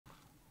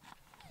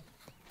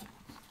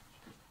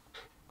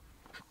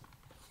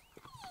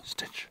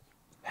Stitch.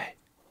 Hey.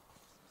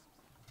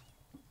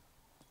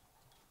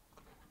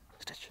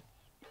 Stitch.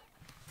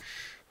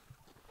 Shh.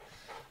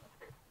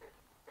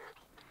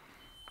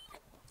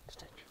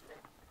 Stitch.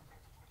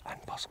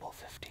 Impossible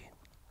 15.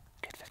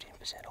 Get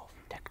 15% off.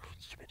 Tech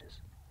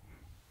distributors.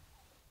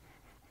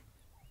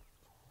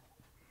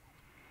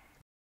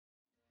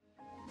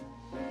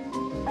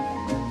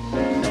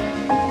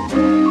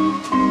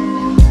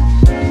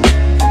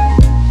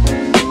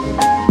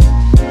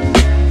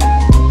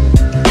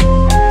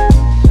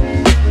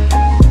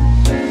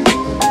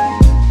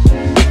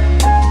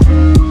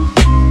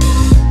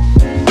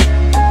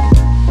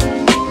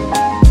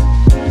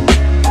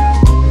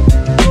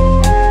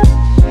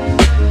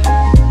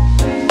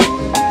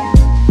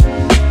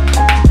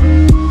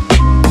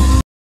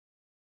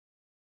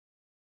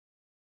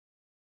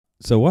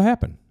 So what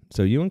happened?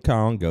 So you and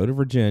Colin go to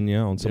Virginia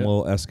on some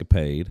little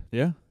escapade.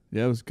 Yeah,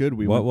 it was good.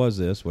 What was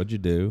this? What'd you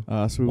do?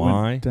 So we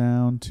went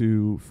down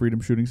to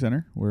Freedom Shooting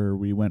Center, where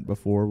we went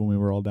before when we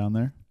were all down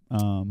there.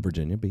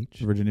 Virginia Beach.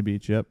 Virginia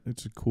Beach, yep.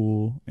 It's a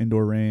cool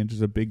indoor range.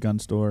 It's a big gun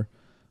store.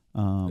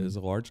 It is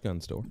a large gun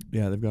store.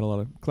 Yeah, they've got a lot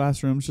of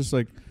classrooms, just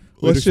like...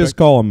 Let's just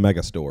call them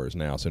mega stores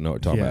now, so know what we're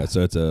talking Yeah. about.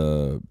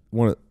 So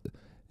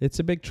it's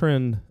a big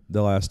trend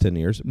the last 10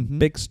 years. Mhm.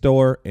 Big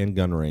store and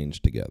gun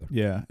range together.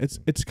 Yeah,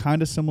 it's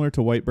kind of similar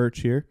to White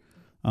Birch here.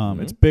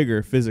 It's Mhm.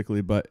 bigger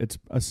physically, but it's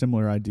a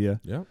similar idea.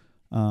 Yeah.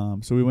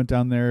 So we went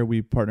down there.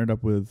 We partnered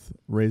up with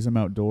Raise 'em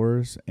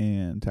Outdoors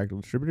and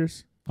Tactical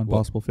Distributors.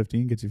 Unpossible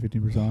 15 gets you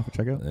 15% off at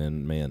checkout.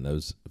 And man,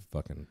 those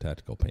fucking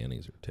tactical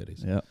panties are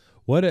titties. Yeah.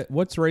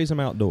 What's Raise 'em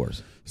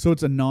Outdoors? So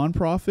it's a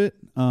nonprofit,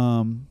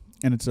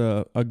 and it's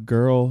a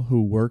girl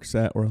who works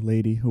at, or a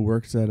lady who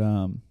works at,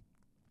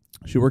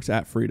 she works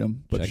at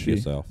Freedom. But Check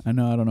yourself. I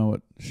don't know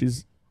what,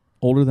 she's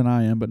older than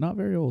I am, but not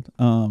very old.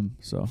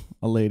 So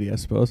a lady, I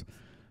suppose.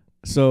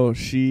 So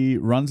she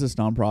runs this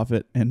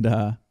nonprofit,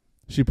 and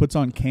she puts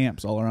on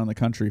camps all around the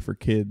country for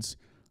kids,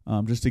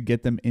 just to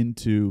get them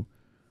into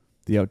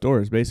the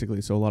outdoors, basically.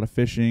 So a lot of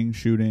fishing,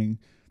 shooting,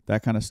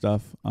 that kind of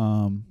stuff.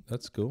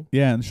 That's cool.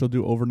 Yeah, and she'll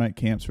do overnight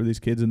camps for these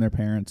kids and their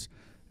parents.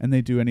 And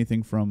they do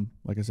anything from,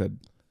 like I said,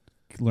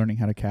 learning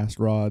how to cast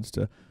rods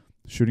to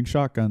shooting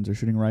shotguns or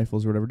shooting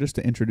rifles or whatever, just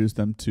to introduce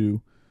them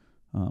to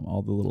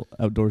all the little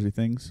outdoorsy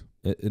things.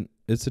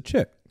 It's a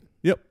chick.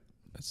 Yep.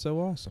 That's so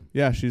awesome.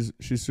 Yeah, she's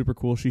super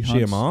cool. She hunts.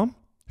 She a mom?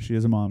 She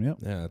is a mom, yep.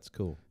 Yeah, that's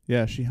cool.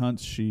 Yeah, she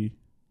hunts. She's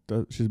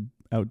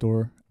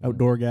outdoor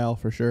gal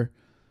for sure.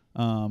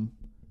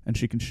 And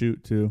she can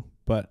shoot too.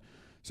 But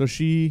so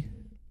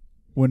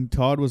when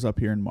Todd was up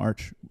here in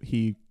March,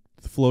 he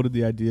floated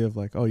the idea of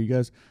like, oh, you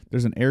guys,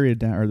 there's an area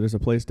down, or there's a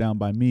place down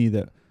by me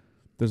that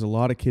there's a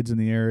lot of kids in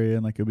the area,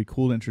 and like it'd be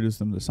cool to introduce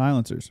them to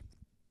silencers.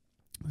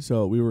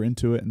 So we were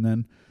into it, and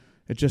then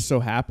it just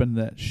so happened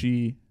that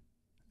she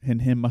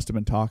and him must have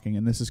been talking,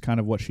 and this is kind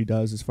of what she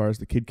does as far as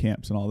the kid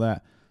camps and all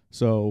that.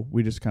 So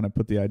we just kind of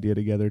put the idea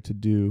together to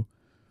do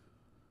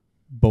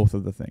both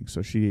of the things.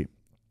 So she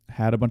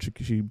had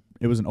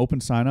it was an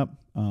open sign up.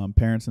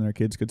 Parents and their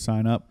kids could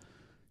sign up.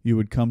 You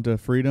would come to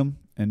Freedom,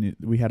 and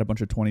we had a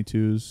bunch of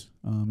 22s,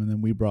 and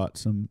then we brought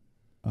some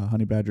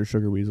honey badger,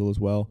 sugar weasel as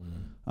well.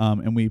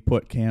 And we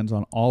put cans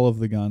on all of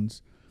the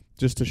guns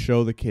just to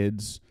show the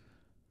kids,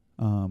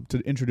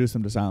 to introduce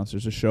them to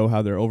silencers, to show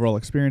how their overall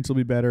experience will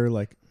be better,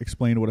 like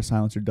explain what a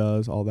silencer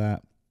does, all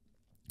that.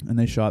 And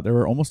there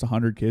were almost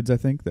 100 kids, I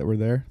think, that were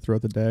there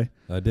throughout the day.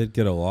 I did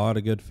get a lot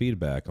of good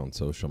feedback on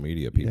social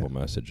media, people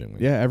messaging me.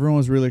 Yeah, everyone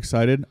was really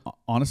excited.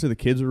 Honestly, the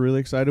kids were really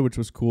excited, which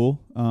was cool.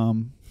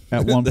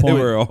 At one They point,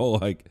 were all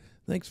like,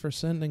 thanks for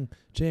sending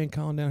Jay and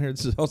Colin down here.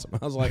 This is awesome.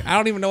 I was like, I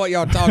don't even know what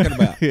y'all are talking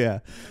about.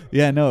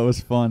 Yeah, no, it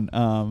was fun.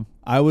 I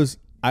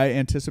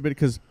anticipated,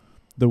 because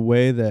the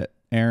way that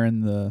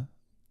Erin, the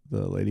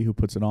lady who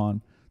puts it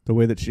on, the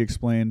way that she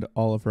explained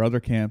all of her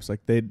other camps,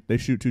 like they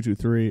shoot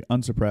 223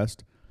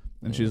 unsuppressed,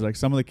 and she's like,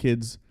 some of the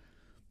kids,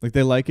 like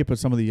they like it, but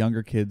some of the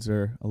younger kids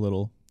are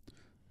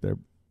they're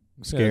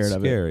scared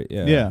of it.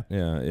 Yeah.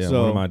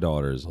 So, one of my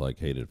daughters like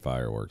hated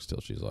fireworks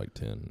till she's like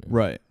 10.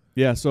 Right.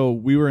 Yeah. So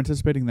we were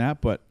anticipating that,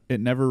 but it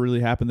never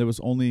really happened. There was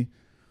only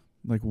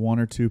like one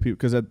or two people,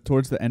 because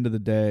towards the end of the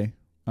day,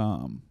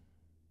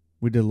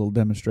 we did a little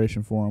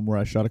demonstration for them where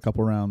I shot a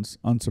couple rounds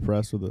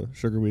unsuppressed with a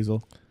sugar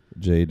weasel.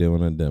 Jay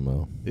doing a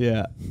demo.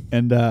 Yeah.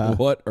 And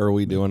what are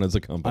we doing as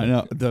a company? I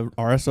know the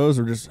RSOs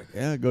were just like,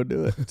 yeah, go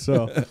do it.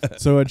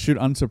 So I'd shoot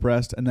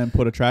unsuppressed and then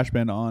put a trash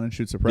band on and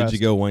shoot suppressed. Did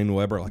you go Wayne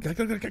Weber like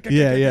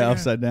yeah,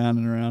 upside down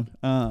and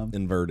around.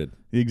 Inverted.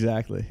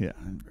 Exactly. Yeah,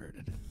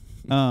 inverted.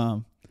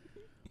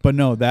 But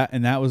no,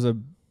 that was a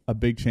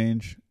big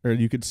change. Or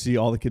you could see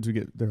all the kids would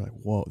get, they're like,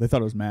 whoa, they thought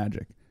it was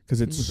magic,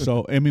 because it's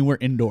so, I mean, we're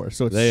indoors,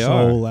 so it's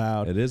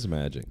loud. It is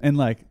magic. And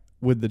like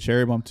with the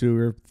cherry bomb too, we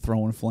were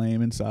throwing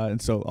flame inside,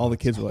 and so all the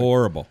kids were like,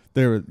 horrible.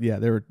 They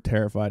were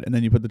terrified. And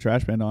then you put the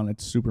trash band on,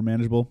 it's super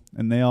manageable.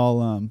 And they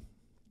all,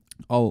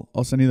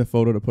 I'll send you the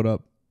photo to put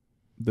up.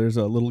 There's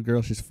a little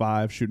girl, she's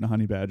 5, shooting a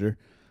honey badger.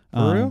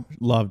 For real?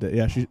 Loved it.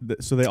 Yeah.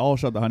 So they all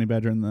shot the honey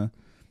badger and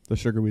the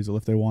sugar weasel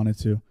if they wanted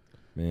to.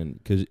 Man,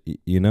 because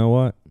you know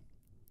what?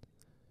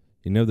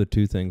 You know the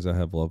two things I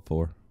have love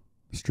for?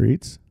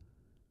 Streets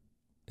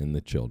And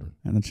the children.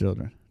 and the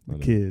children, I the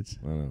know. kids.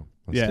 I know.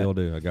 I Yeah. still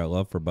do. I got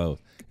love for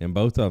both. And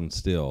both of them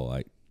still,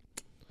 like,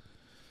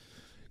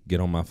 get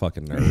on my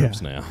fucking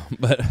nerves now.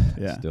 But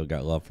Yeah. still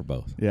got love for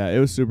both. Yeah, it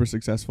was super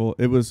successful.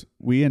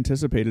 We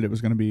anticipated it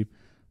was going to be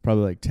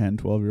probably like 10,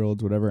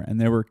 12-year-olds, whatever. And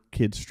there were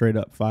kids straight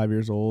up 5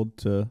 years old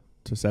to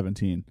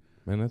 17.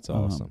 Man, that's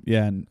awesome.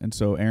 Yeah, and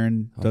so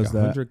Aaron Like does that.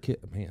 100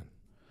 kids. Man,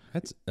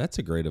 that's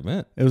a great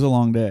event. It was a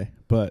long day,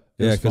 but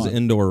it Yeah, was because fun.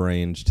 indoor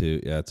range, too.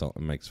 Yeah, it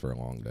makes for a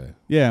long day.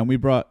 Yeah, and we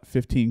brought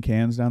 15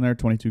 cans down there,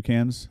 22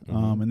 cans.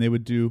 Mhm. And they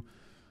would do,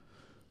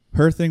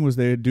 her thing was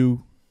they would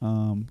do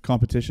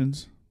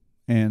competitions.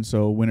 And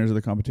so winners of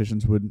the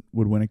competitions would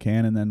win a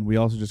can. And then we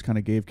also just kind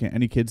of gave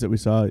any kids that we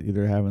saw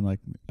either having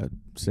like a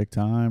sick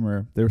time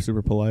or they were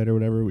super polite or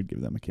whatever, we'd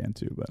give them a can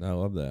too. But I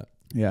love that.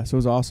 yeah, so it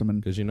was awesome. And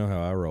Because you know how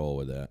I roll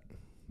with that.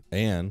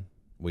 And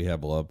we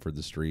have love for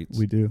the streets.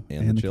 we do.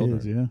 And the children.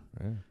 kids,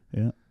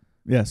 Yeah.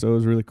 Yeah, so it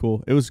was really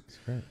cool. It was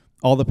Great.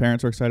 all the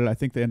parents were excited. I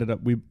think they ended up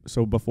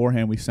so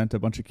beforehand we sent a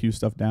bunch of Q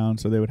stuff down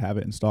so they would have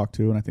it in stock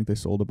too, and I think they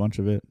sold a bunch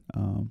of it.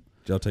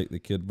 Did y'all take the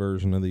kid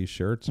version of these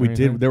shirts? or We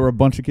anything? did. There were a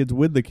bunch of kids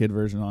with the kid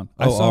version on.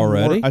 Oh,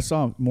 already? I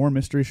saw more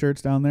mystery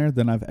shirts down there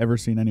than I've ever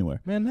seen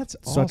anywhere. Man, that's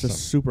awesome. Such a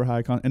super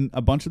high and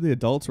a bunch of the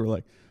adults were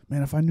like,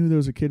 "Man, if I knew there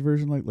was a kid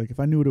version, like if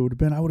I knew what it would have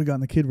been, I would have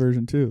gotten the kid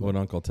version too." Would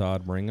Uncle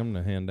Todd bring them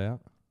to hand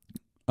out?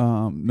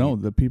 No,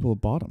 the people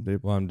bought them.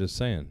 Well, I'm just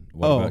saying.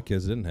 What Oh. about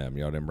kids didn't have them?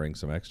 Y'all didn't bring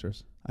some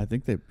extras? I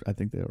think they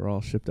were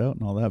all shipped out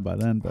and all that by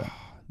then, but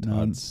no,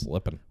 Todd's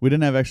slipping. we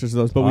didn't have extras of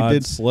those. But we Todd's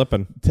did.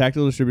 slipping.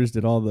 Tactical Distributors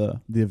did all the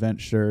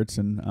event shirts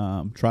and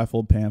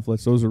trifold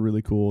pamphlets. Those are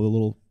really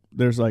cool.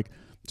 There's like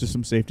just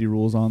some safety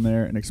rules on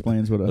there and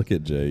explains what a Look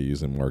at Jay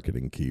using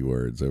marketing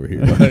keywords over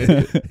here.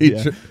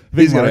 Yeah.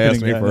 He's going to marketing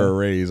ask me guy for now. a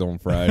raise on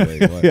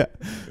Friday. Like,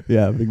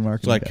 yeah, big marketing.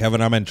 It's like, guy.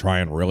 Kevin, I've been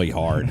trying really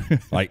hard.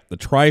 Like the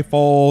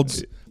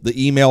trifolds,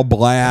 the email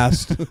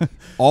blast,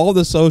 all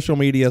the social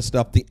media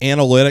stuff, the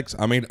analytics.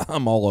 I mean,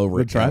 I'm all over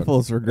The it. Kevin.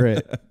 trifolds were great.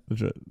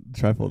 The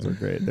trifolds are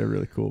great. They're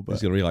really cool. It's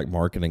But going to be like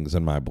marketing's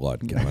in my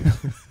blood, Kevin.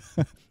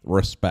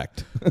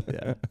 Respect.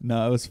 yeah,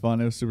 no, it was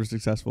fun. It was super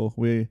successful.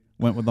 We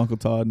went with Uncle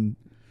Todd and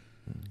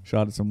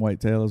shot at some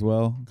whitetail as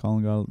well.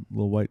 Colin got a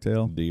little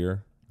whitetail.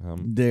 Deer.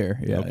 Deer.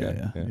 Yeah,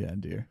 Okay, yeah,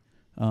 deer.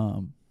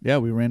 Yeah,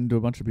 we ran into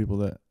a bunch of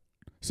people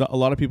a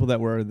lot of people that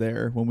were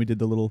there when we did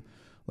the little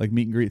like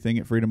meet and greet thing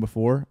at Freedom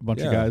before. A bunch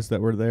of Yeah. guys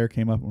that were there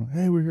came up and were,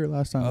 hey, we were here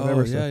last time. Oh,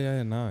 Whatever. yeah, So,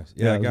 yeah, nice.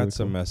 Yeah, Yeah, it I was got really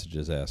some cool.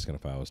 messages asking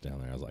if I was down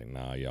there. I was like,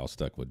 nah, y'all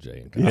stuck with Jay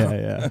and Kyle.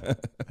 yeah.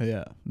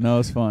 Yeah. No, it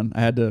was fun. I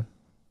had to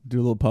do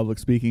a little public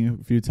speaking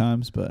a few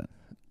times, but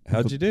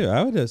How'd you do?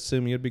 I would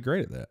assume you'd be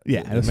great at that.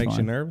 Yeah, It it was makes you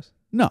fun. nervous?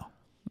 no.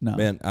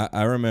 Man,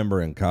 I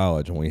remember in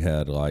college when we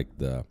had like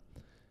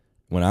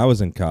when I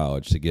was in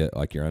college to get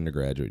like your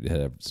undergraduate, you had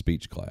a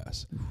speech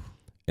class.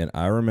 And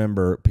I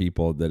remember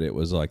people that it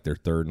was like their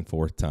third and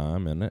fourth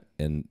time in it,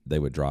 and they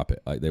would drop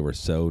it. Like they were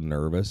so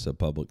nervous of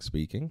public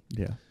speaking.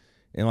 Yeah.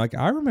 And like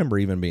I remember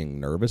even being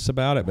nervous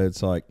about it, but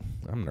it's like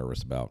I'm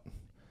nervous about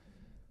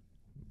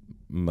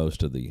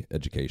most of the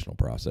educational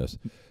process.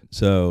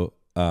 So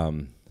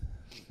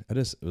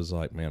it was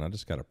like, man, I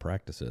just got to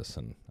practice this,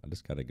 and I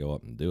just got to go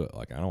up and do it.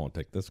 Like I don't want to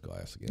take this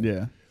class again.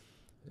 Yeah.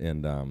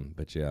 And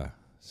but yeah,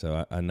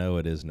 so I know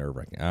it is nerve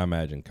wracking. I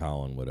imagine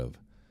Colin would have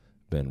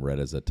been red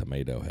as a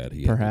tomato had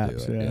he Perhaps. had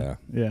to do it. Yeah.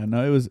 Yeah.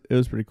 No, it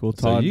was pretty cool.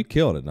 So Todd. you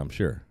killed it, I'm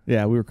sure.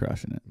 Yeah, we were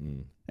crushing it.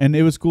 Mm. And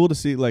it was cool to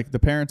see, like, the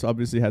parents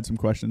obviously had some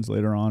questions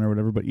later on or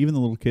whatever, but even the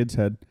little kids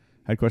had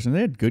questions.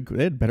 They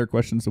had better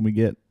questions than we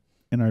get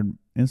in our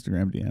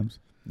Instagram DMs.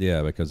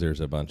 Yeah, because there's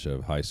a bunch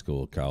of high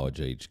school,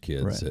 college age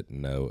kids Right. that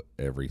know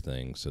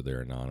everything, so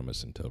they're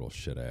anonymous and total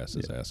shit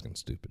asses asking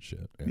stupid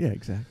shit. Yeah,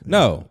 exactly.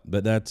 No,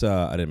 but that's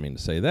I didn't mean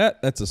to say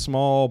that. That's a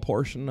small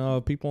portion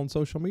of people on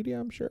social media,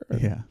 I'm sure.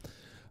 Yeah.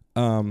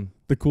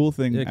 The cool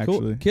thing, Yeah, actually.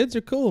 cool. Kids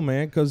are cool,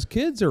 man, because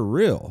kids are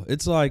real.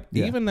 It's like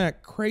Yeah. even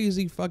that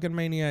crazy fucking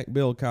maniac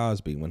Bill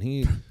Cosby,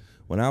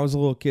 when I was a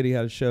little kid, he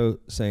had a show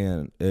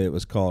saying it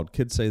was called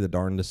Kids Say the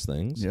Darndest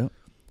Things. Yep.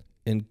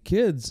 And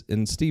kids,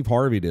 and Steve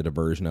Harvey did a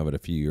version of it a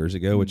few years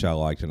ago, which I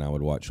liked, and I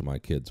would watch with my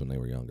kids when they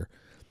were younger.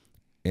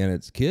 And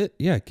it's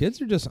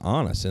kids are just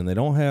honest, and they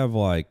don't have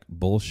like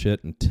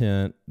bullshit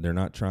intent. They're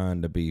not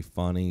trying to be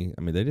funny.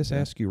 I mean, they just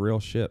ask you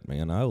real shit,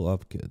 man. I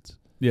love kids.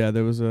 Yeah,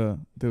 there was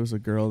a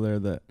girl there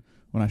that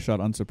when I shot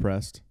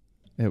Unsuppressed,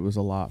 it was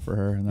a lot for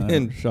her. And then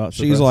And I shot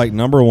she's Suppressed. like,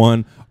 number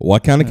one,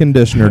 what kind of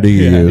conditioner do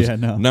you use? Yeah,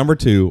 no. Number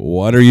two,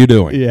 what are you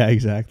doing? Yeah,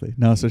 exactly.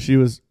 No, so she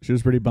was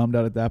pretty bummed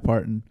out at that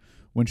part, and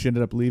when she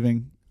ended up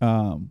leaving,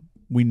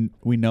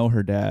 we know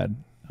her dad,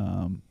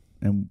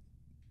 and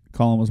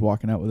Colin was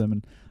walking out with him,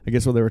 and I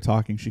guess while they were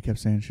talking, she kept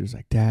saying, she was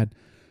like, Dad,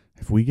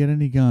 if we get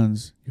any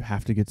guns, you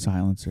have to get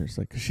silencers,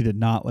 like, 'cause she did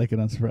not like it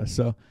unsuppressed.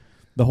 So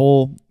the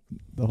whole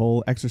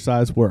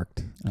exercise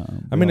worked.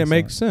 I mean, it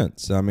makes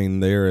sense. I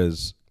mean,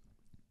 it's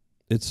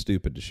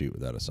stupid to shoot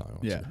without a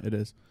silencer. Yeah, it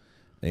is.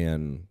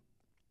 And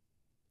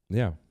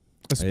yeah,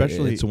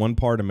 Especially it's one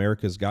part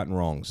America's gotten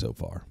wrong so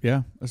far.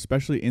 yeah,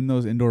 especially in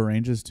those indoor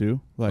ranges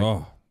too. Like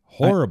Oh,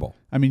 Horrible.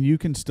 I mean, you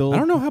can still. I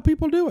don't know how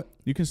people do it.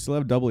 You can still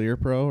have double ear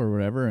pro or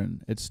whatever,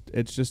 and it's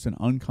just an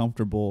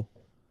uncomfortable.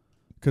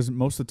 Because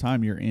most of the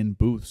time you're in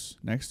booths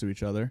next to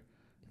each other,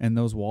 and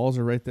those walls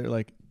are right there.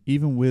 Like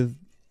even with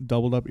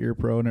doubled up ear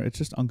pro, and it's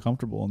just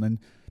uncomfortable. And then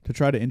to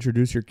try to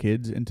introduce your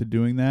kids into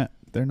doing that,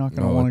 they're not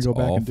going to want to go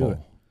back and do it.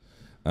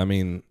 I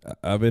mean,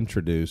 I've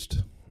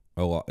introduced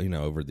a lot,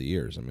 over the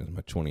years. I mean, it's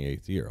my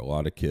 28th year. A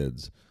lot of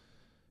kids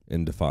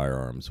into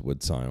firearms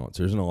with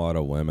silencers, and a lot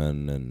of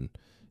women, and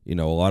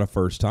a lot of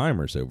first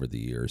timers over the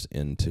years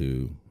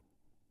into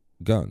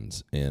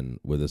guns. And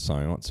with a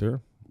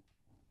silencer,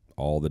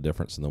 all the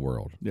difference in the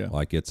world. Yeah,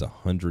 like it's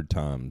 100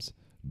 times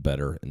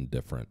better and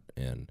different.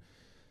 And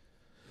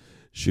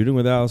shooting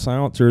without a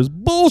silencer is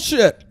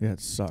bullshit. Yeah, it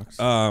sucks.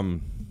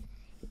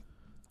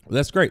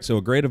 That's great. So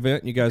a great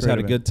event. You guys had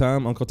a good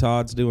time. Uncle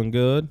Todd's doing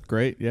good.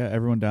 Great. Yeah,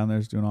 everyone down there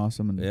is doing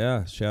awesome. And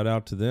yeah, shout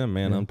out to them,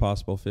 man. Yeah.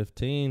 Impossible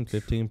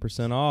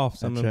 15% off.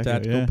 Some of them check it,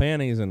 tactical yeah.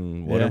 panties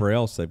and whatever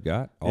else they've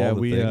got. All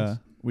the things.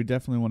 We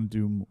definitely want to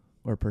do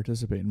or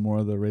participate in more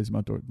of the Raise 'em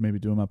Outdoor. Maybe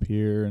do them up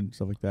here and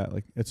stuff like that.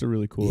 Like it's a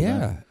really cool event.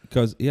 Yeah,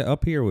 because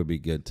up here would be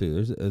good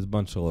too. There's a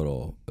bunch of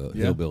little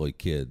hillbilly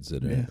kids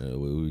that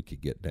we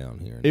could get down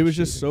here. It was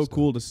just so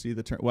cool to see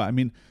the turn. Well, I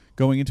mean,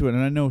 going into it,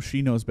 and I know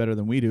she knows better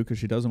than we do because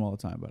she does them all the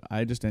time. But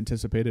I just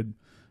anticipated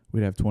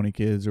we'd have 20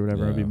 kids or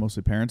whatever. It'd be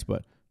mostly parents, but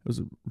it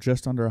was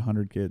just under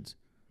 100 kids,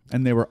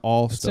 and they were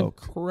all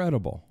stoked.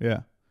 Incredible. Yeah,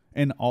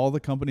 and all the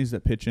companies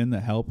that pitch in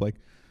that help, like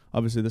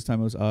obviously this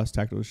time it was us,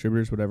 Tactical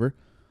Distributors, whatever.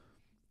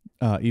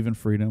 Even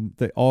Freedom,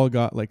 they all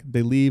got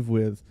they leave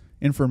with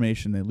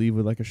information. They leave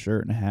with like a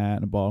shirt and a hat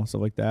and a ball and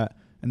stuff like that,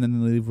 and then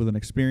they leave with an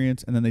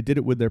experience. And then they did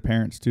it with their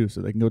parents too, so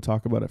they can go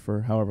talk about it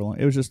for however long.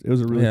 It was a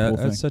really cool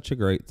thing. That's such a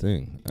great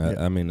thing.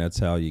 I mean, that's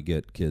how you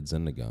get kids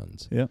into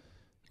guns. Yeah.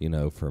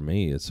 For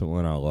me, it's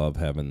when I love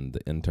having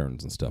the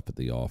interns and stuff at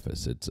the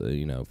office. It's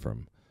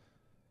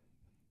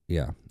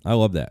I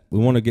love that. We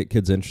want to get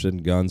kids interested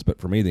in guns, but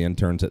for me, the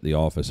interns at the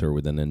office are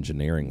within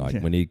engineering.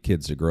 We need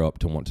kids to grow up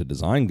to want to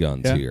design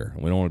guns here.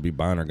 We don't want to be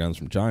buying our guns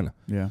from China.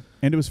 Yeah,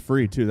 and it was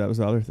free too. That was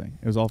the other thing.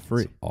 It was all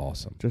free. That's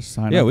awesome. Just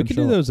sign up. Yeah, we could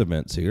do those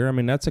events here. I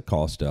mean, that's a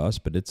cost to us,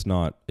 but it's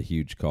not a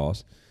huge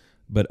cost.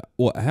 But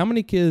how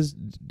many kids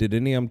did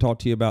any of them talk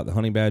to you about the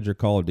Honey Badger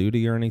Call of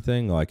Duty or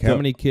anything? Like, how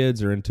many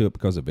kids are into it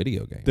because of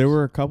video games? There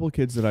were a couple of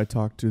kids that I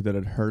talked to that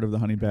had heard of the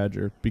Honey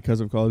Badger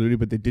because of Call of Duty,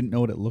 but they didn't know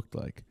what it looked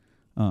like.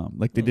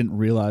 They didn't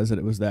realize that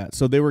it was that.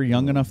 So they were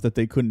young enough that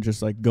they couldn't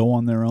just go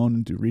on their own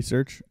and do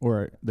research,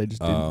 or they just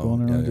didn't go on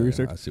their own and do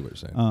research. I see what you're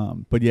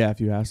saying. But yeah,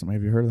 if you ask them,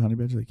 have you heard of the Honey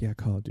Badger? Like, yeah,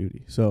 Call of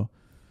Duty. So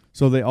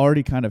they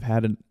already kind of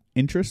had an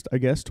interest, I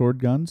guess, toward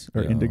guns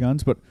or into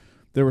guns. But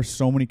there were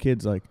so many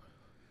kids.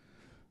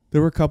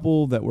 There were a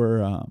couple that were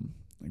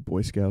like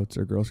Boy Scouts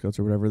or Girl Scouts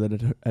or whatever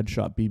that had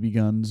shot BB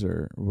guns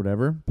or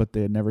whatever, but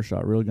they had never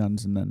shot real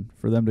guns. And then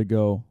for them to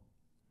go,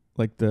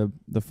 like the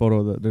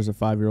photo, there's a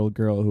 5-year-old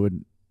girl who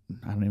had,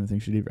 I don't even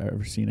think she'd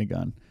ever seen a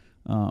gun.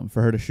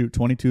 For her to shoot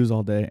 22s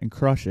all day and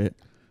crush it,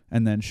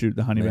 and then shoot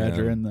the Honey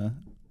Badger and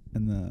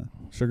the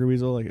Sugar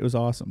Weasel, it was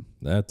awesome.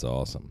 That's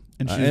awesome.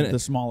 And she's the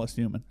smallest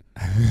human.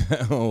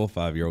 Oh,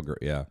 5-year-old girl,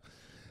 yeah.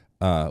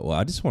 Well,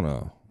 I just want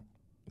to,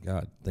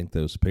 thank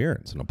those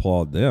parents and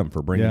applaud them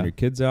for bringing your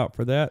kids out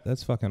for that.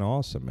 That's fucking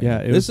awesome, man.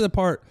 Yeah, this is the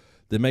part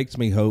that makes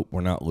me hope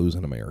we're not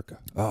losing America.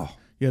 Oh,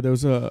 yeah. There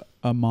was a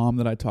mom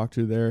that I talked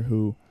to there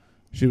who,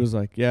 she was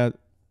like,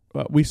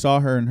 we saw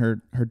her, and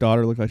her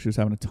daughter looked like she was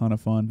having a ton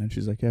of fun. And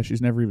she's like, yeah,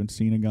 she's never even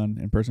seen a gun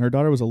in person. Her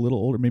daughter was a little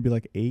older, maybe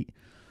 8.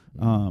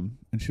 And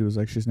she was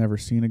like, she's never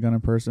seen a gun in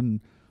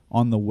person.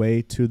 On the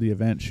way to the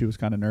event, she was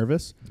kind of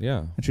nervous.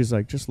 Yeah. And she's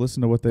like, just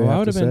listen to what they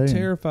have to say. I would have been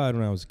terrified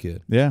when I was a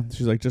kid. Yeah.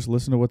 She's like, just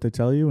listen to what they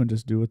tell you and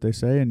just do what they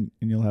say, and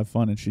you'll have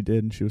fun. And she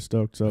did, and she was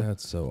stoked. So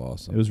that's so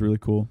awesome. It was really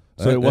cool.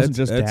 So it wasn't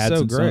just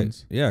dads and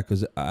sons. Yeah,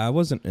 because I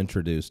wasn't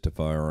introduced to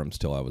firearms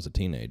till I was a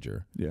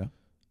teenager. Yeah.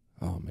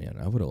 Oh, man,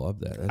 I would have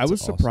loved that. I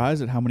was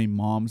surprised at how many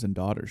moms and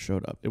daughters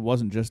showed up. It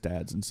wasn't just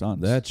dads and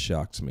sons. That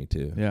shocks me,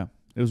 too. Yeah.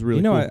 It was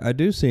really cool. I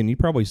do see, and you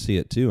probably see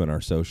it, too, in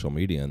our social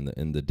media and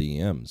in the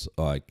DMs.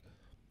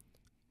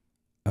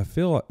 I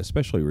feel,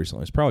 especially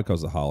recently, it's probably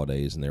because of the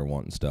holidays and they're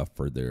wanting stuff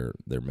for their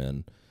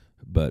men.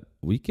 But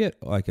we get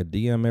a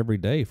DM every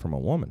day from a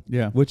woman.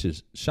 Yeah. Which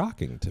is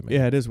shocking to me.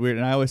 Yeah, it is weird.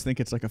 And I always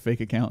think it's like a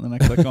fake account, and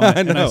then I click on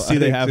it and I see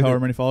they have however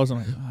many followers. I'm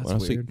like, oh,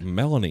 that's weird. I see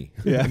Melanie.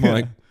 Yeah. I'm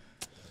like,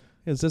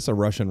 is this a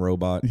Russian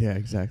robot? Yeah,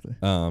 exactly.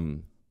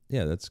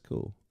 Yeah, that's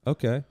cool.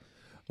 Okay.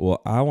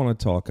 Well, I want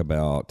to talk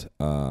about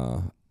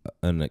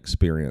an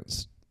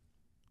experience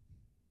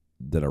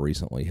that I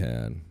recently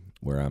had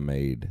where I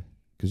made,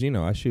 because,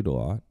 I shoot a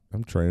lot.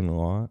 I'm training a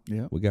lot.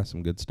 Yeah. We got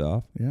some good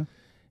stuff. Yeah.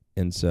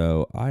 And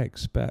so I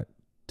expect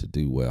to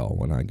do well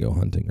when I go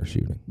hunting or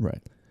shooting.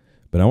 Right.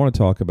 But I want to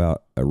talk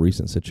about a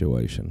recent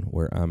situation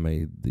where I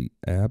made the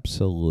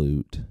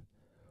absolute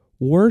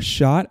worst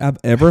shot I've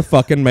ever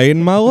fucking made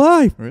in my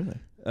life. Really?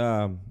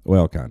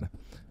 Well, kind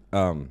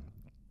of.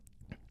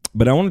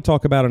 But I want to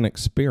talk about an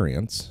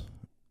experience.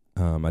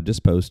 I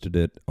just posted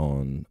it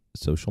on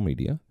social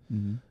media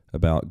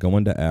about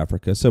going to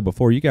Africa. So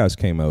before you guys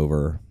came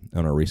over,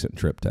 on a recent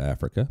trip to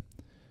Africa,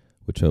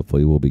 which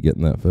hopefully we'll be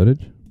getting that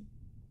footage.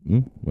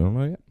 We don't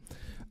know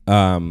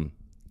yet.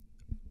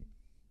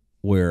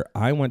 Where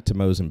I went to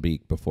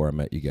Mozambique before I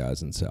met you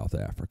guys in South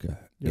Africa,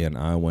 and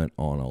I went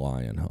on a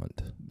lion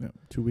hunt.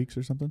 2 weeks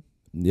or something?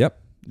 Yep.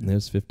 It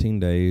was 15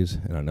 days,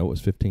 and I know it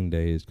was 15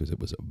 days because it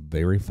was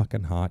very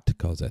fucking hot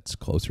because that's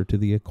closer to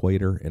the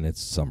equator, and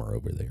it's summer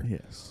over there.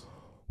 Yes.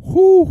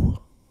 Whoo!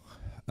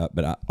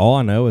 But all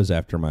I know is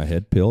after my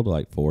head peeled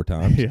like 4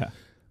 times,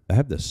 I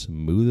have the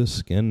smoothest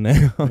skin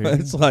now.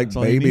 It's like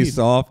baby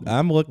soft.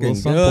 I'm looking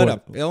good. I'm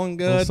feeling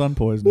good. Sun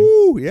poisoning.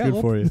 Woo, yeah,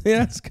 good for you.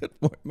 Yeah, it's good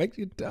for you. Makes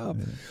you tough.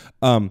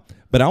 Yeah.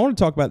 But I want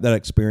to talk about that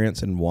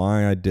experience and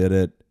why I did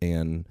it.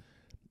 And,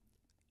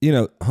 you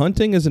know,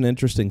 hunting is an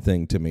interesting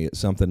thing to me. It's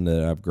something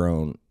that I've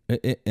grown,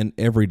 and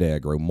every day I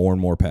grow more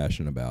and more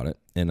passionate about it.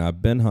 And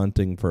I've been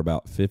hunting for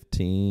about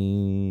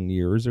 15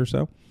 years or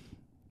so.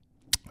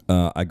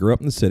 I grew up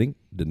in the city,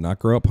 did not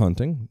grow up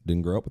hunting,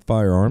 didn't grow up with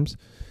firearms.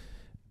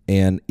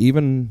 And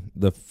even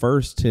the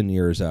first 10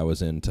 years I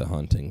was into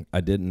hunting, I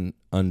didn't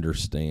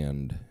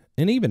understand.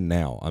 And even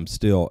now, I'm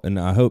still, and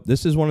I hope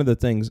this is one of the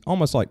things,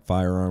 almost like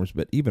firearms,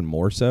 but even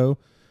more so,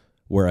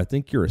 where I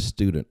think you're a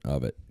student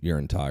of it your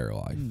entire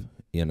life,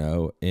 you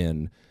know,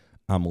 and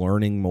I'm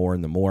learning more,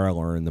 and the more I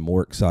learn, the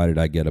more excited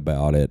I get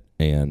about it,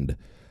 and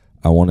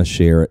I want to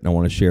share it, and I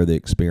want to share the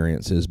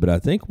experiences. But I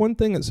think one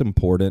thing that's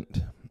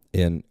important,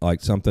 and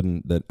like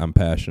something that I'm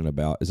passionate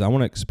about, is I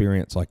want to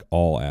experience like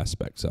all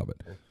aspects of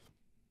it.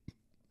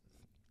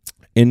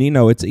 And, you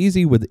know, it's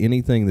easy with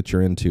anything that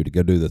you're into to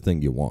go do the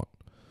thing you want.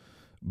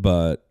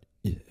 But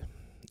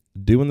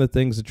doing the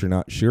things that you're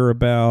not sure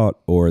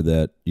about, or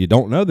that you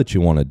don't know that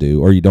you want to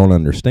do, or you don't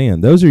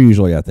understand, those are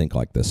usually, I think,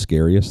 like the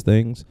scariest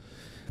things.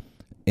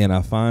 And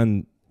I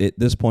find at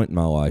this point in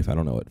my life, I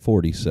don't know, at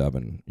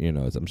 47, you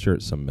know, I'm sure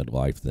it's some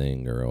midlife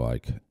thing or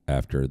like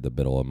after the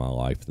middle of my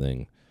life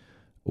thing,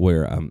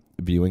 where I'm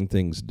viewing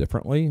things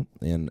differently,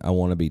 and I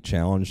want to be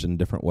challenged in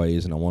different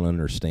ways, and I want to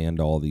understand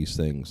all these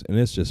things. And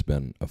it's just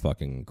been a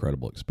fucking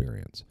incredible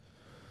experience.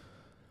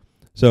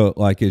 So,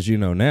 like, as you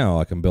know now,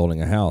 like, I'm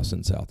building a house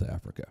in South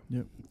Africa.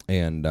 Yep.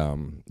 And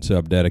so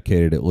I've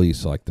dedicated at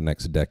least like the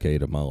next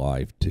decade of my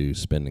life to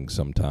spending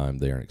some time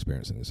there and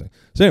experiencing these things.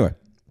 So anyway,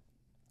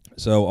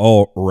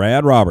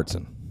 Rad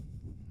Robertson.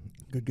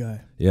 Good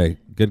guy. Yeah,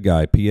 good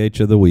guy. PH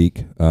of the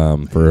week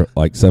for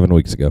like 7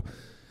 weeks ago.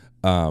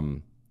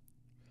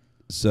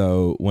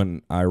 So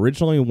when I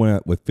originally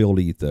went with Field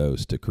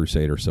Ethos to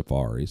Crusader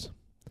Safaris,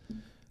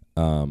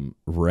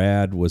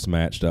 Rad was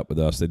matched up with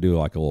us. They do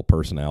like a little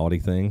personality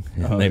thing,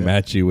 and they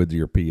match you with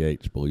your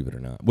PH, believe it or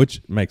not,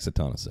 which makes a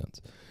ton of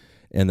sense.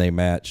 And they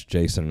matched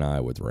Jason and I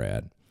with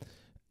Rad,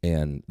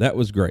 and that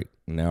was great.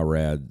 Now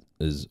Rad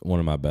is one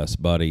of my best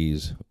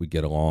buddies. We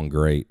get along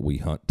great. We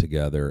hunt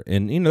together,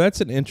 and you know that's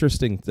an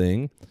interesting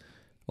thing.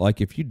 Like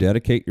if you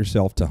dedicate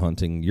yourself to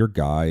hunting, your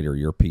guide or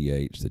your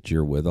PH that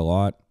you're with a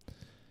lot,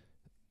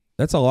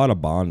 that's a lot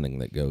of bonding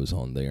that goes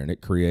on there, and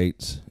it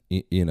creates,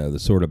 you know, the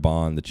sort of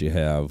bond that you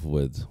have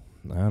with,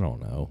 I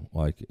don't know,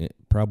 like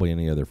probably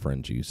any other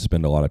friends you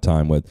spend a lot of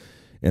time with.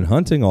 And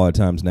hunting a lot of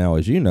times now,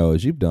 as you know,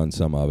 as you've done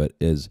some of it,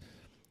 is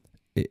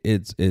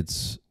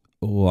it's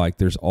like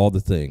there's all the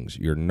things.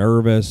 You're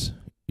nervous,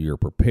 you're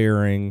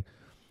preparing,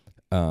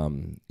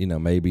 you know,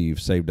 maybe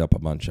you've saved up a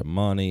bunch of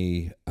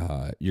money,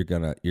 you're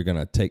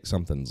gonna take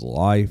something's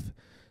life.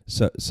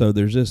 So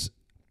there's this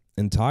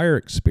entire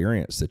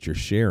experience that you're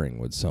sharing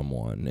with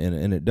someone,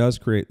 and it does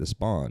create this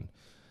bond.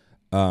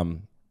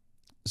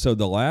 So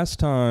the last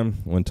time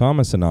when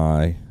Thomas and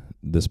I,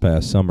 this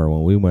past summer,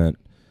 when we went,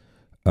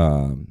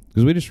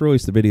 because we just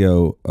released the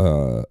video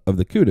of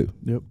the kudu,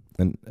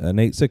 an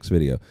 8.6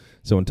 video.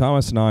 So when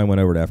Thomas and I went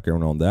over to Africa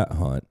on that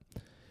hunt,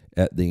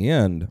 at the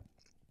end,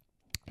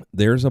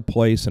 there's a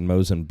place in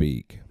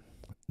Mozambique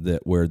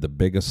where the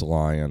biggest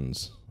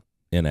lions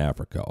in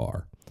Africa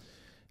are,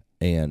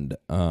 and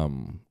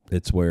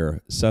it's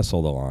where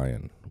Cecil the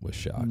lion was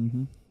shot.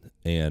 Mm-hmm.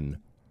 And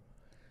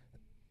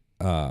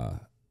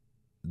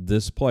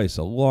this place,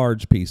 a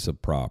large piece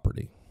of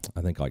property,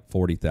 I think like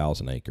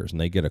 40,000 acres, and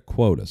they get a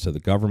quota. So the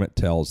government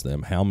tells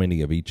them how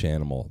many of each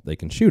animal they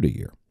can shoot a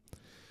year.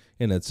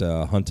 And it's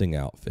a hunting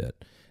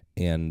outfit.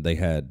 And they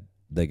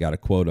got a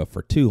quota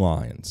for 2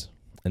 lions.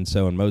 And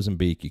so in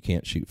Mozambique, you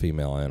can't shoot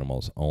female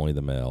animals, only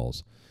the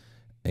males.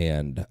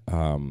 And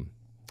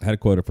had a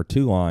quota for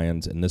 2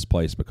 lions in this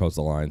place because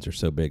the lions are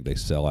so big, they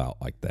sell out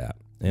like that.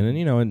 And then,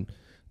 you know, and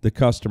the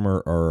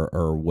customer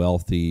are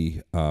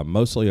wealthy,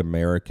 mostly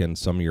American,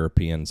 some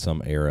European,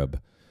 some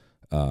Arab,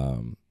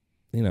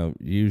 you know,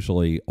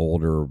 usually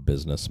older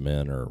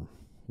businessmen or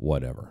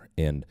whatever.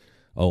 And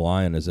a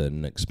lion is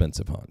an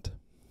expensive hunt.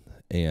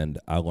 And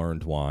I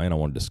learned why, and I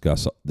want to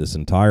discuss this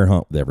entire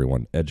hunt with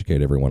everyone,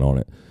 educate everyone on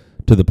it,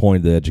 to the point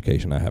of the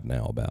education I have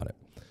now about it.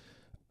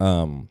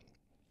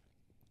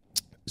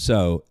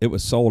 So it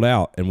was sold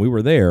out, and we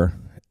were there,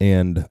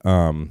 and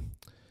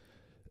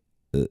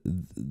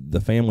the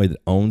family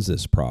that owns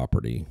this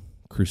property,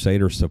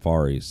 Crusader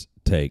Safaris,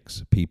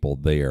 takes people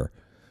there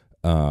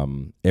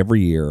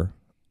every year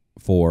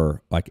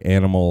for like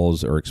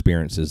animals or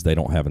experiences they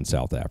don't have in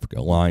South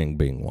Africa, lion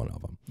being one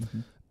of them.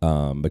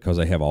 Because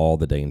they have all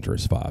the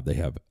dangerous 5. They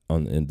have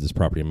in this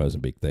property in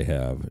Mozambique, they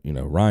have,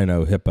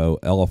 rhino, hippo,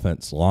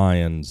 elephants,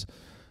 lions,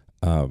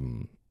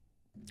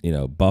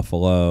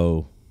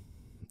 buffalo.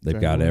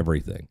 They've got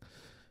everything.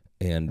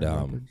 And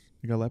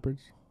you got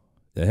leopards?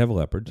 They have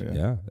leopards.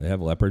 Yeah. They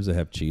have leopards. They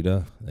have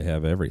cheetah. They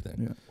have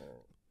everything.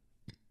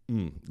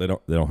 Yeah. They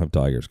don't have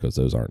tigers because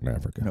those aren't in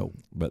Africa. No.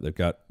 But they've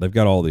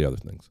got all the other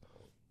things.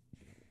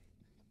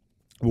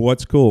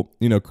 What's cool,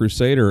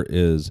 Crusader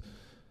is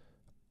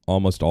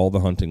almost all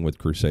the hunting with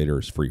Crusader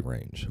is free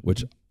range,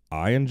 which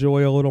I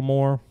enjoy a little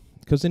more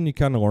because then you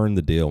kind of learn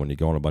the deal when you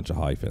go on a bunch of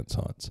high fence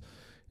hunts.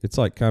 It's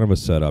like kind of a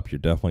setup. You're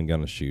definitely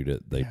going to shoot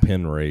it. They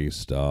pin raise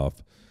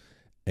stuff.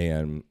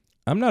 And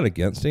I'm not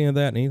against any of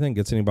that. Anything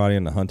gets anybody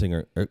into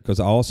hunting, because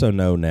I also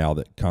know now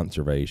that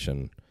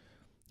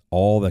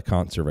all the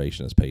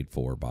conservation is paid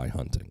for by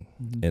hunting.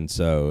 And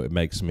so it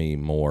makes me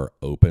more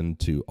open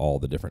to all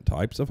the different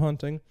types of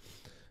hunting.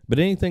 But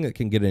anything that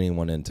can get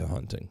anyone into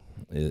hunting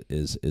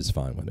is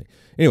fine with me.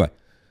 Anyway,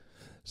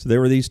 so there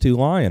were these 2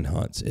 lion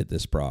hunts at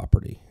this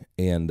property,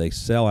 and they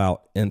sell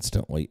out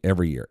instantly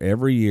every year.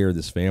 Every year,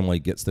 this family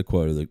gets the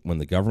quota. When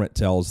the government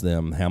tells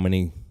them how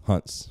many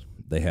hunts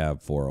they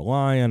have for a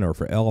lion or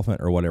for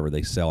elephant or whatever,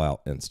 they sell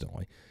out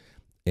instantly.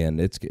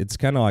 And it's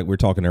kind of like we were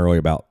talking earlier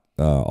about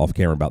off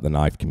camera about the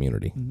knife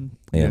community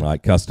and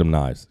like custom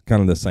knives.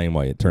 Kind of the same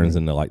way. It turns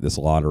into like this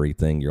lottery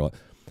thing.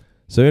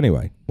 So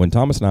anyway, when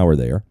Thomas and I were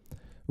there,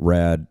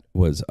 Rad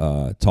was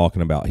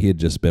talking about he had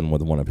just been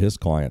with one of his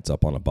clients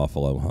up on a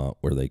buffalo hunt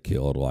where they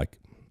killed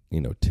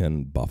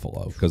 10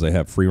 buffalo, because they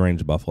have free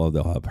range buffalo.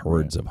 They'll have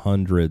herds of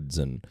hundreds,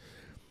 and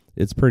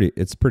it's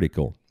pretty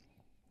cool.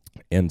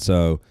 And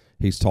so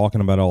he's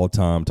talking about all the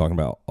time, talking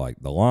about like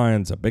the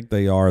lions, how big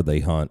they are. They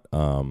hunt.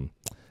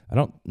 I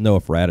don't know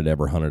if Rad had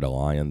ever hunted a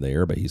lion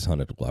there, but he's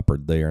hunted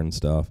leopard there and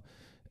stuff.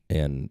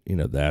 And,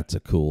 that's a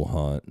cool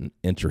hunt and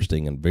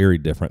interesting and very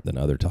different than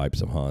other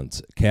types of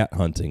hunts. Cat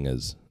hunting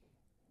is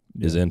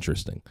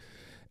interesting.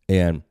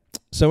 And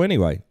so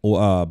anyway,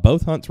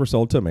 both hunts were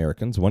sold to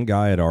Americans. One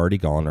guy had already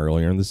gone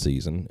earlier in the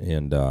season,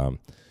 and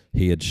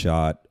he had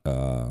shot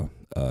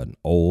an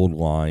old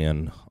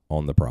lion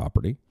on the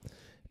property.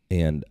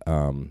 And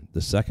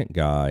the second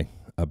guy,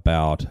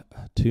 about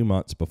 2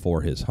 months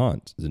before his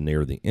hunt,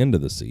 near the end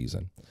of the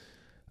season,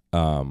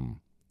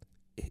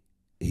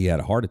 he had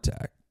a heart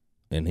attack.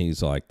 And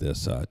he's like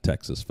this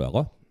Texas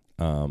fella,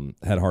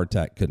 had a heart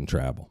attack, couldn't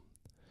travel.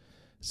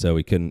 So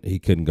he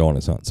couldn't go on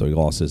his hunt. So he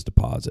lost his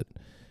deposit.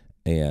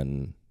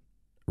 And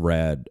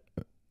Rad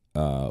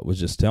was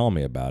just telling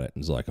me about it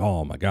and was like,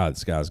 oh my God,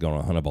 this guy's going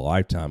on a hunt of a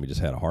lifetime. He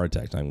just had a heart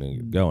attack. So I'm going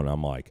to go. And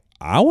I'm like,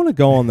 I want to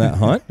go on that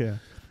hunt.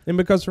 And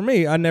because for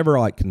me, I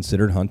never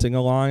considered hunting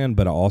a lion,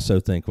 but I also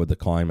think with the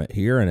climate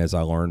here, and as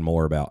I learn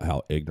more about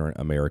how ignorant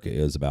America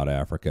is about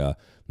Africa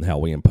and how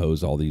we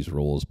impose all these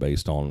rules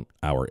based on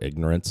our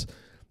ignorance,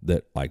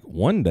 that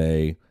one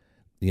day,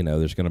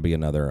 there's going to be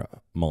another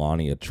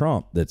Melania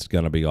Trump that's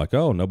going to be like,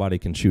 oh, nobody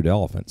can shoot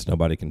elephants,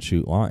 nobody can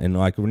shoot lions, and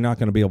we're not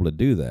going to be able to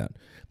do that.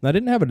 And I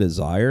didn't have a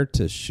desire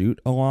to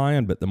shoot a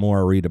lion, but the more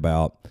I read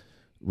about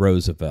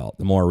Roosevelt,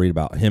 the more I read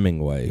about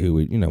Hemingway, who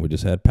we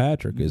just had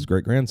Patrick, his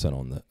great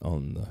grandson,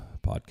 on the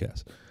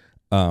podcast.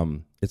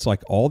 It's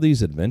like all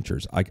these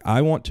adventures.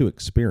 I want to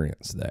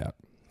experience that,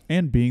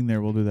 and being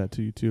there will do that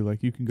to you too.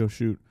 Like you can go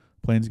shoot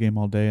Plains game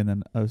all day, and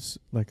then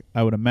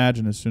I would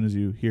imagine as soon as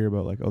you hear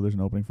about oh, there's an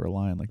opening for a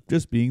lion,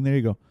 just being there,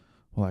 you go,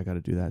 well, I got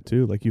to do that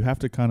too. You have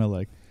to kind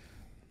of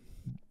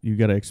you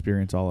got to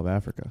experience all of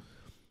Africa,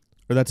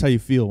 or that's how you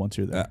feel once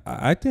you're there.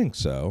 I think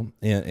so,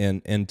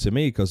 and to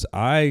me, because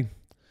I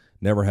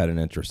never had an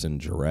interest in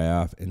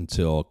giraffe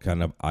until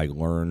kind of I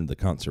learned the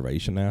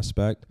conservation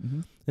aspect.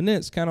 And then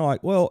it's kind of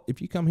like, well,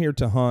 if you come here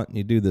to hunt and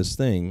you do this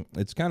thing,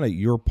 it's kind of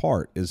your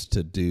part is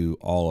to do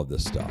all of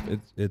this stuff.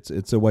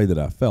 It's a way that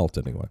I felt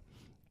anyway.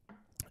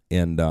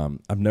 And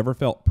I've never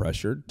felt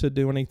pressured to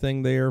do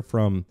anything there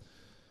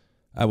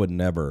I would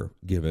never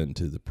give in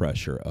to the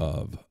pressure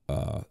of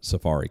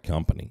Safari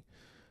Company.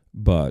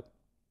 But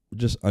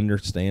just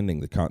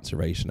understanding the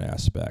conservation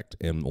aspect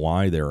and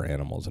why there are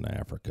animals in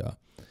Africa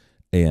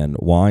and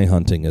why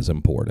hunting is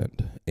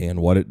important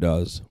and what it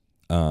does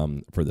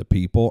for the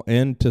people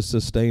and to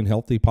sustain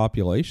healthy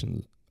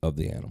populations of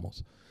the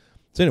animals.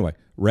 So anyway,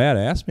 Rad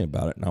asked me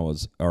about it,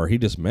 and he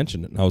just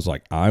mentioned it, and I was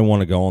like, I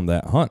want to go on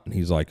that hunt. And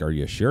he's like, are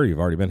you sure? You've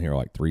already been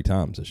here 3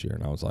 times this year.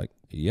 And I was like,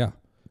 yeah,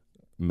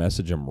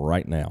 message him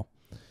right now.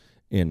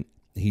 And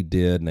he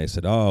did, and they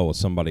said, oh, well,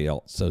 somebody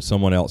else. So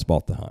someone else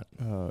bought the hunt.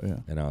 Oh, yeah.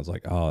 And I was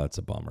like, oh, that's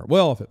a bummer.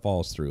 Well, if it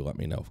falls through, let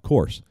me know. Of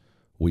course.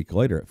 A week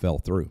later, it fell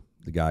through.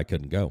 The guy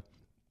couldn't go.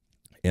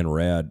 And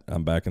Rad,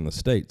 I'm back in the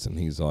States, and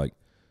he's like,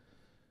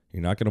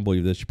 you're not going to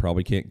believe this. You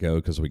probably can't go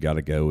because we got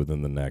to go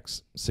within the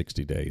next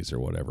 60 days or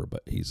whatever.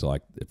 But he's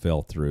like, it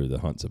fell through. The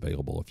hunt's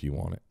available if you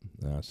want it.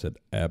 And I said,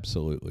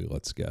 absolutely,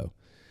 let's go.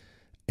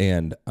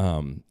 And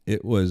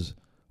it was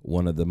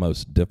one of the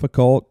most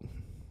difficult.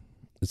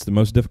 It's the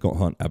most difficult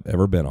hunt I've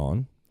ever been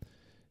on.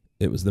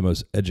 it was the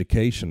most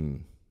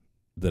education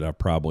that I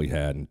probably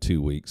had in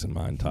 2 weeks in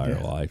my entire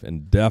Yeah. life,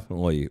 and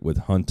definitely with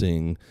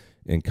hunting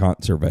and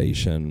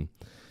conservation.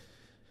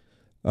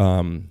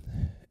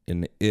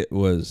 And it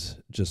was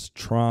just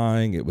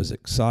trying. It was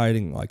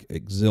exciting, like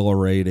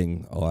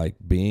exhilarating, like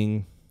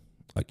being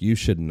like you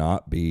should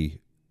not be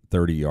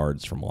 30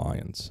 yards from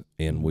lions,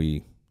 and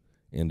we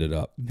ended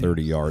up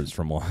 30 yards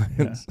from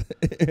lions.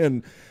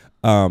 And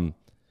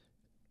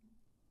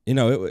you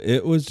know,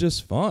 it was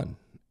just fun.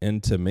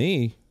 And to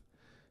me,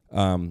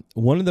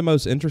 one of the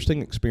most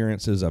interesting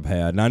experiences I've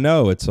had, and I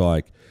know it's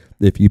like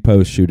if you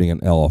post shooting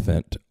an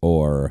elephant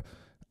or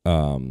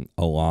a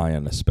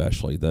lion,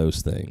 especially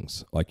those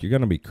things, like you're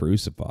going to be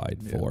crucified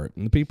for it,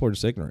 and the people are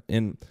just ignorant.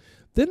 And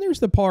then there's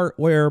the part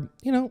where,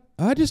 you know,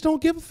 I just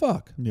don't give a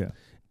fuck. Yeah.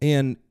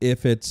 And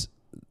if it's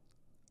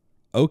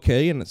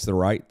okay and it's the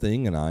right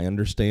thing and I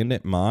understand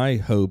it, my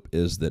hope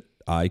is that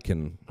I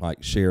can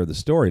like share the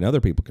story and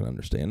other people can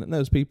understand it. And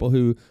those people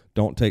who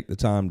don't take the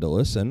time to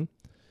listen,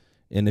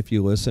 and if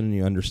you listen and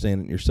you understand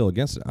it and you're still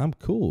against it, I'm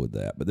cool with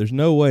that. But there's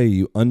no way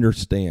you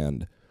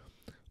understand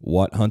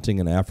what hunting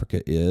in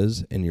Africa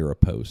is and you're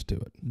opposed to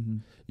it. Mm-hmm.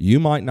 You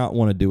might not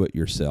want to do it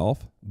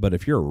yourself, but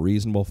if you're a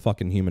reasonable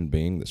fucking human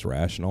being that's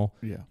rational,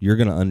 you're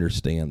going to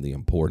understand the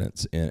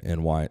importance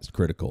and why it's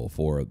critical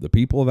for the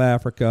people of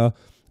Africa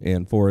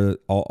and for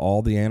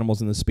all the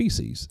animals in the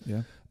species.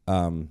 Yeah.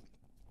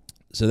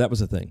 So that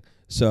was the thing.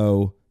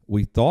 So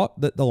we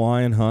thought that the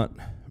lion hunt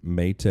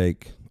may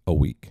take a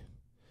week.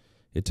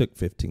 It took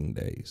 15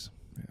 days.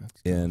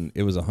 Yeah, and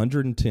it was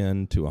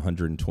 110 to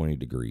 120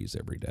 degrees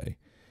every day.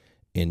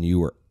 And you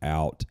were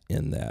out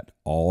in that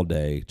all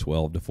day,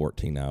 12 to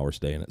 14 hours a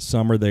day. And it's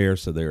summer there,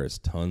 so there is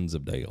tons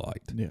of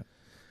daylight. Yeah.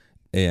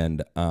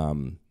 And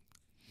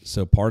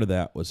so part of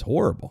that was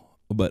horrible.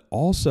 But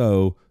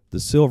also the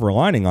silver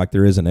lining, like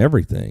there is in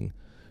everything,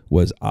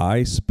 was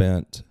I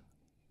spent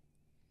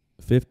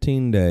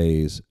 15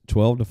 days,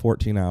 12 to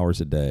 14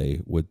 hours a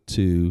day with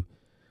two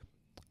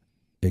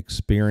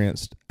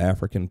experienced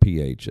African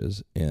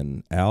PHs,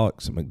 and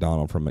Alex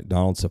McDonald from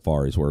McDonald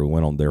Safaris, where we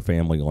went on their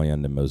family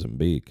land in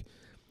Mozambique,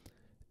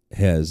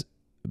 has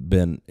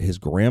been, his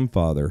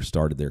grandfather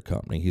started their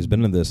company. He's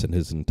been in this in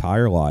his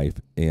entire life,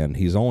 and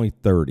he's only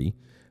 30,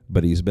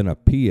 but he's been a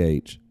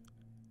PH.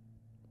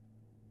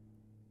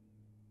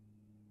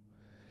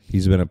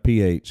 He's been a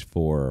PH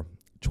for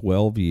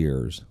 12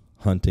 years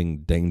hunting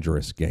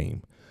dangerous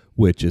game,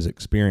 which is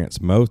experience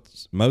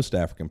most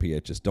African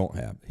PHs don't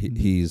have.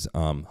 He's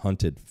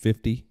hunted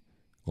 50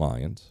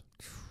 lions,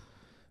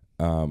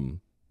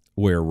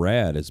 where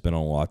Rad has been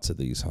on lots of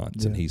these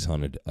hunts, and he's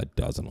hunted a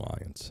dozen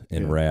lions,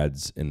 and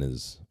Rad's in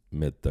his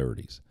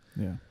mid-30s.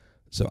 Yeah.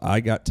 So I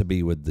got to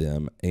be with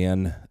them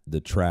and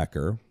the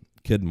tracker,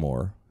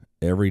 Kidmore,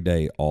 every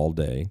day, all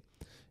day,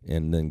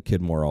 and then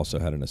Kidmore also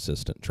had an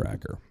assistant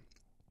tracker,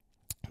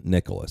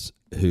 Nicholas,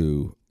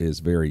 who is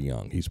very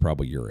young. He's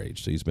probably your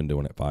age, so he's been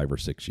doing it 5 or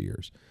 6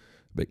 years.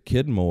 But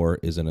Kidmore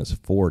is in his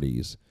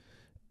 40s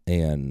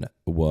and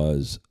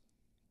was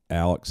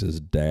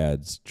Alex's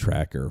dad's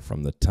tracker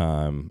from the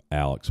time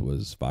Alex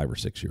was 5 or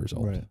 6 years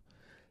old. Right.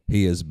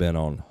 He has been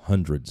on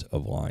hundreds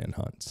of lion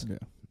hunts. Yeah.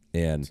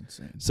 And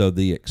so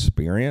the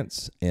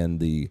experience and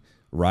the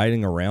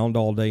riding around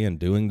all day and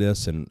doing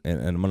this, and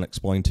I'm going to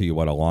explain to you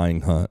what a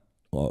lion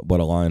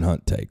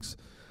hunt takes.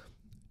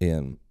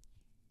 And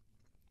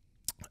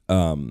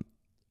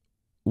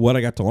what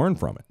I got to learn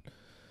from it.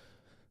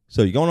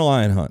 So you go on a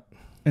lion hunt.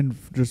 And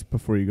just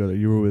before you go there,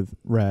 you were with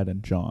Rad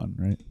and John,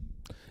 right?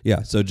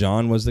 Yeah, so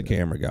John was the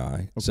camera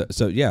guy. Okay.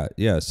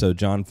 So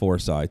John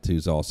Forsyth,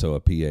 who's also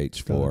a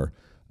PH for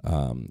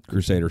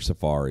Crusader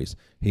Safaris,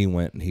 he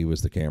went and he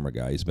was the camera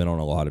guy. He's been on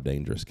a lot of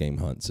dangerous game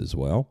hunts as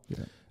well.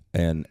 Yeah.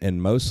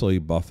 And mostly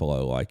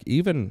buffalo. Like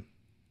even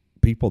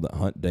people that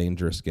hunt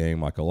dangerous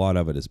game, like a lot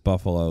of it is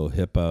buffalo,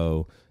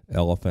 hippo,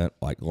 elephant.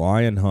 Like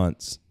lion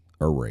hunts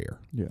are rare.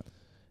 Yeah.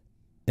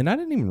 And I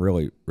didn't even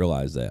really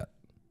realize that.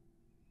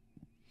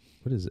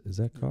 What is it? Is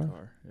that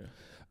car?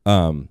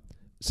 Yeah.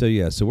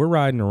 So we're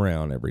riding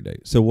around every day.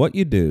 So what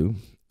you do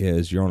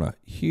is you're on a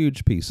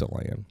huge piece of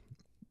land,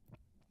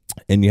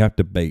 and you have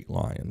to bait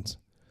lions.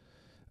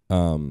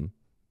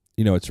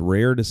 It's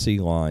rare to see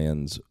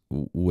lions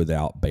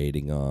without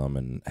baiting them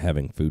and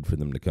having food for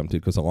them to come to,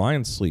 because a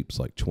lion sleeps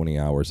like 20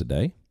 hours a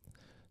day.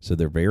 So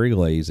they're very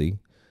lazy.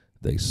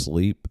 They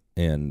sleep,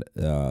 and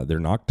they're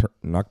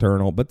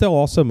nocturnal, but they'll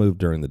also move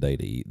during the day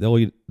to eat.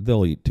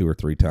 They'll eat 2 or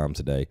 3 times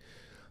a day.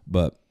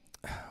 But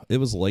it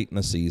was late in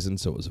the season,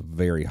 so it was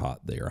very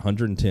hot there,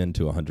 110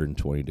 to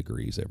 120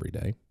 degrees every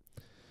day,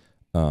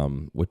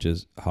 which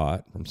is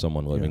hot from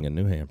someone living in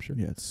New Hampshire.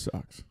 Yeah, it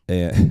sucks.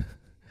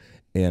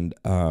 And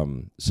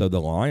so the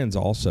lions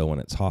also, when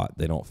it's hot,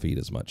 they don't feed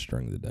as much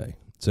during the day.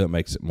 So it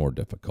makes it more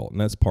difficult. And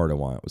that's part of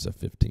why it was a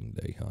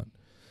 15-day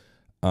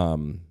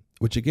hunt.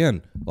 Which,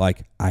 again,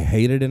 like I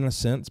hated in a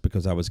sense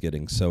because I was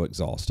getting so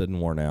exhausted and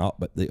worn out.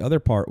 But the other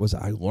part was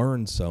I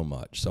learned so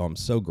much. So I'm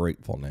so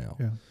grateful now.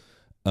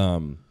 Yeah.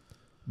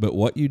 But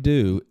what you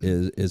do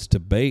is to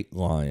bait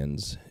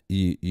lions,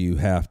 you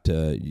have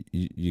to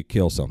you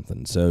kill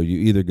something. So you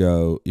either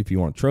go, if you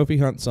want to trophy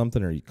hunt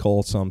something, or you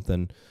cull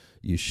something.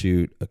 You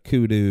shoot a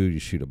kudu, you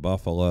shoot a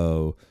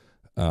buffalo,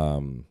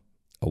 a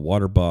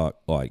water buck,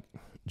 like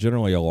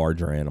generally a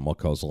larger animal,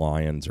 because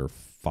lions are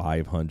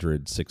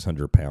 500,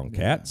 600-pound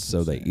cats,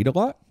 so they eat a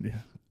lot. Yeah.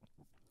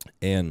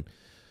 And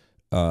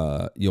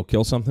you'll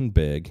kill something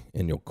big,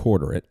 and you'll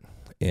quarter it,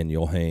 and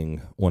you'll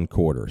hang 1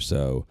 quarter.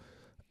 So,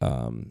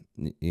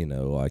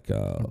 like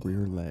a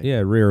rear leg. Yeah,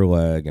 rear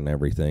leg and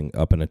everything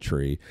up in a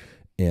tree.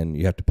 And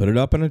you have to put it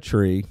up in a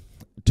tree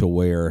to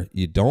where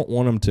you don't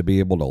want them to be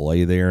able to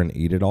lay there and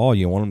eat it all.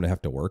 You want them to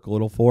have to work a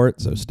little for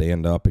it, so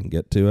stand up and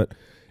get to it.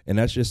 And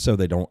that's just so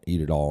they don't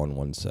eat it all in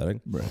one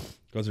setting. Right.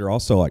 Because they're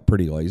also, like,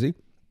 pretty lazy.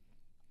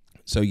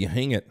 So you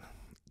hang it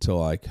to,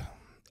 like,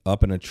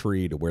 up in a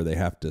tree to where they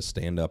have to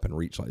stand up and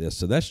reach like this.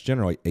 So that's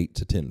generally 8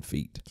 to 10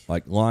 feet.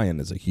 Like, lion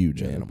is a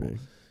huge animal. Big.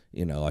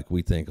 You know, like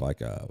we think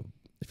like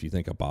if you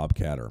think a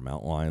bobcat or a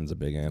mountain lion's a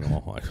big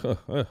animal, like,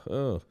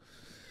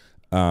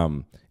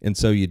 and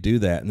so you do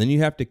that, and then you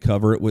have to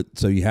cover it with,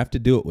 so you have to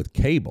do it with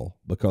cable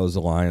because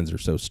the lions are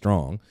so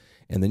strong,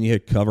 and then you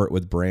have to cover it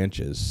with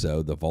branches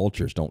so the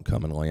vultures don't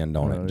come and land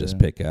on it and just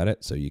pick at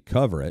it. So you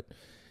cover it,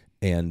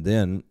 and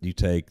then you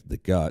take the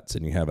guts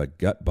and you have a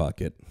gut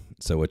bucket,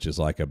 so which is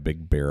like a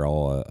big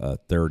barrel, a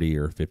 30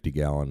 or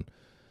 50-gallon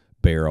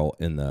barrel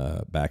in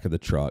the back of the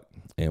truck.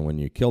 And when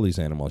you kill these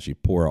animals, you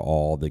pour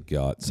all the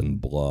guts and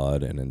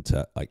blood and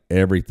into like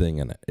everything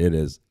in it. It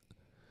is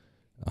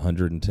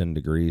 110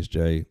 degrees,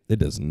 Jay. It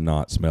does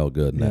not smell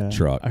good in that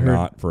truck,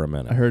 not for a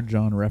minute. I heard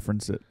John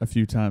reference it a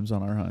few times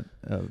on our hunt,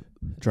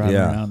 driving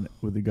around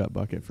with the gut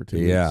bucket for 2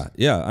 weeks.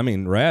 Yeah. I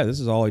mean, Rad, this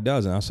is all he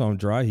does, and I saw him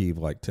dry heave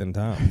like 10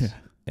 times,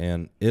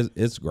 and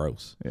it's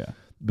gross. Yeah.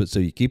 But so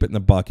you keep it in the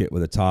bucket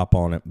with a top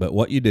on it. But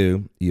what you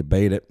do, you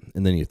bait it,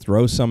 and then you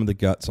throw some of the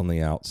guts on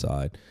the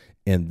outside,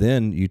 and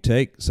then you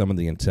take some of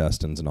the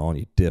intestines and all, and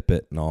you dip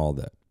it and all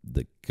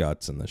the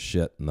guts and the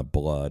shit and the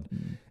blood,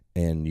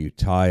 and you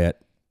tie it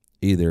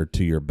either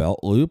to your belt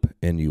loop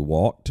and you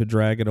walk to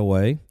drag it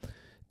away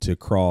to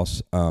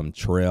cross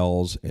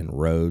trails and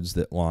roads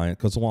that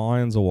because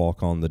lions will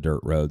walk on the dirt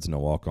roads and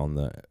they'll walk on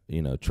the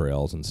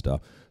trails and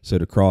stuff. So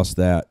to cross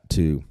that,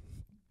 they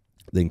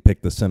can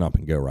pick the scent up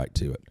and go right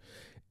to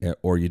it,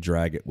 or you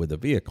drag it with a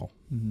vehicle.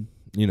 Mm-hmm.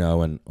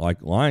 And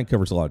like lion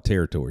covers a lot of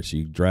territory, so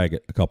you drag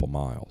it a couple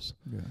miles.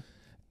 Yeah.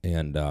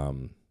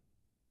 And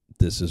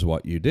this is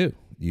what you do.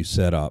 You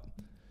set up,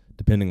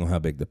 depending on how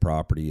big the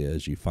property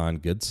is, you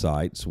find good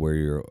sites where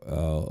you're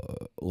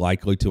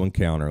likely to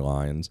encounter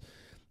lions,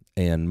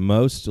 and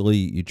mostly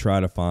you try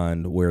to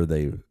find where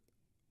they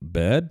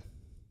bed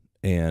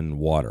and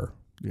water.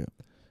 Yeah.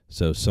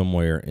 So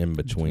somewhere in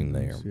between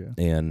there. Yeah.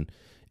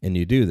 And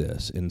you do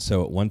this. And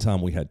so at one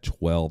time we had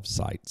 12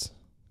 sites,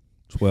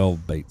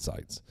 12 bait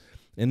sites.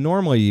 And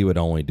normally you would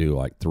only do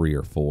like 3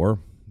 or 4,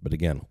 but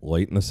again,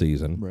 late in the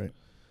season. Right.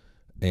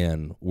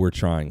 And we're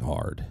trying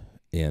hard.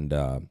 And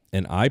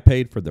I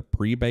paid for the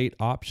pre-bait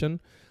option.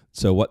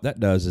 So what that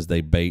does is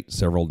they bait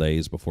several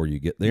days before you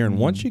get there. And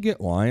once you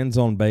get lions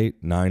on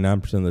bait,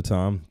 99% of the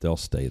time, they'll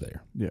stay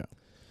there. Yeah.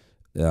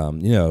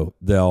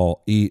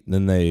 They'll eat, and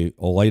then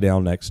they'll lay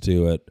down next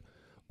to it,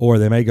 or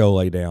they may go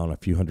lay down a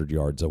few hundred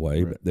yards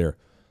away, right.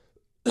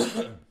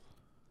 But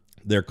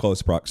they're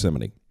close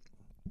proximity.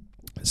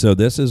 So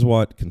this is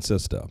what it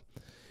consists of.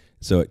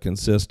 So it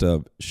consists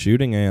of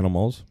shooting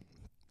animals,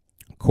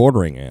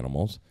 quartering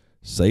animals,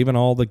 saving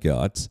all the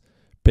guts,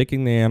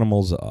 picking the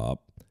animals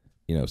up,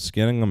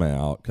 skinning them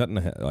out, cutting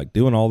the head, like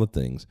doing all the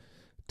things,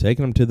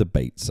 taking them to the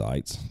bait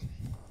sites,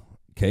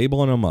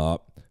 cabling them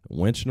up,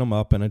 winching them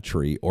up in a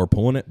tree, or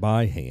pulling it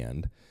by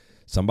hand.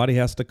 Somebody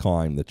has to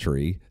climb the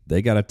tree.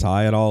 They got to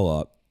tie it all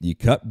up. You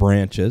cut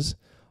branches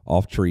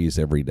off trees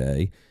every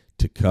day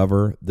to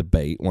cover the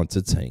bait once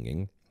it's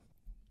hanging.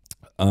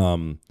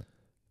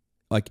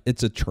 Like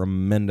it's a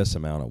tremendous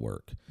amount of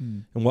work.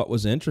 And what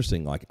was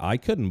interesting, like I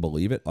couldn't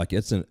believe it. Like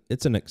it's an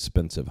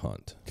expensive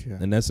hunt,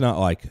 and that's not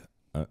like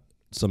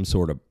some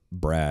sort of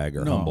brag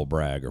or humble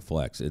brag or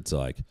flex. It's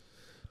like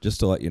just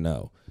to let you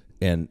know.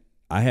 And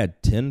I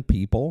had 10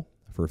 people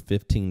for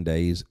 15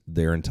 days.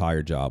 Their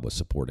entire job was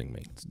supporting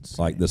me,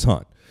 like this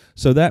hunt.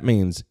 So that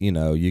means you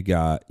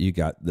got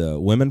the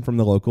women from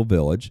the local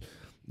village.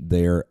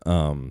 They're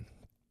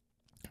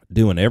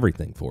doing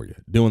everything for you,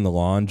 doing the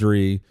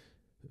laundry,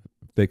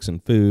 fixing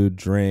food,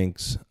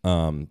 drinks,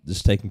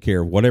 just taking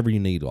care of whatever you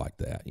need like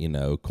that.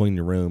 Clean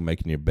your room,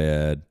 making your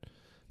bed,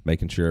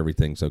 making sure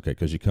everything's okay,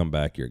 because you come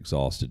back, you're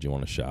exhausted, you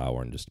want to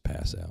shower and just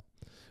pass out.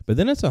 But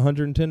then it's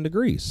 110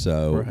 degrees,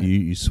 so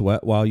you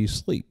sweat while you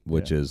sleep,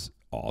 which is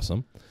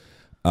awesome.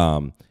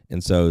 And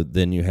so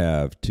then you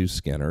have 2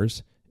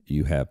 skinners,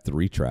 you have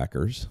 3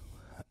 trackers,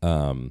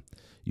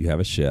 you have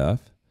a chef.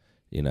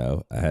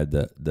 I had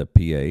the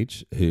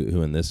PH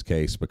who in this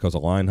case, because a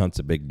lion hunt's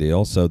a big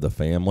deal, so the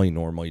family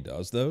normally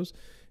does those.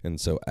 And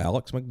so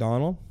Alex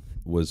McDonald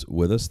was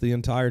with us the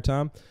entire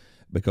time,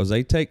 because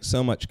they take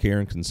so much care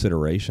and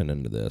consideration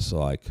into this,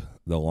 like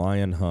the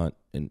lion hunt,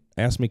 and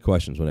ask me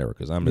questions whenever,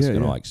 because I'm just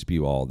going to like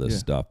spew all this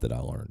stuff that I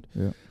learned.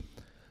 Yeah.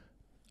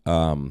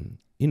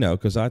 You know,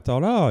 because I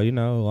thought, oh, you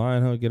know,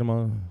 lion hunt, get them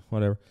on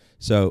whatever.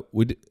 So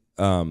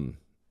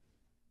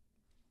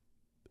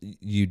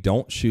you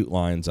don't shoot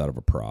lions out of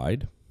a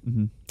pride.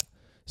 Mm-hmm.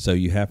 So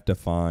you have to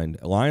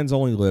find lions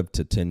only live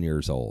to 10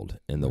 years old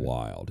in the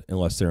wild,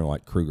 unless they're in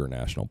like Kruger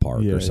National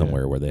Park or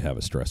somewhere where they have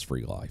a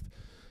stress-free life.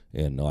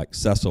 And like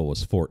Cecil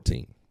was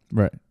 14.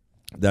 Right.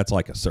 That's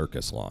like a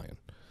circus lion.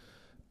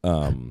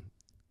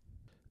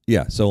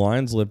 Yeah, so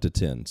lions live to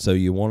 10. So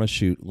you want to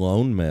shoot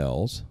lone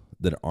males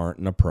that aren't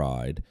in a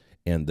pride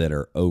and that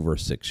are over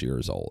 6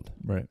 years old.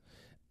 Right.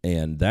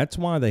 And that's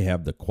why they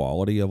have the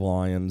quality of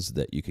lions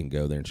that you can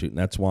go there and shoot. And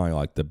that's why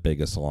like the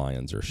biggest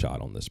lions are shot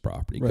on this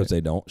property, because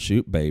they don't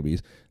shoot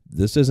babies.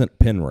 This isn't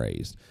pen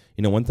raised.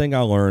 You know, one thing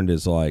I learned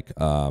is like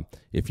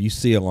if you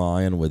see a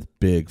lion with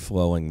big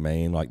flowing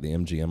mane like the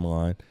MGM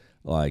lion,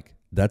 like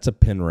that's a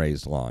pen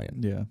raised lion.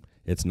 Yeah.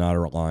 It's not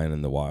a lion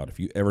in the wild. If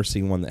you ever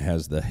see one that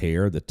has the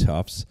hair, the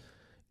tufts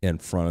in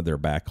front of their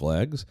back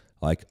legs,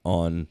 like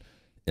on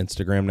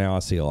Instagram now, I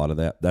see a lot of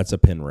that. That's a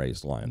pen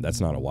raised lion. That's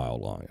not a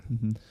wild lion.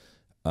 Mm-hmm.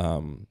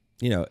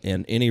 You know,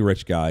 and any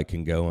rich guy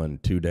can go in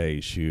 2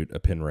 days shoot a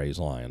pen raised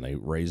lion. They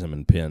raise them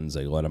in pens,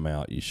 they let them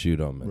out, you shoot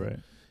them, Right.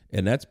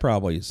 And that's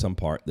probably some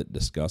part that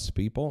disgusts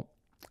people.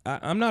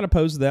 I'm not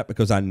opposed to that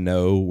because I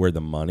know where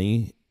the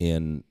money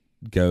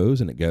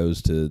goes, and it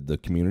goes to the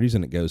communities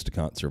and it goes to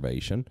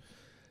conservation.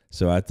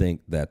 So I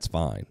think that's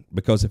fine,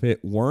 because if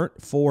it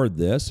weren't for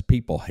this,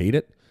 people hate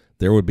it.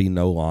 There would be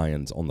no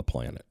lions on the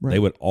planet. Right. They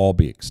would all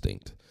be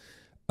extinct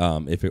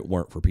if it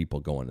weren't for people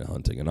going and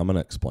hunting. And I'm going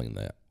to explain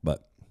that.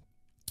 But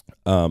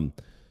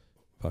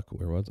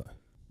where was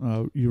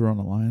I? You were on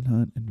a lion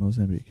hunt in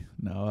Mozambique.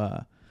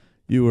 No,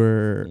 you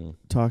were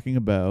talking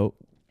about,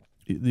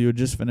 you had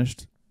just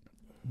finished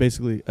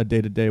basically a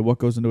day-to-day. What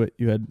goes into it?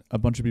 You had a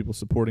bunch of people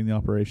supporting the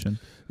operation.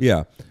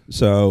 Yeah.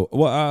 So,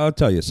 well, I'll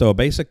tell you. So a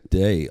basic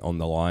day on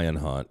the lion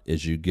hunt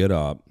is you get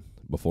up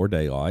before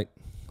daylight,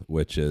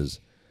 which is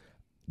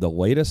the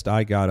latest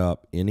I got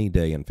up any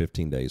day in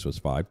 15 days was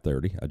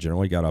 5:30. I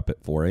generally got up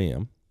at 4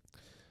 a.m.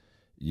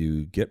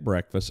 You get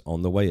breakfast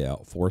on the way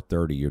out.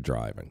 4:30, you're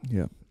driving.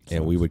 Yeah.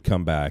 And we would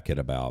come back at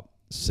about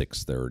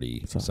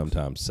 6:30,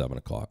 sometimes 7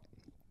 o'clock.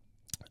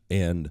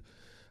 And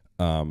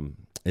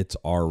it's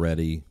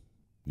already,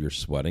 you're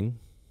sweating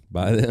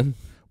by then.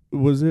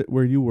 Was it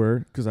where you were?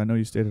 Because I know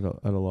you stayed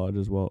at a lodge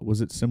as well.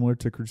 Was it similar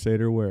to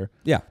Crusader, where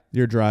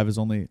your drive is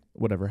only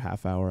whatever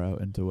half hour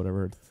out into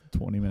whatever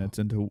 20 minutes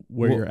into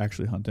where you're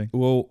actually hunting?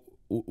 Well,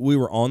 we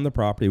were on the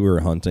property, we were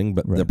hunting,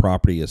 but the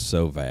property is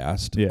so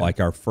vast. Yeah. Like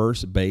our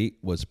first bait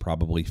was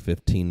probably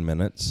 15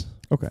 minutes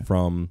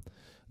from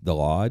the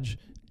lodge,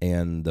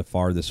 and the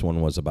farthest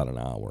one was about an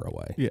hour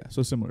away. Yeah,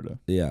 so similar to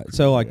Crusader.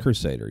 So like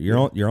Crusader,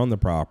 you're on the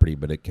property,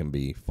 but it can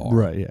be far.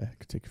 Right. Yeah, it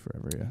could take you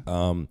forever.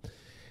 Yeah.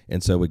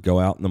 And so we'd go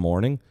out in the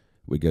morning,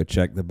 we go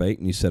check the bait,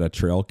 and you set a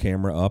trail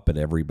camera up at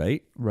every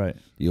bait. Right.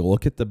 You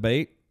look at the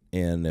bait,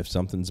 and if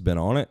something's been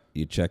on it,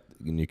 you check,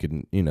 and you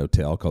can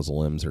tell because the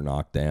limbs are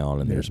knocked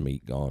down and there's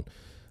meat gone.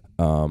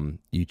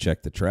 You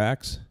check the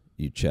tracks,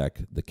 you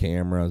check the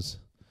cameras,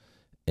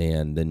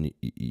 and then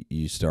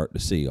you start to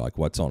see like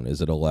what's on.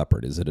 Is it a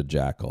leopard? Is it a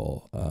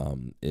jackal?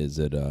 Is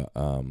it a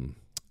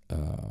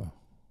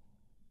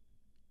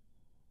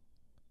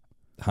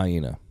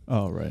hyena?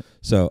 Oh, right.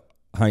 So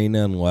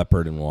hyena and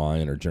leopard and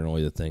lion are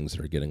generally the things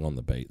that are getting on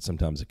the bait.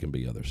 Sometimes it can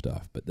be other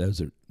stuff, but those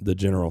are the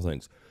general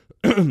things.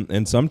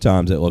 And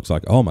sometimes it looks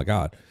like, oh my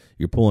God,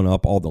 you're pulling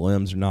up, all the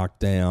limbs are knocked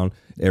down,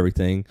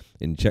 everything,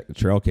 and you check the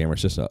trail camera.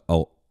 It's just a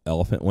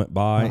elephant went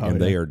by, and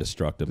they are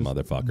destructive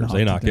motherfuckers.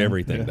 They knock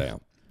everything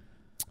down.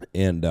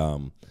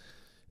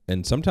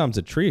 And sometimes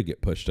a tree will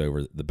get pushed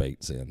over the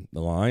bait's in.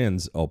 The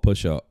lions will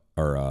push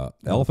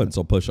elephants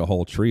will push a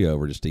whole tree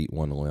over just to eat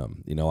one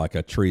limb. Like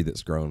a tree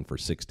that's grown for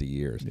 60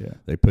 years. Yeah.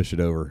 They push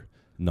it over,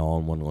 gnaw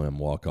on one limb,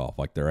 walk off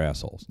like they're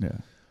assholes. Yeah.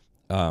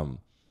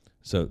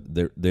 So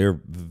they're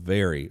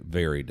very,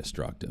 very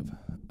destructive.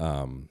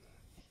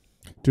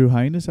 Do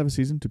hyenas have a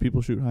season? Do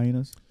people shoot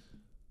hyenas?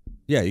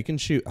 Yeah, you can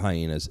shoot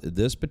hyenas.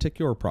 This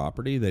particular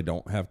property, they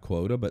don't have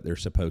quota, but they're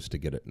supposed to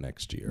get it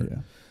next year.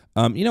 Yeah.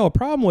 A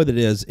problem with it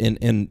is,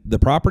 in the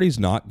properties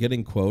not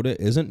getting quota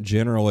isn't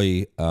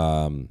generally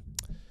a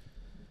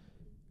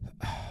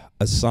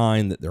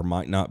sign that there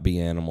might not be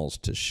animals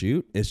to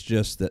shoot. It's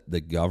just that the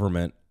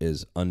government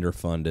is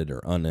underfunded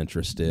or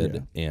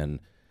uninterested in,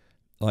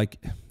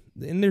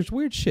 and there's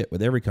weird shit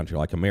with every country,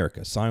 like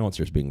America.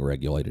 Silencers being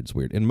regulated is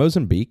weird. In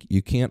Mozambique,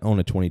 you can't own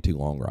a .22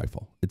 long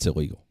rifle. It's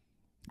illegal.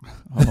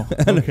 Oh,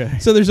 okay.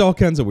 So there's all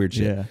kinds of weird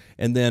shit. Yeah.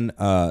 And then,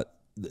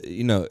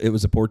 it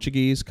was a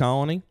Portuguese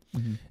colony.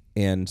 Mm-hmm.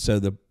 And so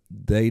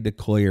they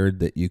declared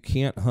that you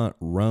can't hunt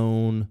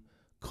roan,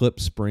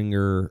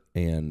 klipspringer,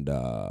 and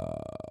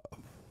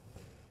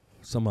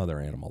some other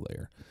animal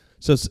there.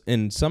 So,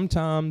 and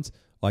sometimes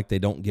they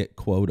don't get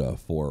quota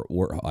for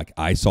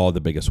I saw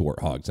the biggest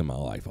warthogs in my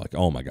life.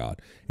 Oh my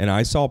God. And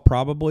I saw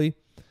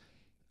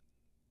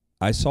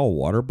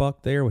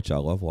waterbuck there, which I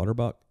love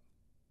waterbuck.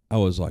 I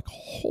was like,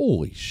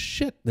 holy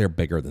shit, they're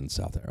bigger than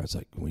South there. I was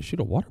like, can we shoot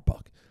a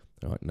waterbuck?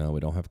 They're like, no, we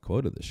don't have a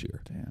quota this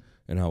year. Damn.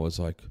 And I was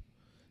like,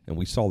 and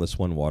we saw this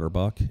one water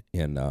buck,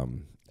 and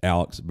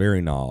Alex,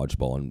 very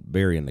knowledgeable and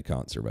very into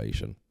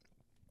conservation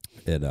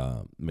at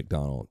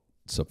McDonald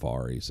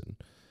Safaris,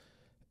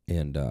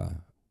 and I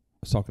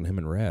was talking to him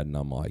and Rad, and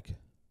I'm like,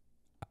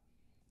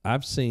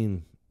 I've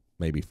seen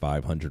maybe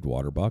 500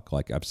 water buck.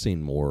 Like, I've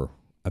seen more.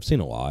 I've seen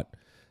a lot.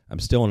 I'm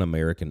still an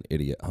American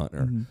idiot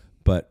hunter,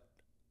 but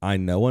I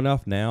know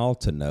enough now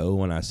to know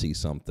when I see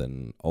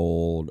something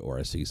old or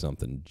I see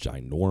something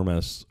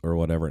ginormous or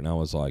whatever. And I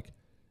was like,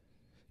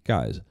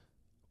 guys,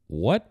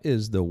 what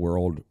is the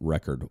world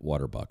record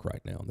water buck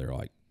right now? And they're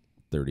like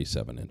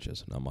 37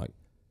 inches. And I'm like,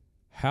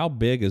 how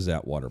big is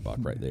that water buck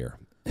right there?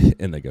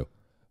 And they go,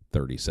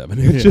 37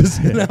 inches.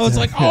 And I was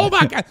like, oh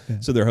my God.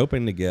 So they're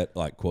hoping to get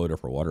like quota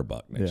for water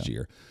buck next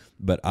year.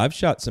 But I've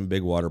shot some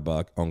big water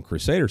buck on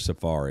Crusader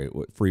Safari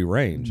with free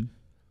range.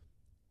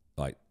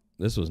 Like,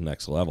 this was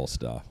next level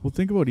stuff. Well,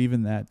 think about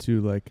even that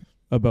too, like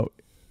about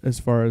as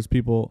far as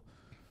people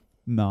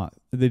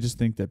they just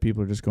think that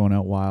people are just going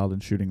out wild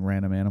and shooting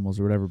random animals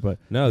or whatever. But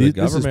no, the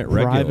government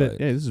regulates.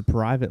 Yeah, this is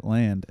private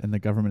land, and the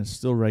government is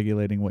still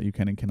regulating what you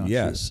can and cannot shoot.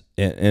 Yes,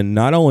 and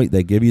not only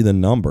they give you the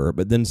number,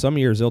 but then some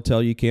years they'll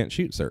tell you can't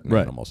shoot certain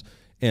animals.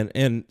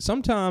 And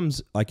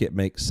sometimes like it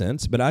makes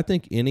sense, but I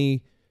think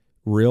any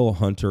real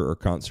hunter or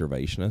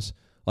conservationist,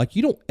 like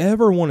you don't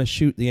ever want to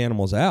shoot the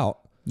animals out.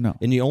 No.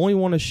 And you only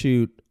want to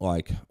shoot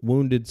like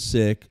wounded,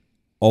 sick,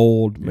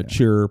 old,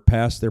 mature,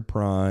 past their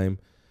prime,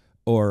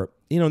 or,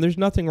 you know, there's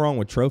nothing wrong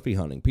with trophy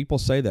hunting. People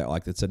say that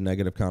like it's a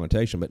negative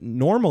connotation, but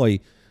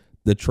normally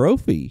the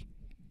trophy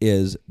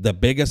is the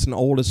biggest and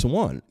oldest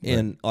one. Right.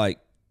 And like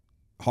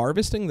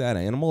harvesting that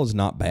animal is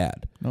not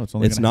bad. No,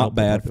 it's not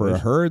bad for a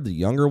herd. The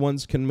younger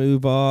ones can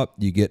move up.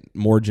 You get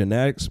more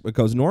genetics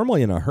because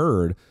normally in a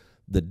herd,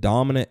 the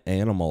dominant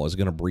animal is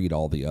going to breed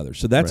all the others.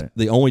 So that's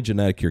the only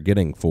genetic you're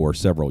getting for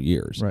several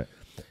years. Right.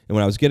 And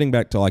when I was getting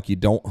back to like you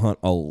don't hunt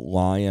a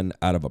lion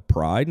out of a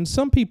pride, and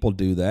some people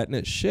do that, and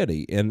it's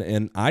shitty.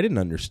 And I didn't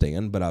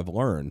understand, but I've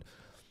learned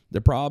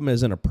the problem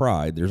is in a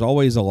pride. There's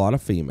always a lot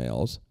of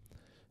females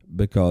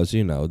because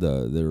you know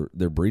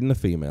they're breeding the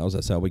females.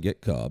 That's how we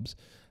get cubs.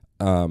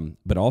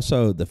 But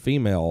also the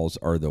females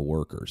are the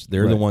workers.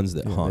 They're the ones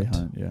that hunt.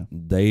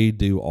 They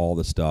do all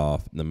the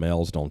stuff. The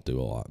males don't do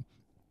a lot.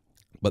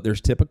 But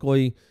there's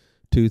typically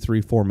 2, 3,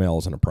 4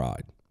 males in a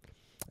pride.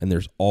 And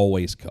there's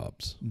always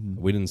cubs.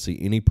 We didn't see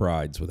any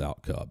prides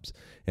without cubs.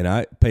 And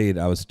I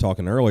was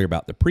talking earlier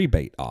about the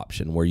pre-bait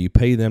option where you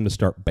pay them to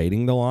start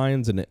baiting the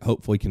lions and it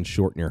hopefully can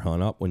shorten your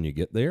hunt up when you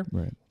get there.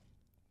 Right.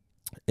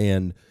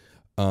 And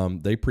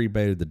they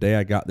pre-baited the day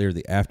I got there,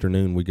 the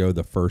afternoon we go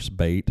the first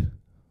bait.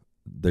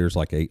 There's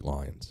like 8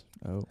 lions.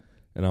 Oh.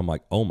 And I'm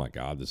like, oh my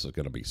God, this is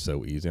going to be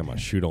so easy. I'm going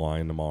to shoot a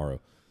lion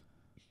tomorrow.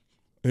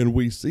 And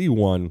we see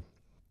one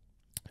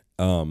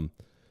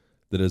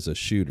that is a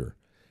shooter.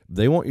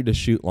 They want you to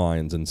shoot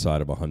lions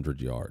inside of 100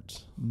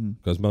 yards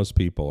because most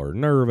people are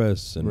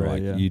nervous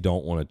and you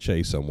don't want to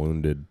chase a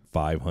wounded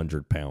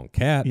 500-pound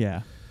cat.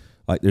 Yeah.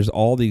 Like there's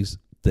all these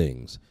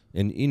things.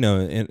 And, you know,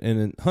 and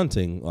in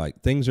hunting,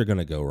 like things are going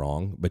to go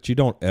wrong, but you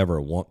don't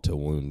ever want to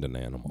wound an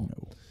animal.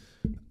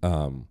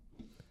 No.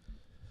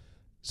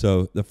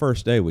 So the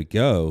first day when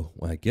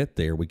I get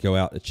there, we go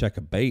out to check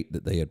a bait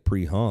that they had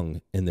pre-hung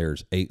and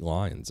there's 8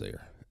 lions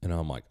there. And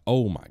I'm like,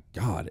 oh my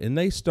God. And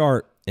they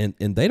start, and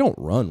they don't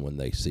run when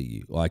they see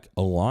you. Like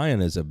a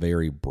lion is a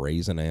very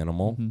brazen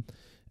animal.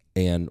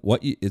 And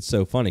it's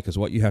so funny because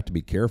what you have to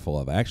be careful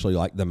of, actually,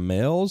 like the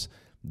males,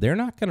 they're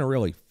not going to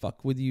really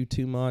fuck with you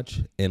too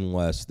much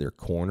unless they're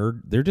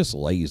cornered. They're just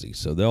lazy.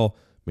 So they'll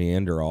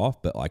meander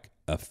off. But like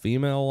a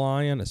female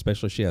lion,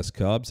 especially if she has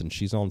cubs and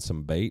she's on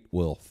some bait,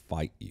 will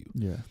fight you.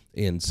 Yeah.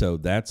 And so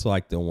that's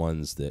like the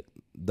ones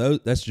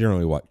that's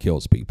generally what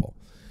kills people.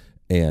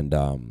 And,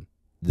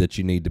 that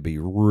you need to be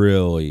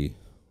really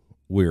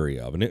weary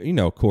of. And, you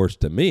know, of course,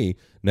 to me,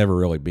 never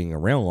really being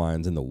around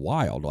lions in the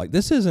wild, like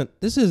this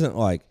isn't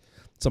like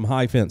some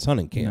high fence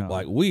hunting camp. No.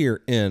 Like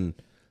we're in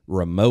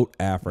remote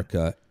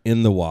Africa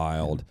in the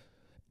wild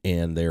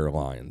and there are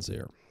lions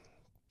there.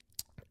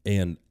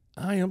 And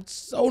I am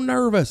so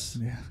nervous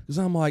because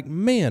I'm like,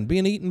 man,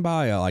 being eaten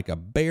by a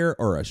bear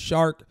or a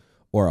shark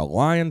or a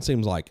lion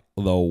seems like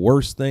the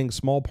worst thing.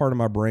 Small part of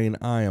my brain,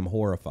 I am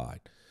horrified.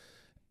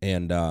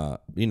 And,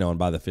 you know, and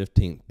by the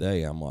 15th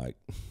day, I'm like,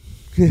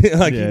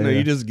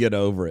 you just get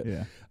over it.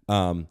 Yeah.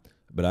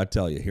 But I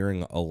tell you,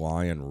 hearing a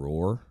lion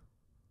roar,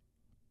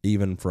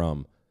 even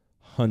from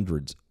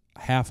hundreds,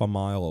 half a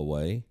mile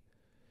away,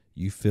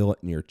 you feel it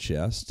in your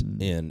chest,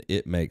 and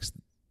it makes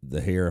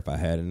the hair, if I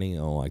had any,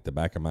 on like the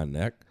back of my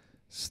neck,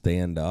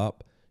 stand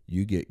up.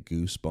 You get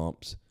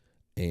goosebumps,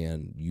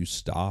 and you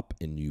stop,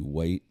 and you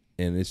wait,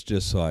 and it's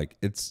just like,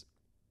 it's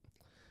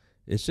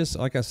just,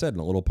 like I said, in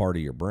a little part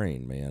of your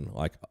brain, man.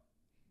 Like,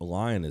 a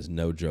lion is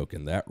no joke,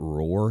 and that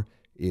roar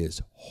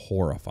is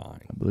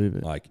horrifying. I believe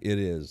it. Like, it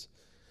is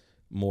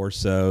more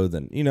so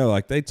than, you know,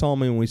 like they told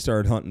me when we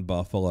started hunting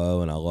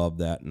buffalo, and I love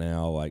that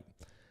now. Like,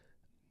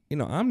 you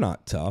know, I'm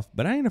not tough,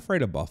 but I ain't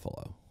afraid of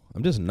buffalo.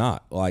 I'm just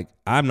not. Like,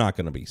 I'm not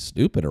going to be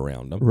stupid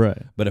around them.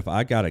 Right. But if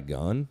I got a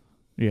gun,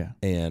 Yeah.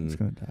 and It's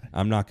gonna die.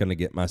 I'm not going to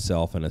get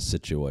myself in a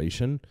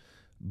situation,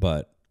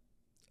 but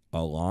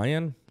a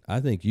lion,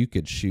 I think you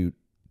could shoot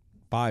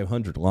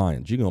 500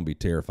 lions. You're going to be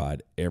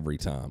terrified every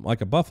time.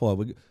 Like a buffalo,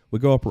 we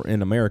go up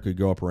in America, we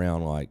go up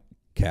around like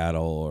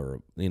cattle,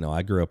 or,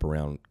 I grew up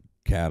around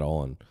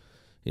cattle and,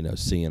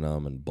 seeing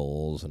them, and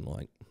bulls and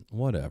like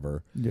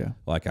whatever. Yeah.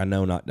 Like, I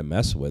know not to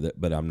mess with it,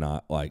 but I'm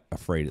not like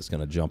afraid it's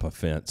going to jump a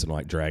fence and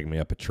like drag me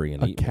up a tree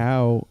and A eat me.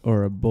 cow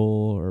or a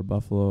bull or a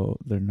buffalo,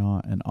 they're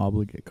not an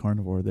obligate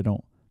carnivore.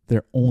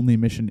 Their only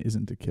mission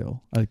isn't to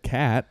kill. A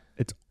cat,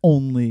 its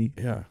only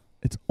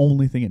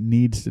thing it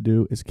needs to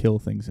do is kill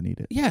things and eat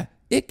it. Yeah,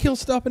 it kills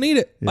stuff and eat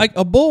it. Yeah. Like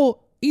a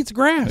bull eats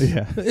grass.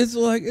 Yeah. It's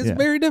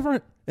very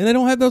different. And they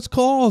don't have those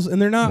claws,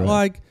 and they're not Right.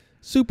 like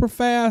super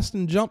fast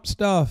and jump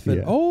stuff. And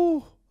Yeah.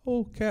 oh,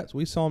 cats.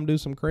 We saw them do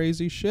some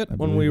crazy shit I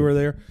when we believe it. were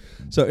there.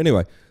 So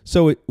anyway,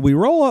 we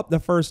roll up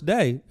the first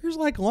day. There's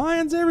like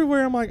lions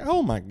everywhere. I'm like,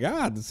 oh my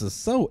God, this is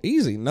so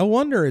easy. No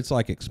wonder it's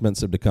like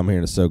expensive to come here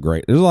and it's so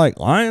great. There's like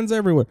lions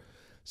everywhere.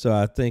 So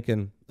I'm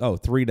thinking,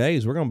 3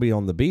 days, we're going to be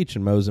on the beach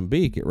in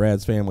Mozambique at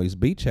Rad's family's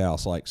beach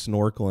house, like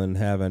snorkeling,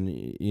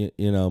 having,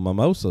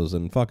 mimosas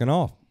and fucking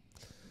off.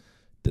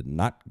 Did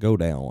not go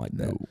down like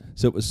that. No.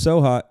 So it was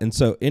so hot. And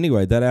so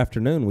anyway, that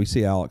afternoon, we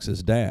see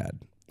Alex's dad.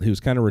 He was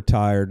kind of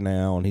retired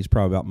now, and he's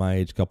probably about my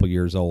age, a couple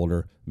years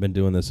older, been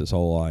doing this his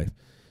whole life.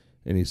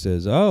 And he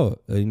says,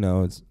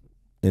 it's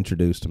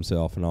introduced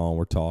himself and all, and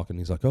we're talking.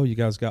 He's like, oh, you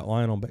guys got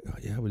lion on bait? Oh,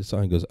 yeah, we just saw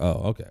him. He goes,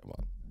 oh, okay,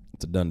 well,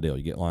 it's a done deal.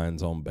 You get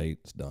lions on bait,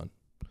 it's done.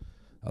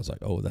 I was like,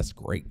 oh, that's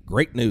great.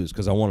 Great news,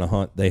 because I want to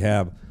hunt. They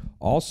have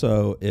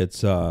also, it's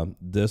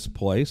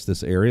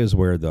this area is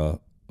where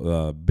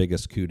the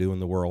biggest kudu in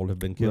the world have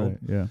been killed.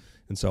 Right, yeah.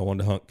 And so I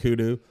wanted to hunt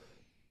kudu.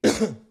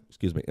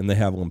 Excuse me. And they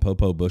have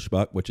Limpopo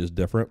bushbuck, which is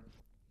different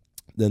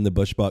than the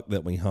bushbuck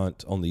that we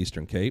hunt on the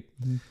Eastern Cape.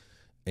 Mm-hmm.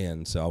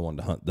 And so I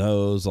wanted to hunt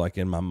those. Like,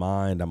 in my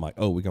mind, I'm like,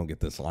 oh, we're going to get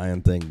this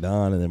lion thing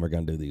done, and then we're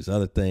going to do these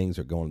other things.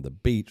 We're going to the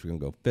beach. We're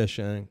going to go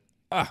fishing.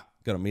 Going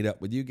to meet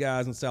up with you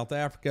guys in South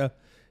Africa.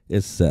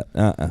 It's set.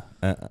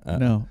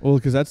 No. Well,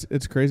 because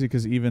it's crazy,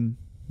 because even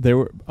they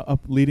were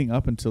leading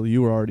up until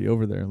you were already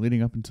over there,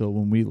 leading up until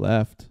when we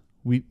left,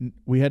 we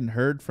hadn't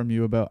heard from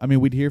you about,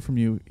 we'd hear from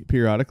you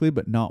periodically,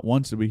 but not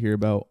once did we hear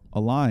about a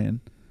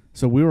lion.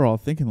 So we were all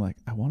thinking, like,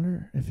 I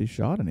wonder if he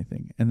shot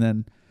anything. And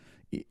then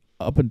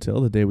up until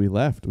the day we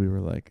left, we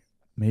were like,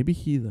 maybe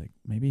he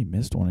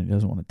missed one and he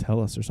doesn't want to tell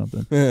us or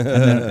something. And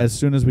then as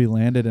soon as we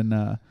landed and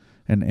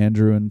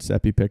Andrew and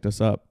Seppi picked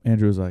us up,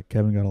 Andrew was like,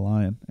 Kevin got a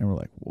lion. And we're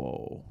like,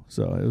 whoa.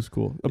 So it was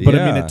cool. But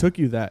Yeah. it took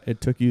you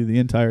the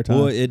entire time.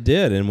 Well, it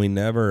did. And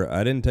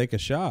I didn't take a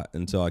shot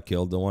until I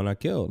killed the one I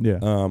killed. Yeah.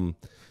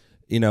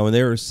 And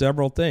there were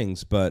several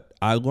things, but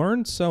I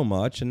learned so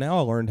much, and now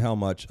I learned how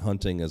much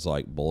hunting is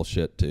like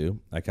bullshit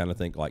too. I kind of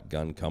think like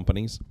gun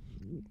companies,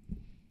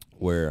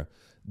 where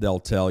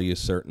they'll tell you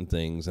certain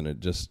things and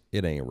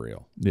it ain't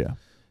real. Yeah.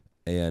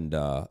 And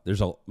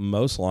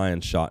most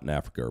lions shot in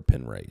Africa are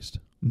pen raised.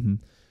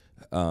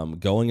 Mm-hmm.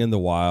 Going in the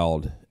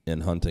wild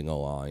and hunting a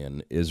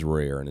lion is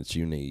rare and it's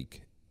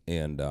unique.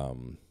 And I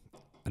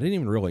didn't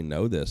even really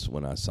know this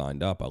when I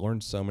signed up. I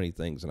learned so many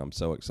things, and I'm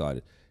so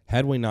excited.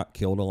 Had we not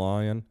killed a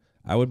lion,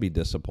 I would be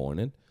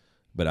disappointed,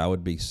 but I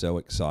would be so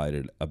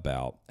excited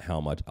about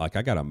how much. Like,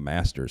 I got a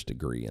master's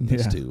degree in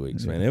this 2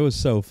 weeks, man. It was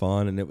so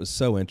fun, and it was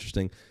so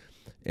interesting.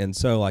 And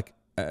so, like,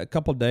 a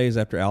couple of days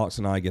after Alex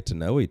and I get to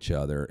know each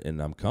other and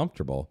I'm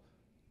comfortable,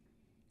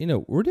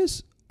 we're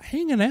just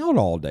hanging out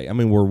all day.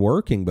 We're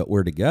working, but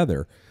we're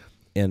together.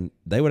 And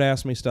they would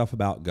ask me stuff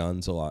about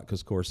guns a lot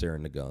because, of course, they're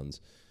into guns.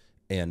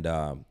 And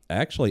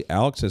actually,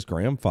 Alex's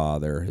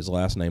grandfather, his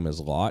last name is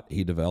Lot.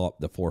 He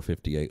developed the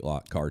 458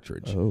 Lot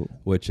cartridge,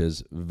 which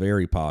is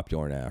very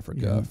popular in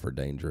Africa for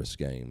dangerous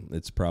game.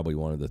 It's probably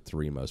one of the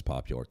 3 most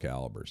popular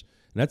calibers.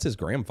 And that's his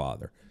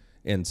grandfather.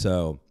 And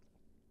so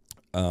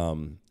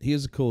he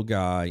is a cool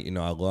guy.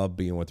 I love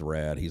being with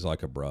Rad. He's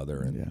like a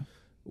brother. And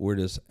we're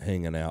just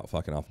hanging out,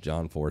 fucking off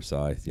John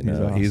Forsyth. He's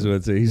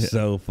awesome. He's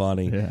so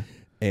funny. Yeah.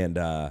 And,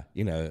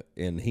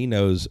 and he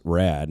knows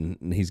Rad,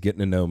 and he's getting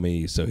to know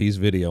me, so he's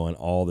videoing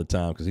all the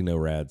time because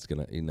Rad's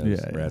going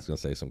to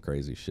say some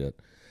crazy shit.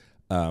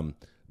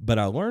 But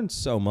I learned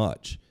so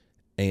much,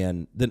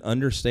 and then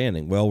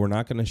understanding, we're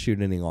not going to shoot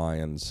any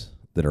lions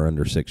that are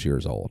under 6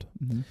 years old.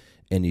 Mm-hmm.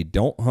 And you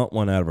don't hunt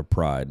one out of a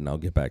pride, and I'll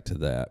get back to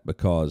that,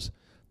 because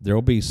there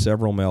will be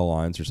several male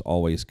lions. There's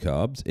always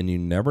cubs, and you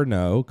never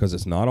know, because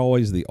it's not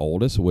always the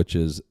oldest, which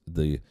is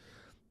the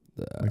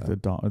alpha,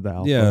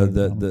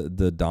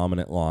 the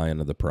dominant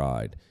lion of the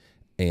pride,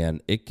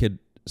 and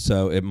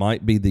it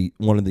might be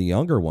one of the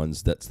younger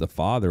ones that's the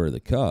father of the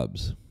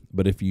cubs.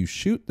 But if you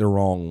shoot the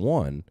wrong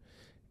one,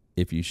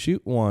 if you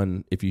shoot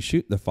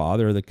the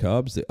father of the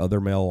cubs, the other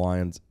male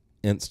lions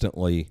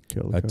instantly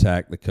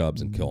attack the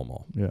cubs and kill them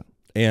all. Yeah,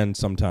 and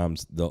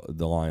sometimes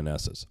the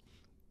lionesses,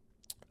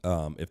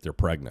 if they're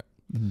pregnant.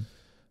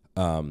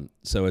 Mm-hmm.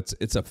 So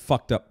it's a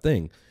fucked up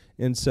thing.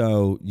 And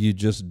so you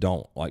just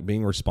don't, like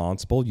being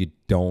responsible, you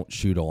don't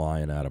shoot a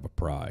lion out of a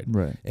pride.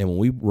 Right. And when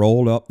we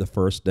rolled up the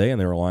first day and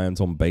there were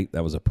lions on bait,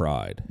 that was a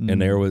pride. And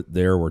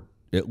there were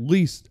at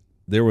least,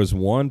 there was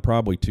one,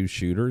 probably 2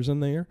 shooters in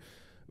there,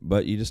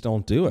 but you just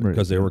don't do it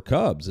because there were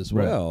cubs as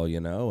well, you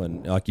know,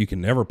 and like you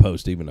can never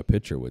post even a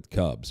picture with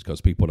cubs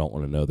because people don't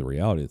want to know the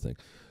reality of the thing.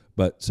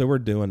 But so we're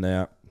doing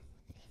that.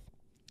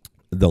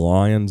 The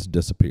lions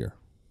disappear.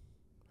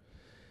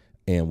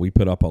 And we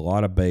put up a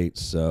lot of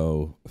baits,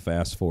 so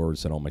fast forward,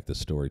 so I don't make this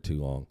story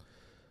too long.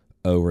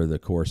 Over the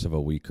course of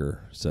a week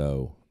or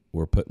so,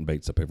 we're putting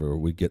baits up everywhere.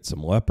 We get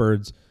some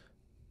leopards.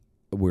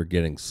 We're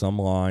getting some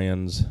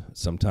lions,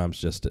 sometimes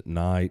just at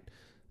night.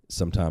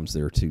 Sometimes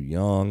they're too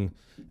young.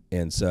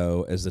 And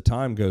so as the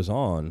time goes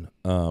on,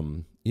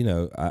 you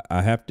know,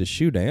 I have to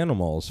shoot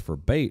animals for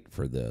bait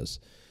for this.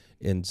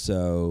 And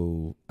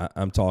so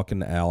I'm talking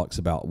to Alex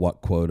about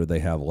what quota they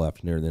have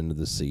left near the end of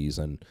the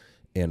season.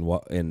 And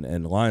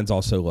lions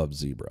also love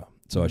zebra.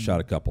 So I shot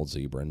a couple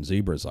zebra, and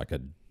zebra is like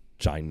a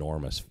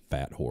ginormous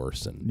fat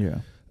horse and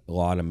a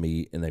lot of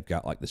meat, and they've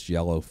got like this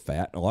yellow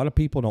fat. And a lot of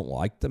people don't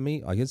like the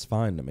meat. Like it's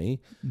fine to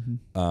me.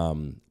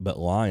 But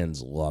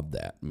lions love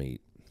that meat.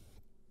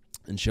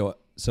 And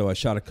so I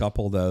shot a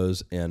couple of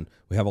those, and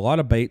we have a lot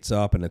of baits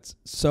up, and it's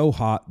so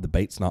hot the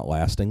bait's not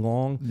lasting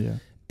long. Yeah.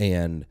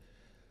 And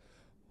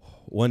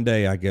one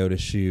day I go to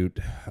shoot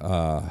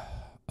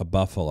a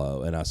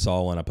buffalo, and I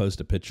saw one. I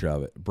posted a picture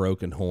of it,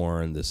 broken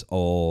horn, this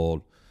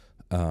old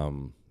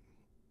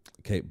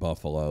Cape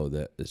buffalo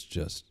that is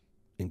just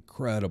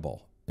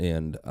incredible.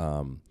 And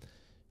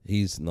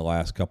he's in the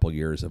last couple of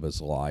years of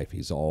his life,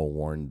 he's all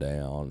worn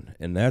down,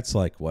 and that's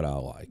like what I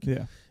like.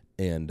 Yeah.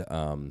 And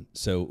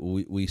so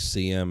we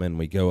see him, and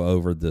we go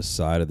over this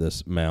side of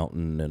this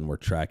mountain, and we're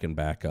tracking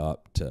back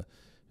up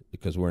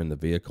because we're in the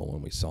vehicle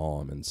when we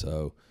saw him. And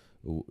so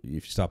if you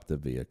stop the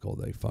vehicle,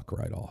 they fuck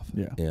right off.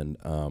 Yeah.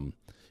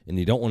 And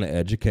you don't want to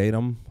educate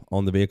them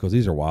on the vehicles.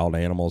 These are wild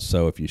animals.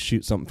 So if you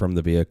shoot something from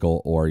the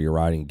vehicle or you're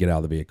riding, get out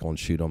of the vehicle and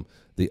shoot them.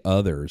 The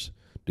others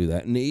do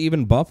that. And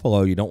even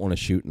buffalo, you don't want to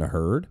shoot in a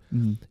herd.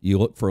 You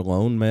look for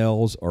lone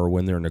males or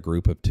when they're in a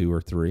group of 2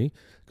 or 3.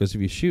 Because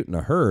if you shoot in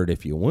a herd,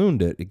 if you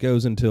wound it, it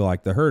goes into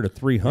like the herd of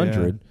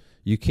 300. Yeah.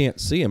 You can't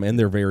see them, and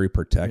they're very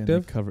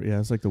protective.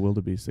 It's like the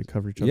wildebeest. They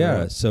cover each other.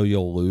 Yeah, up. So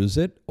you'll lose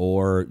it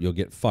or you'll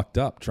get fucked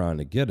up trying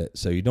to get it.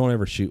 So you don't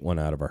ever shoot one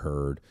out of a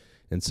herd.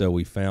 And so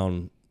we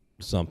found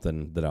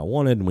something that I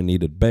wanted, and we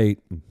needed bait.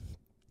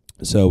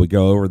 So we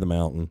go over the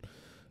mountain.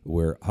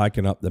 We're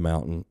hiking up the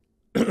mountain,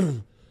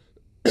 and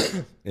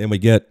we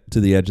get to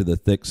the edge of the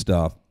thick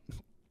stuff.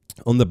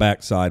 On the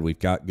backside, we've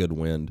got good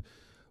wind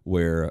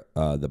where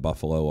the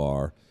buffalo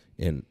are.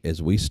 And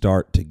as we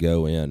start to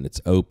go in,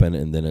 it's open,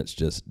 and then it's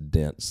just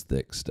dense,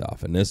 thick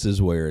stuff. And this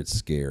is where it's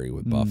scary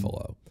with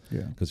buffalo.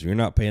 Yeah. Because if you're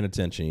not paying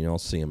attention, you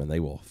don't see them, and they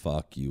will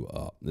fuck you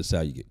up. This is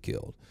how you get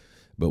killed.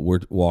 But we're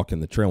walking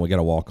the trail. We got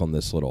to walk on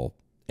this little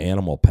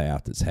animal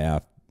path that's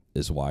half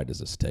as wide as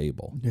this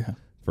table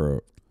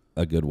for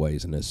a good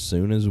ways. And as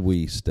soon as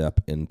we step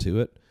into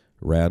it,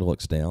 Rad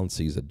looks down,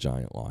 sees a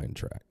giant lion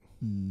track,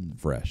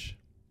 fresh,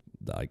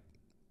 like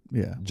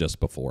just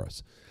before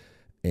us.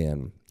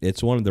 And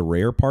it's one of the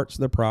rare parts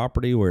of the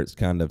property where it's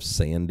kind of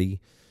sandy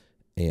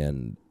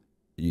and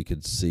you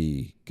could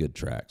see good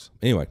tracks.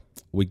 Anyway,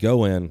 we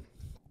go in,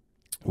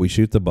 we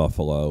shoot the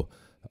buffalo.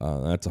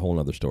 That's a whole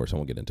other story, so I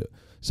won't get into it.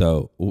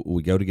 So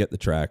we go to get the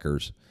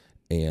trackers,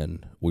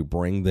 and we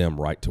bring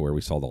them right to where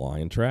we saw the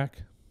lion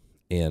track.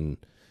 And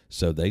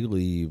so they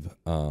leave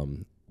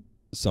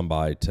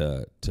somebody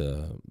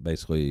to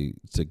basically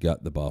to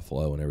gut the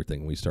buffalo and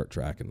everything. We start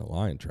tracking the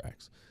lion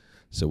tracks.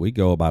 So we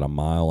go about 1.5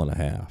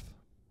 miles.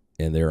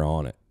 And they're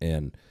on it.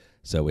 And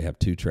so we have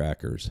 2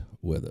 trackers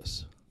with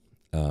us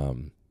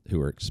who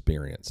are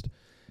experienced.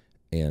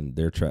 And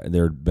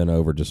they're been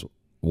over just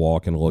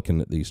walking,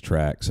 looking at these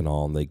tracks and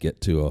all. And they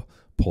get to a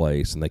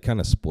place, and they kind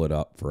of split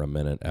up for a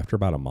minute after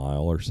about 1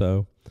 mile or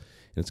so.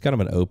 And it's kind of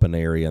an open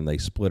area, and they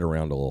split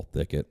around a little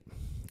thicket.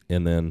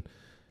 And then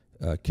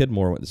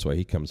Kidmore went this way.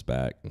 He comes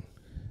back,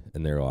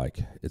 and they're like,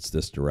 it's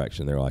this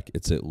direction. They're like,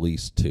 it's at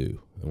least 2.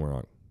 And we're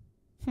like,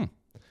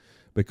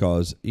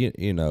 because,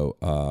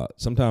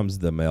 sometimes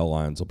the male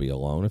lions will be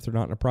alone if they're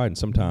not in a pride, and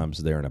sometimes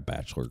they're in a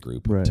bachelor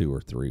group of 2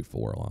 or 3,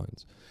 4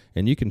 lions.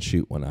 And you can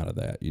shoot one out of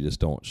that. You just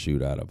don't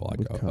shoot out of like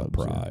a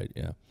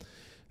pride,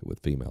 with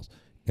females.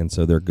 And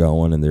so they're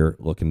going, and they're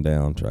looking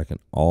down, tracking.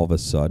 All of a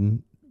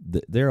sudden,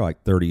 they're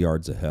like 30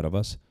 yards ahead of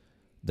us.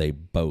 They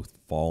both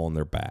fall on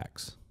their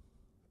backs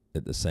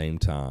at the same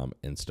time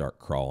and start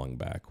crawling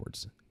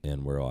backwards.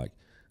 And we're like,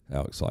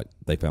 Alex, like,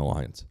 they found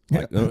lions.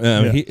 Like,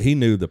 he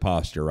knew the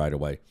posture right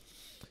away.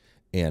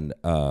 And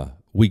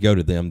we go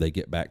to them. They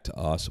get back to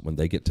us. When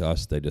they get to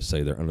us, they just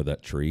say they're under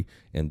that tree,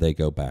 and they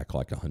go back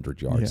like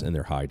 100 yards, and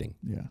they're hiding.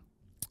 Yeah.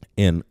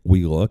 And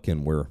we look,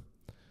 and we're,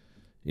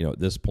 at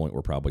this point,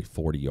 we're probably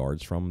 40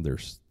 yards from them.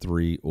 There's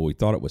 3. Well, we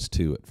thought it was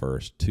 2 at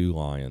first. 2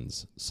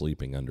 lions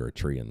sleeping under a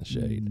tree in the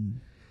shade.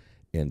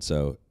 And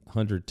so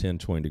 110,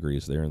 20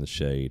 degrees there in the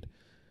shade.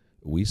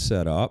 We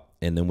set up,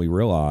 and then we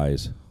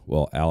realize,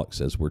 well, Alex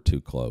says we're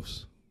too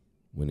close.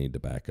 We need to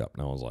back up.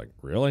 And I was like,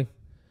 really?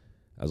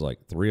 I was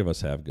like, 3 of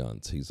us have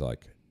guns. He's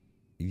like,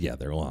 yeah,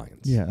 they're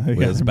lions. Yeah.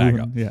 Let's back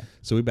up. Yeah.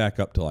 So we back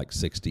up to like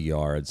 60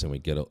 yards, and we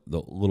get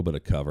the little bit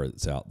of cover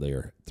that's out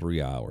there.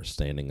 3 hours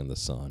standing in the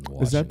sun.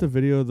 Watching. Is that the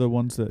video? The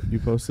ones that you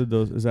posted?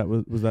 Those was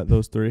that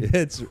those 3?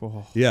 It's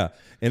Oh. yeah,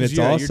 and it's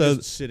you're also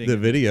just sitting the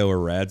in- video where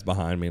Rad's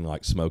behind me and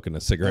like smoking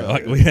a cigarette, Oh,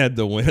 like yeah. we had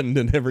the wind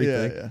and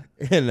everything.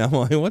 Yeah. And I'm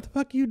like, "What the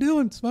fuck are you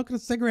doing? Smoking a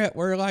cigarette?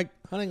 We're like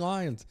hunting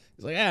lions."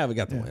 He's like, "Yeah, we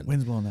got the wind."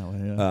 Wind's blowing that way.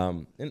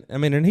 Yeah.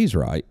 And he's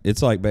right.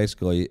 It's like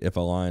basically if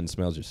a lion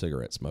smells your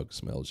cigarette smoke,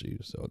 smells you.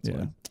 So it's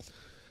like,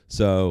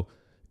 so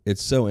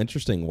it's so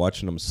interesting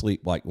watching them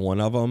sleep. Like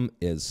one of them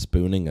is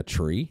spooning a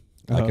tree,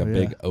 like a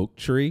big oak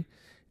tree,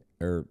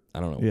 or I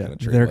don't know what kind of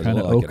tree. They're it was. kind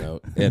It of looked oak. like an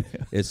oak. And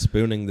it's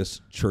spooning this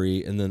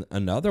tree, and then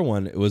another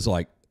one, it was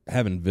like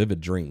having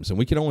vivid dreams, and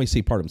we could only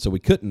see part of them, so we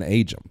couldn't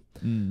age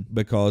them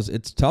because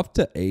it's tough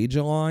to age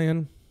a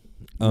lion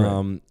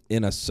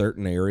in a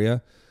certain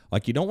area.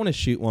 Like you don't want to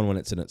shoot one when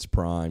it's in its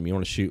prime. You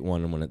want to shoot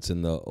one when it's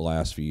in the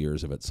last few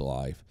years of its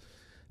life.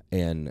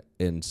 And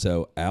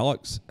so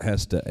Alex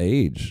has to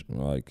age.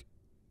 Like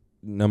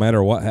no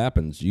matter what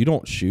happens, you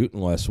don't shoot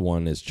unless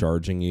one is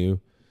charging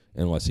you,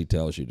 unless he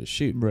tells you to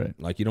shoot. Right.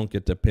 Like you don't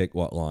get to pick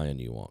what lion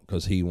you want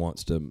because he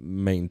wants to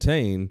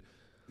maintain,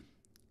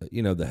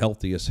 the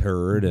healthiest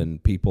herd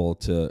and people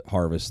to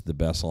harvest the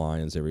best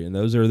lions and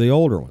those are the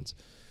older ones.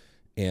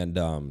 And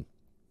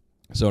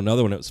so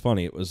another one, it was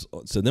funny.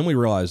 So then we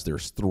realized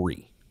there's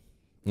 3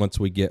 once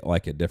we get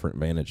like a different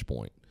vantage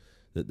point.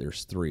 That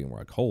there's 3, and we're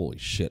like, holy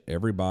shit,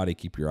 everybody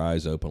keep your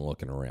eyes open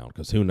looking around,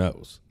 because who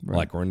knows? Right.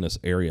 Like, we're in this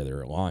area,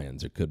 there are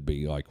lions. It could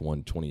be like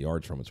 120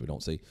 yards from us we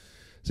don't see.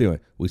 So anyway,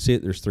 we see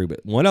it, there's 3,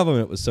 but one of them,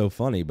 it was so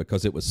funny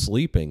because it was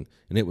sleeping,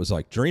 and it was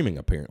like dreaming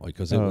apparently,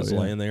 because it was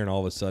laying there, and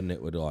all of a sudden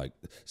it would like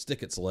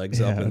stick its legs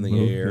up in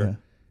the air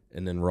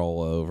and then roll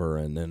over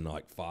and then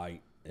like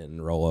fight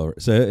and roll over.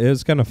 So it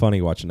was kind of funny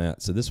watching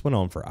that. So this went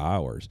on for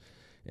hours,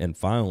 and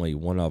finally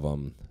one of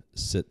them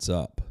sits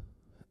up.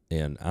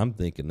 And I'm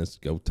thinking this is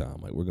go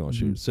time. Like we're going to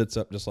shoot. Sits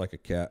up just like a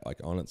cat, like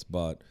on its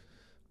butt,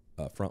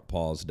 front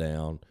paws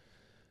down,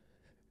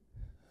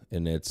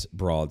 and it's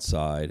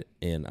broadside.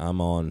 And I'm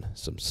on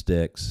some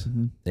sticks,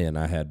 and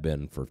I had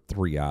been for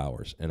 3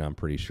 hours, and I'm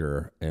pretty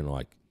sure. And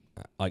like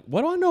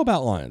what do I know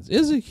about lions?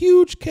 It's a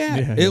huge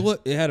cat.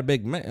 It had a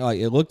big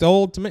it looked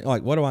old to me.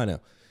 Like what do I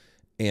know?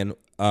 And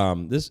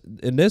this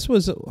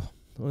was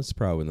it's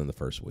probably within the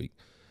first week,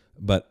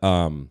 but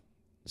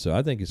so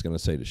I think he's going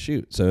to say to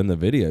shoot. So in the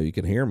video, you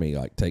can hear me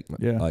like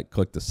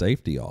click the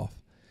safety off,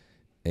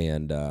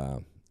 and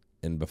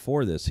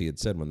before this, he had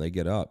said when they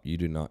get up, you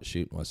do not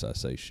shoot unless I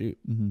say shoot.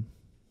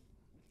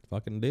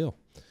 Fucking deal.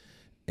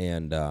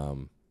 And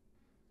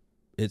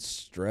it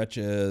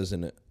stretches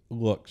and it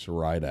looks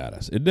right at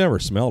us. It never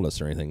smelled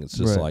us or anything. It's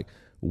just like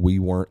we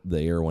weren't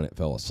there when it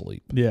fell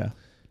asleep. Yeah.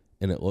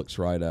 And it looks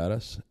right at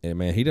us. And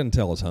man, he didn't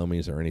tell his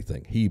homies or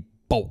anything. He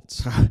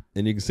bolts,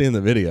 and you can see in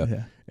the video.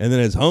 Yeah. And then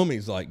his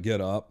homies like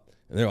get up,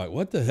 and they're like,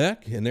 "What the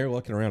heck?" And they're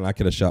looking around. I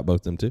could have shot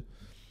both them too,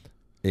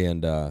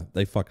 and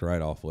they fucked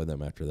right off with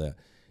him after that.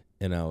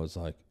 And I was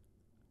like,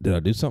 "Did I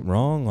do something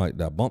wrong? Like,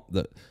 did I bump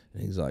the?"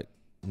 And he's like,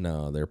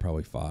 "No, they're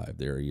probably 5.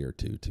 They're a year or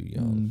 2 too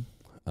young."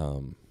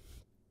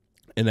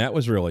 And that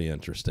was really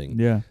interesting.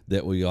 Yeah,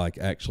 that we like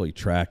actually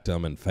tracked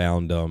them and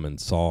found them and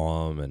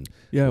saw them and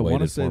I want to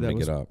waited say for them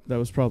to get up. that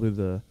was probably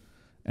the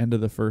end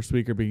of the first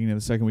week or beginning of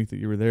the second week that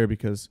you were there,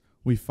 because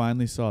we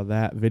finally saw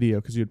that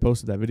video, because you had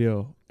posted that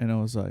video, and I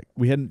was like,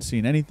 we hadn't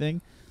seen anything.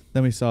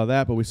 Then we saw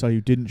that, but we saw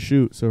you didn't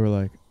shoot, so we're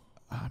like,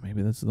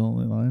 maybe that's the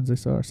only lions they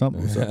saw or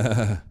something.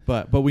 So,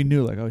 but we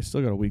knew like, we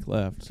still got a week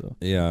left. So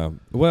yeah,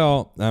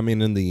 well, I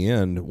mean, in the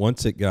end,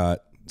 once it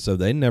got, so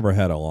they never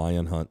had a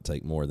lion hunt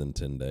take more than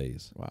 10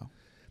 days. Wow.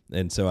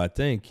 And so I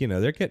think,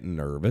 they're getting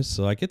nervous.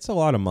 So like it's a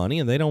lot of money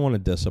and they don't want to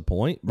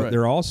disappoint, but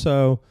they're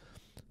also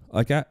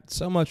like, I got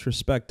so much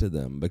respect to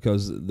them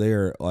because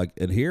they're like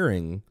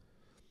adhering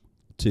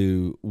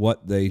to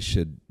what they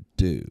should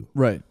do.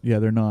 Right. Yeah,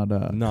 they're not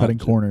cutting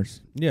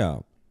corners. Yeah.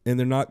 And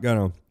they're not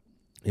going to,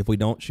 if we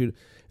don't shoot.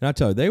 And I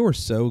tell you, they were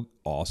so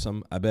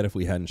awesome. I bet if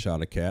we hadn't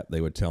shot a cat,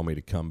 they would tell me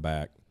to come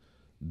back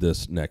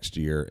this next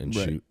year and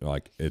shoot.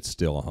 Like it's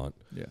still a hunt.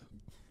 Yeah.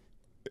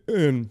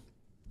 And,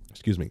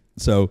 excuse me.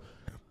 So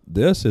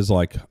this is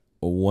like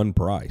one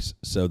price.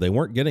 So they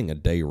weren't getting a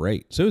day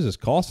rate. So it was just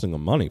costing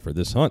them money for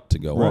this hunt to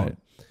go on.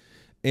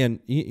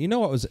 And you know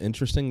what was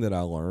interesting that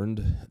I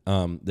learned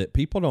that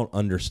people don't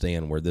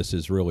understand where this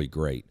is really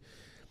great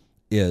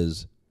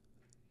is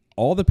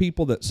all the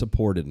people that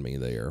supported me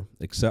there,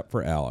 except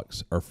for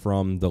Alex, are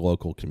from the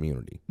local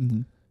community.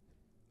 Mm-hmm.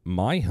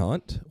 My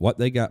hunt, what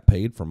they got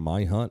paid from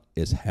my hunt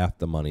is half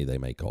the money they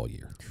make all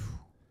year.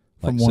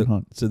 From one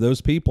hunt. So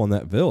those people in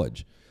that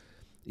village,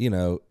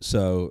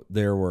 so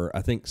there were,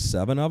 I think,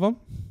 7 of them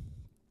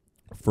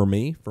for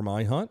me, for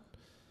my hunt.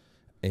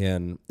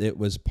 And it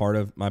was part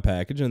of my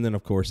package. And then,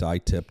 of course, I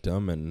tipped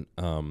them. And,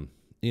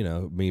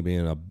 me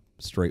being a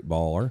straight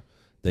baller,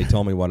 they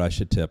told me what I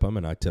should tip them,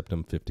 and I tipped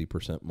them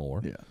 50%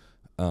 more. Yeah.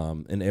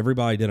 and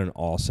everybody did an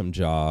awesome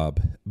job.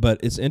 But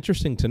it's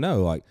interesting to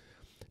know, like,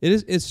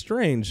 it's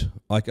strange,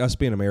 like us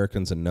being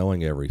Americans and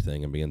knowing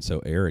everything and being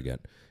so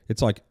arrogant.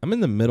 It's like, I'm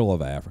in the middle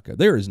of Africa.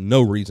 There is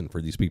no reason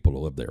for these people to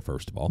live there,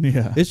 first of all.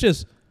 Yeah. It's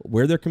just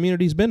where their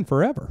community's been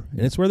forever,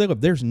 and it's where they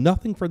live. There's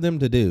nothing for them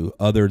to do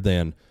other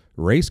than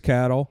raise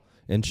cattle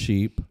and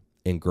sheep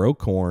and grow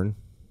corn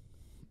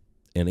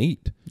and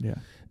eat. Yeah.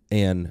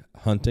 And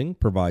hunting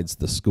provides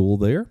the school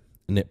there,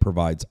 and it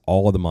provides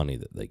all of the money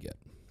that they get.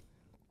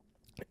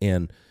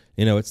 And,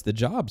 it's the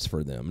jobs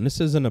for them. And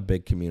this isn't a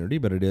big community,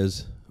 but it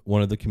is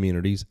one of the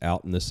communities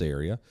out in this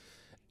area.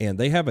 And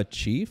they have a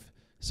chief,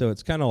 so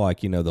it's kind of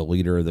like, the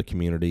leader of the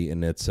community,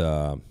 and it's,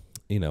 an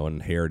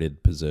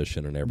inherited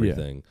position and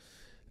everything.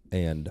 Yeah.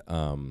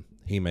 And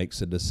he makes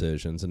the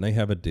decisions, and they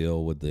have a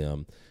deal with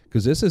them.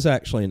 Because this is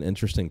actually an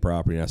interesting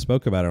property, and I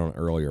spoke about it on an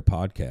earlier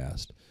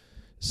podcast.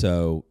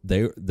 So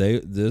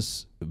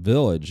this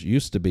village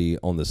used to be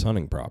on this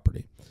hunting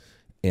property,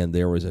 and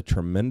there was a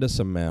tremendous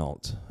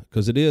amount,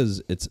 because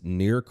it's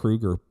near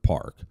Kruger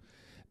Park,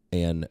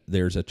 and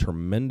there's a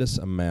tremendous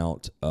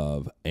amount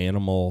of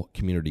animal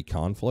community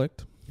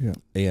conflict. Yeah.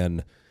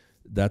 And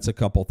that's a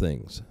couple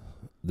things.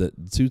 The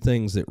two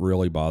things that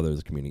really bother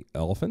the community: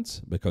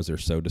 elephants, because they're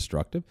so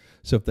destructive.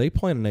 So if they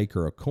plant an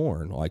acre of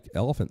corn, like,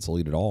 elephants will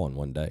eat it all in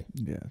one day.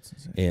 Yeah, it's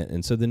insane.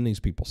 And so then these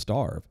people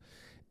starve.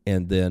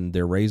 And then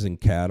they're raising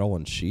cattle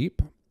and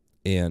sheep.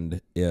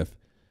 And if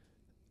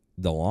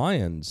the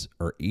lions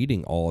are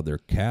eating all of their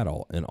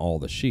cattle and all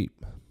the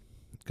sheep,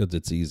 because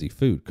it's easy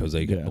food, because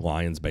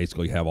lions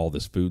basically have all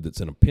this food that's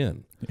in a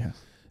pen. Yeah.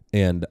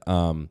 And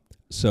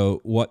so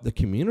what the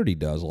community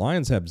does,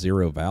 lions have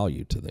zero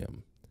value to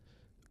them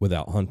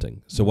without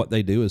hunting. So what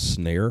they do is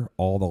snare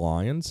all the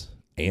lions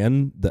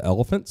and the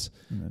elephants,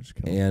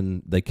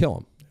 and they kill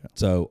them. Yeah.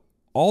 So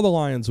all the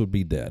lions would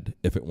be dead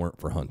if it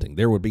weren't for hunting.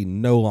 There would be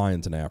no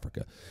lions in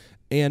Africa.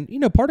 And,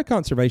 part of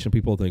conservation,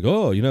 people think,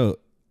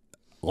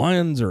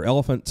 lions or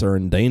elephants are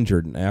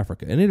endangered in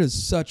Africa. And it is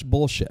such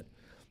bullshit.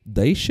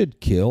 They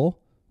should kill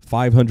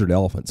 500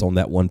 elephants on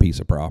that one piece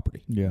of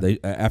property. Yeah.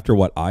 After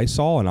what I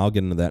saw, and I'll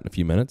get into that in a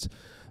few minutes.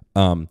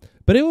 But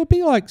it would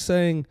be like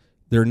saying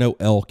there are no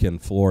elk in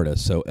Florida,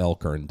 so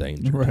elk are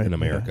endangered in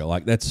America. Yeah.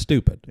 Like, that's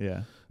stupid.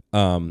 Yeah. We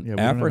don't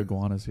have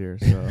iguanas here,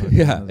 so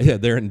yeah,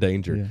 they're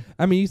endangered. Yeah.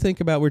 I mean, you think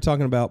about, we were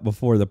talking about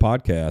before the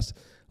podcast,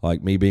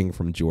 like me being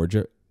from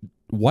Georgia,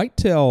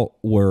 whitetail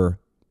were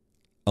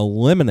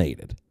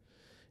eliminated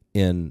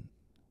on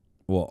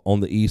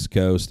the East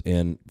Coast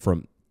and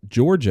from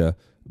Georgia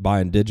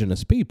by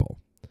indigenous people,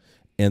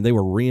 and they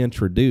were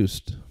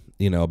reintroduced,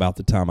 about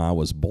the time I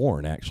was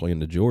born, actually,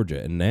 into Georgia,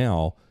 and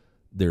now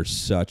there's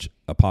such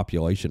a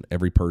population,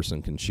 every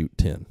person can shoot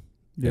 10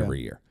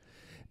 every year,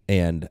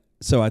 and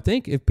so I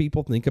think if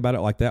people think about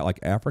it like that, like,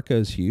 Africa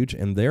is huge,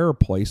 and there are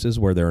places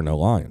where there are no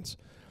lions.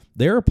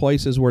 There are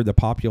places where the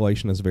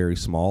population is very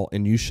small,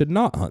 and you should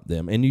not hunt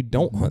them, and you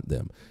don't hunt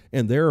them.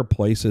 And there are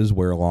places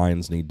where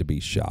lions need to be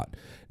shot.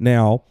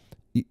 Now,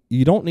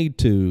 you don't need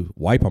to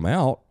wipe them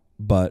out,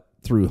 but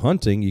through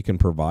hunting, you can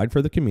provide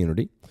for the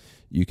community.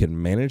 You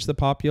can manage the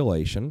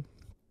population,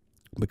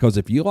 because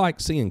if you like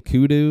seeing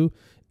kudu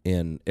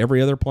in every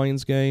other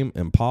Plains game,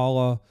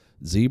 impala,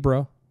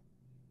 zebra,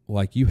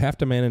 like, you have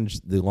to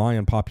manage the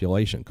lion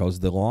population, because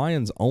the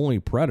lion's only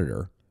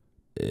predator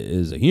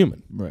is a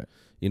human. Right.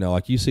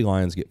 Like, you see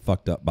lions get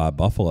fucked up by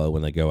buffalo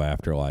when they go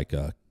after, like,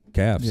 a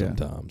calf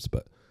sometimes.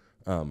 But,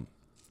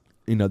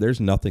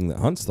 there's nothing that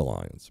hunts the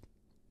lions.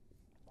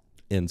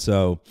 And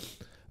so,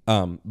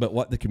 but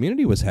what the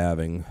community was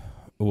having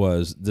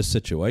was this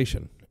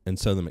situation. And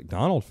so the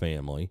McDonald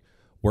family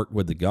worked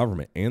with the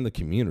government and the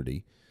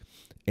community.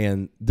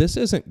 And this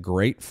isn't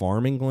great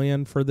farming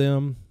land for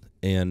them.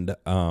 And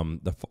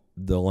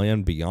the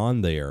land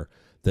beyond there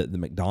that the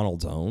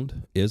McDonald's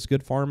owned is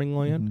good farming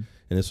land,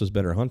 and this was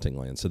better hunting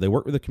land. So they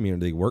worked with the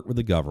community, worked with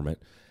the government.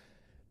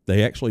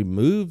 They actually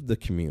moved the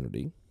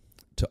community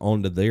to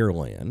onto their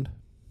land,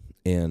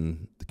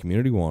 and the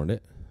community wanted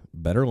it,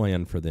 better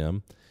land for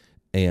them,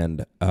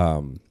 and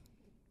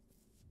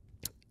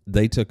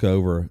they took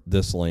over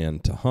this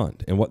land to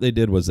hunt. And what they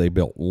did was they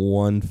built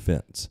one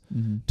fence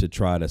to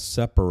try to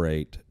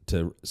separate.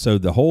 So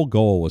the whole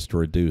goal was to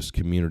reduce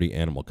community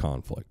animal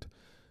conflict.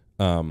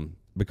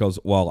 Because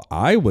while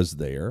I was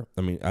there,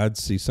 I mean,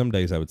 some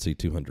days I would see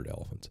 200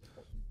 elephants.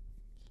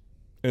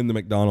 And the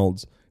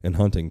McDonald's and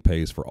hunting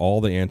pays for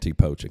all the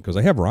anti-poaching, because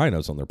they have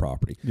rhinos on their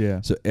property.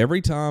 Yeah. So every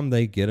time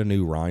they get a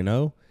new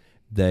rhino,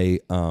 they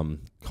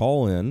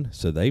call in,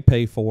 so they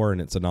pay for,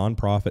 and it's a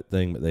nonprofit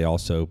thing, but they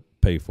also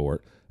pay for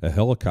it. A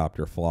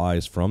helicopter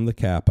flies from the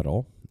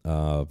capital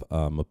of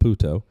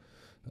Maputo,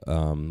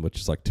 which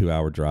is like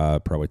 2-hour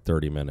drive, probably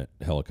 30-minute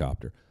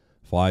helicopter.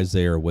 Flies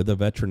there with a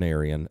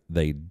veterinarian.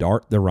 They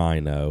dart the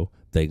rhino.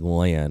 They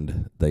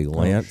land. They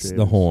lance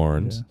the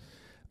horns.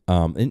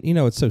 Yeah. And,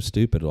 it's so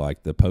stupid.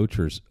 Like, the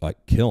poachers,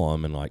 like, kill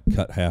them and, like,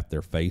 cut half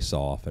their face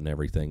off and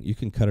everything. You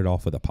can cut it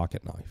off with a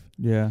pocket knife.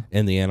 Yeah.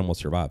 And the animal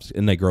survives.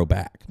 And they grow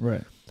back.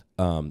 Right.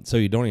 So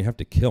you don't even have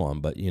to kill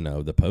them, but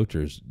the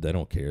poachers, they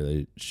don't care.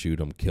 They shoot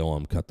them, kill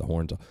them, cut the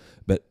horns off.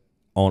 But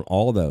on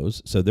all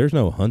those, so there's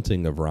no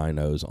hunting of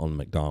rhinos on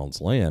McDonald's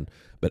land,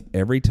 but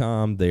every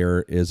time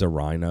there is a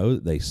rhino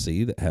they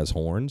see that has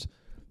horns,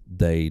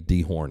 they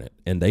dehorn it,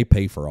 and they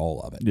pay for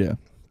all of it. Yeah.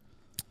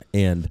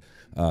 And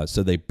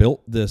so they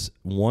built this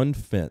one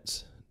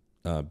fence,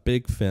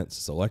 big fence,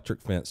 this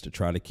electric fence, to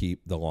try to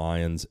keep the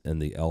lions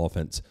and the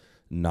elephants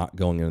not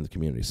going into the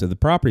community. So the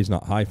property's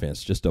not high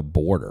fence, just a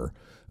border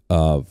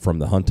from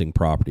the hunting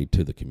property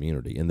to the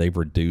community. And they've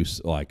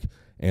reduced like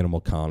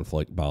animal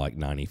conflict by like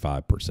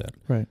 95%.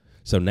 Right.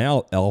 So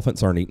now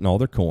elephants aren't eating all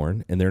their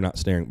corn, and they're not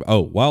staring.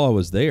 Oh, while I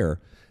was there,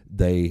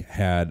 they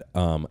had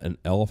an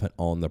elephant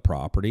on the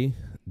property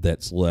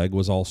that's leg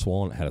was all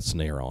swollen. It had a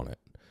snare on it.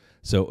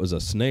 So it was a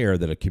snare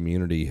that a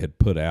community had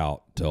put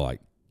out to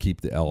like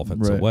keep the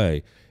elephants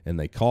away, and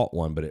they caught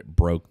one, but it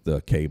broke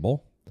the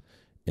cable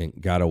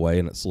and got away,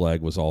 and its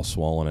leg was all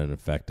swollen and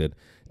infected.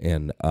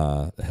 And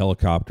a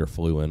helicopter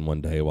flew in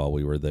one day while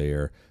we were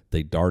there.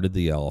 They darted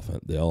the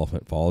elephant. The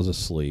elephant falls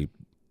asleep.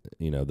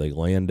 They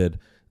landed.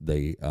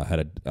 They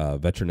had a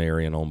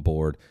veterinarian on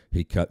board.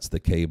 He cuts the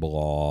cable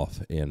off,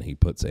 and he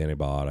puts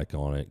antibiotic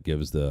on it,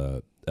 gives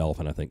the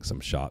elephant, I think, some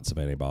shots of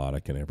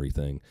antibiotic and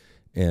everything.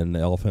 And the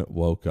elephant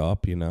woke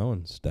up,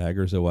 and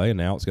staggers away, and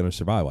now it's going to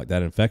survive. Like,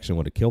 that infection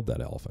would have killed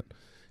that elephant.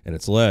 And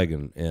its leg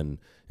and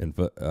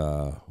foot,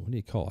 what do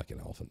you call like an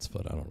elephant's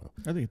foot? I don't know.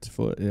 I think it's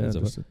foot. Yeah,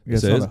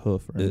 it's not a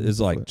hoof. Right? It's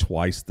like foot.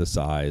 Twice the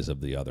size of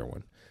the other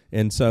one.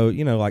 And so,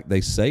 like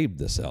they saved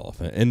this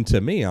elephant. And to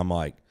me, I'm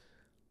like,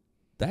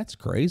 that's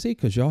crazy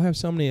because y'all have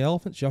so many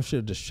elephants. Y'all should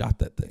have just shot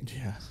that thing.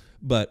 Yeah.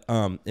 But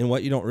and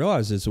what you don't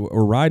realize is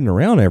we're riding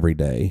around every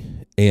day,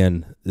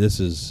 and this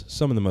is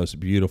some of the most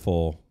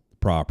beautiful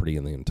property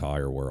in the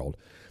entire world.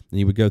 And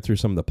you would go through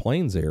some of the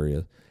plains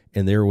area,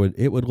 and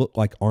it would look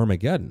like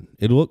Armageddon.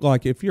 It looked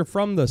like if you're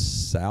from the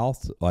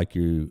south, like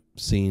you've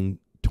seen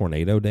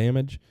tornado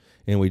damage,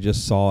 and we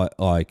just saw it,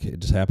 like it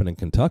just happened in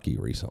Kentucky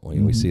recently,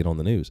 and we see it on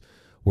the news,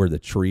 where the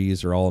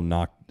trees are all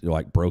knocked,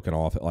 like broken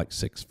off at like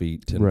 6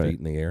 feet, 10 feet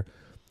in the air.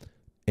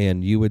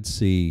 And you would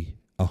see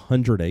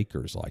 100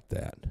 acres like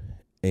that.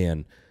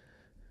 And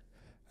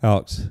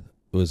Alex,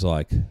 it was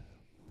like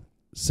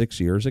 6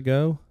 years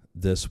ago,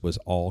 this was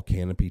all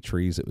canopy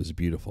trees. It was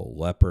beautiful.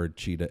 Leopard,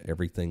 cheetah,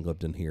 everything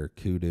lived in here.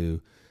 Kudu.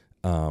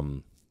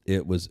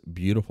 It was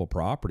beautiful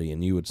property.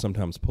 And you would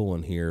sometimes pull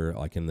in here,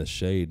 like in the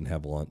shade, and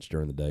have lunch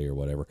during the day or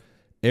whatever.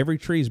 Every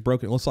tree is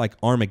broken. It looks like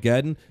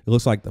Armageddon. It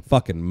looks like the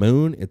fucking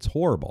moon. It's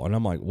horrible. And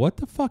I'm like, what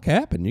the fuck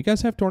happened? You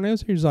guys have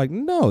tornadoes here? He's like,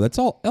 no, that's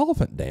all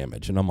elephant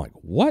damage. And I'm like,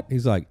 what?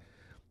 He's like,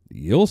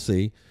 you'll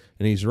see.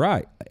 And he's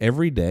right.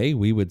 Every day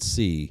we would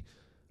see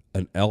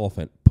an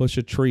elephant push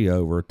a tree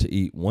over to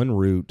eat one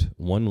root,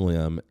 one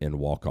limb, and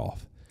walk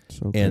off.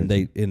 So and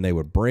crazy. they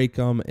would break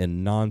them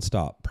and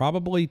nonstop.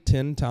 Probably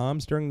 10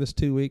 times during this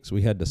 2 weeks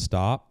we had to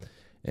stop,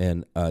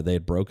 and they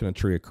had broken a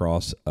tree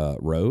across a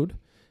road,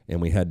 and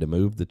we had to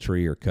move the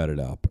tree or cut it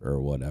up or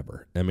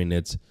whatever. I mean,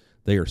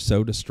 they are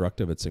so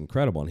destructive. It's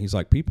incredible. And he's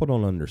like, people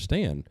don't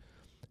understand.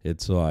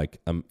 It's like,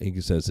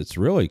 he says, it's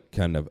really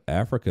kind of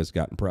Africa's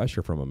gotten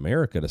pressure from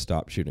America to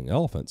stop shooting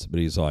elephants. But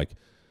he's like,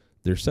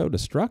 they're so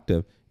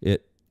destructive.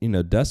 It,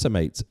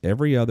 decimates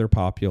every other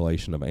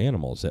population of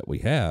animals that we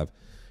have.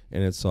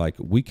 And it's like,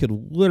 we could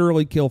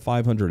literally kill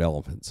 500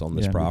 elephants on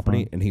this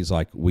property. And he's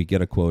like, we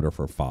get a quota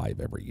for 5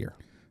 every year.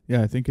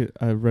 Yeah,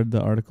 I read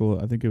the article.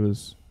 I think it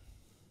was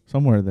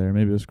somewhere there.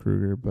 Maybe it was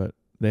Kruger, but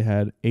they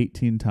had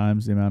 18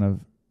 times the amount of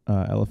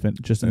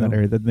elephant just in that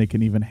area that they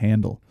can even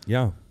handle.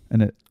 Yeah.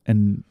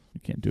 And you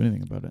can't do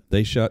anything about it.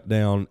 They shut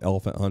down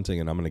elephant hunting,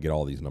 and I'm going to get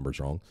all these numbers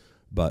wrong,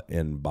 but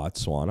in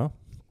Botswana,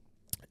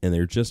 and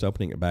they're just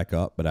opening it back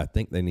up, but I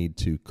think they need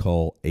to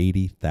cull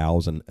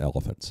 80,000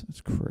 elephants.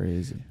 That's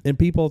crazy. And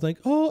people think,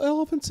 oh,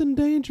 elephants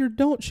endangered,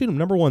 don't shoot them.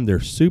 Number one,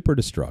 they're super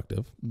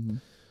destructive. Mm-hmm.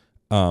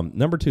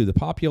 Number two, the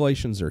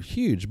populations are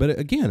huge. But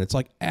again, it's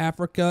like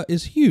Africa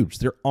is huge.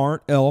 There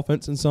aren't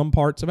elephants in some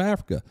parts of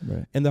Africa.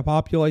 Right. And the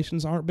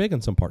populations aren't big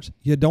in some parts.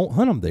 You don't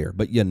hunt them there,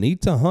 but you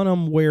need to hunt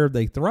them where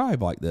they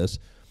thrive like this.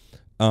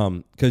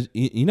 Because,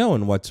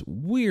 and what's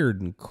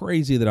weird and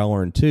crazy that I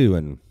learned too,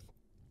 and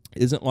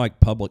isn't like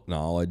public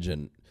knowledge,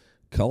 and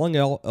culling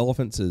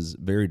elephants is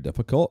very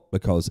difficult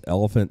because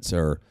elephants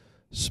are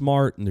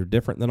smart and they're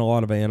different than a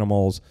lot of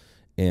animals.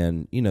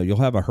 And, you'll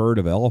have a herd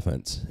of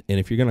elephants. And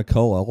if you're going to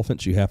cull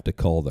elephants, you have to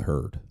cull the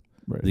herd,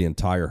 the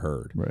entire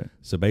herd. Right.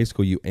 So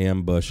basically you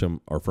ambush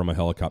them or from a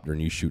helicopter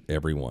and you shoot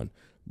everyone.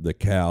 The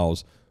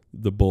cows,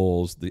 the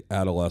bulls, the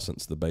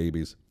adolescents, the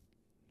babies.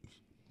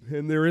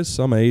 And there is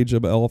some age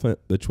of elephant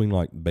between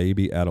like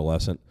baby,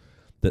 adolescent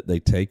that they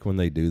take when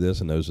they do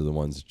this. And those are the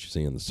ones that you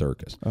see in the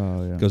circus.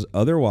 Oh, yeah. Because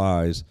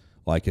otherwise,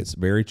 like, it's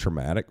very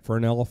traumatic for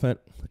an elephant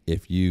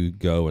if you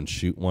go and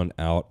shoot one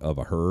out of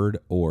a herd,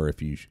 or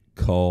if you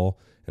cull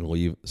and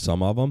leave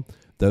some of them.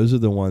 Those are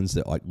the ones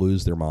that like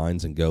lose their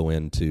minds and go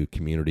into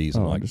communities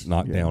and like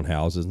knock down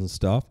houses and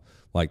stuff.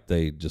 Like,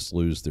 they just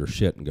lose their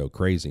shit and go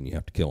crazy, and you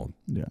have to kill them.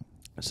 Yeah.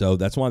 So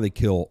that's why they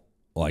kill,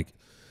 like,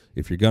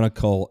 if you're going to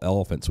cull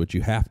elephants, which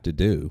you have to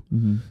do,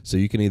 so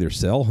you can either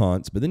sell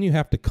hunts, but then you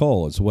have to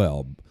cull as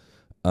well.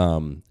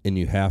 And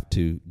you have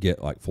to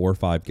get like 4 or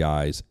 5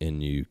 guys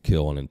and you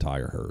kill an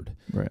entire herd.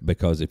 Right.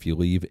 Because if you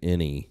leave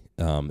any,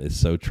 it's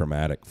so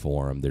traumatic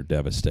for them. They're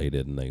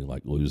devastated and they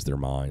like lose their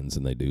minds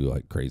and they do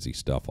like crazy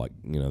stuff. Like,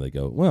 they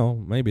go, well,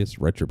 maybe it's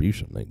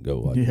retribution. They can go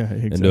like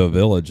into a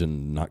village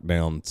and knock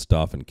down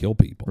stuff and kill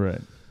people.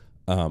 Right.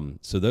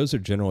 So those are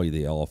generally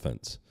the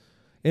elephants.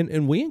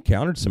 And we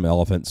encountered some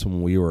elephants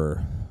when we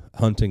were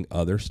hunting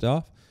other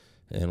stuff.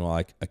 And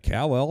like a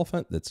cow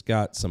elephant that's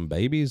got some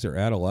babies or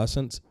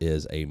adolescents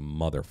is a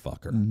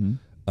motherfucker.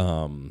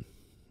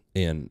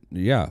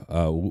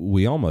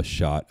 We almost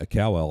shot a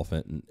cow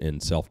elephant in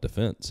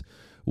self-defense.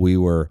 We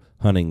were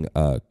hunting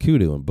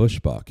kudu and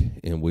bushbuck,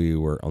 and we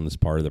were on this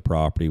part of the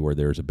property where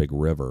there's a big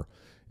river,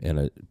 and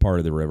a part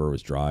of the river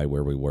was dry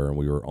where we were, and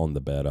we were on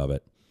the bed of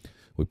it.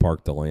 We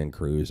parked the Land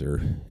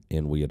Cruiser,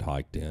 and we had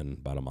hiked in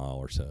about a mile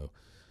or so.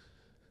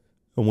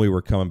 When we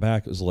were coming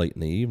back, it was late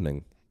in the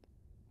evening.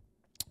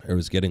 It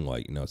was getting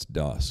late, it's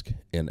dusk,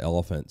 and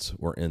elephants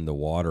were in the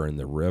water in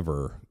the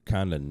river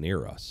kind of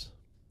near us,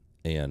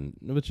 and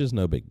which is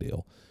no big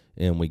deal.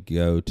 And we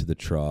go to the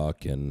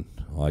truck and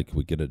like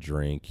we get a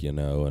drink,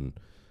 and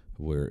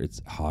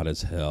it's hot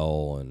as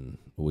hell, and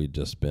we'd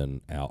just been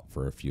out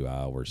for a few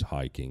hours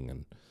hiking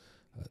and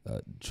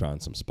trying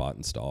some spot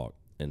and stalk,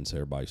 and so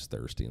everybody's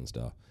thirsty and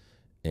stuff.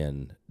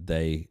 And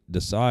they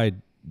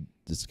decide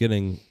it's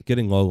getting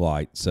low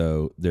light,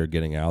 so they're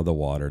getting out of the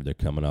water, they're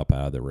coming up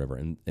out of the river,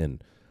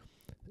 and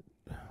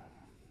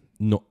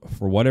no,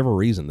 for whatever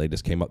reason, they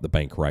just came up the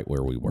bank right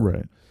where we were.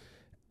 Right.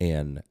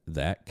 And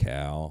that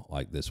cow,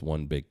 like this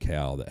one big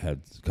cow that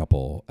had a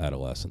couple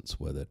adolescents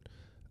with it,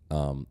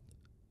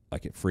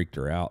 like it freaked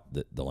her out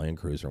that the Land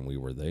Cruiser and we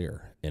were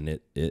there. And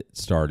it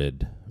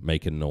started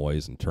making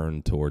noise and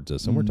turned towards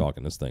us. And we're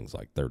talking, this thing's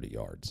like 30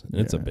 yards. And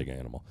it's a big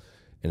animal.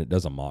 And it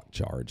does a mock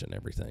charge and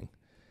everything.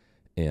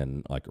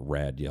 And like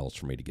Rad yells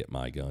for me to get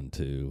my gun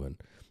too. And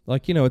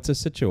like, it's a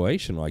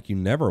situation like you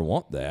never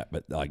want that,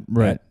 but like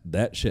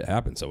that shit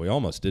happened. So we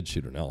almost did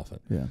shoot an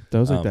elephant. Yeah. That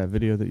was like that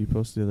video that you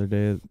posted the other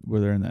day where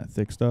they're in that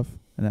thick stuff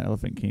and that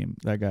elephant came.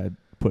 That guy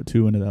put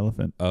 2 into the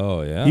elephant.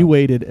 Oh, yeah. He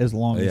waited as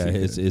long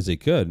as he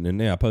could. And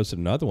then I posted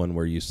another one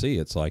where you see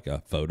it's like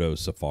a photo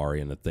safari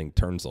and the thing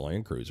turns the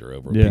Land Cruiser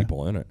over with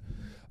people in it.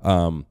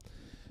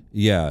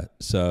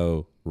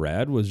 So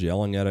Rad was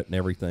yelling at it and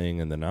everything,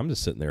 and then I'm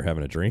just sitting there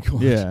having a drink.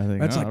 Yeah, I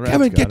think, it's like,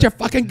 Kevin, get your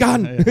fucking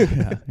gun.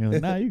 You're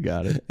like, nah, you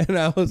got it. And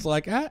I was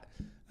like, I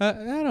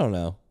don't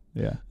know.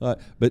 Yeah,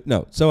 but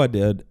no. So I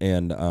did,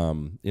 and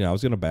I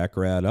was going to back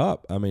Rad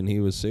up. I mean,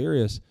 he was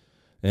serious,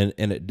 and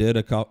it did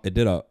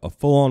a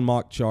full on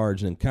mock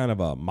charge and kind of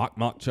a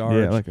mock charge.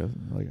 Yeah, like a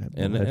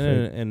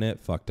and it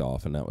fucked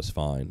off, and that was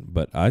fine.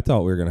 But I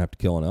thought we were going to have to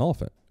kill an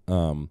elephant.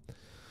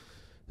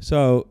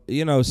 So,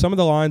 some of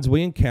the lions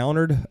we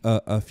encountered,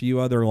 a few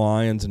other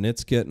lions, and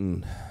it's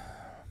getting,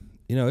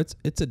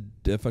 it's a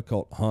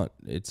difficult hunt.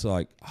 It's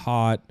like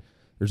hot.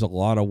 There's a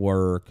lot of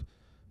work.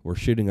 We're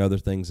shooting other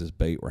things as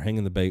bait. We're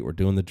hanging the bait. We're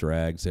doing the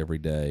drags every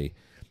day.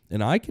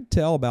 And I could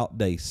tell about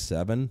day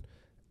 7,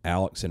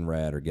 Alex and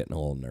Rad are getting a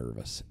little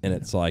nervous. And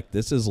it's like,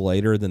 this is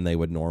later than they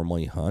would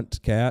normally hunt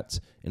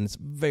cats. And it's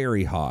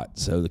very hot.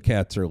 So the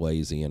cats are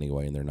lazy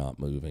anyway, and they're not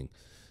moving.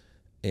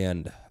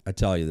 And I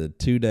tell you, the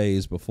 2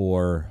 days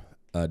before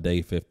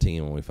day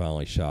 15, when we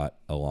finally shot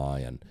a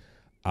lion,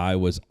 I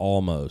was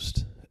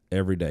almost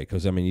every day.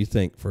 Because, you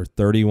think for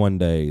 31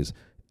 days,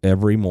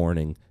 every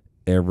morning,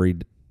 every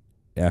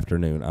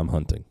afternoon, I'm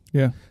hunting.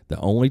 Yeah. The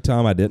only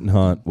time I didn't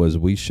hunt was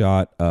we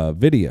shot a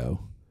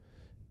video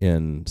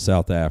in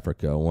South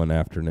Africa one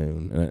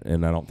afternoon.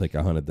 And I don't think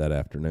I hunted that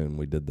afternoon.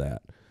 We did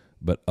that.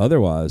 But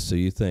otherwise, so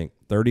you think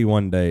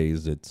 31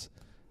 days, it's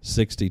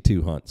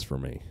 62 hunts for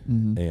me.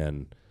 Mm-hmm.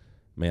 And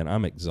man,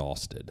 I'm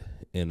exhausted.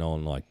 And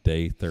on like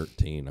day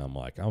 13, I'm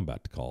like, I'm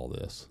about to call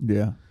this.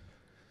 Yeah.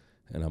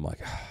 And I'm like,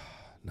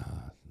 nah,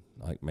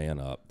 like man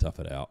up, tough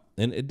it out.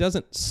 And it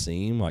doesn't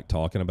seem like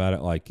talking about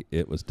it like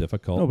it was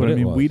difficult. No, but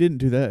we didn't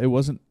do that. It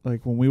wasn't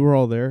like when we were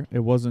all there, it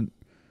wasn't,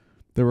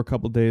 there were a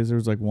couple days, there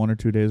was like 1 or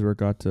 2 days where it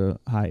got to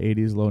high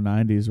 80s, low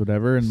 90s,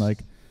 whatever.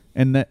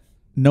 And that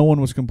no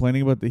one was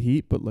complaining about the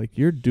heat, but like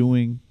you're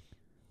doing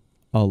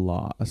a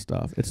lot of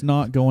stuff. It's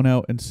not going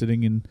out and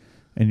sitting in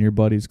your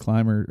buddy's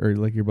climber or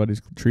like your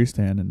buddy's tree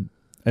stand and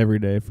every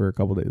day for a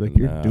couple days. Like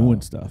you're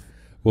doing stuff.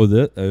 Well,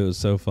 it was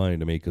so funny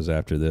to me because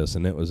after this,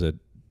 and it was a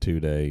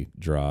 2-day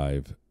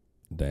drive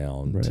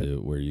down to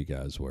where you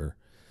guys were,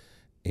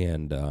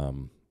 and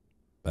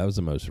that was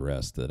the most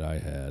rest that I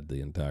had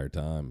the entire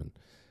time. And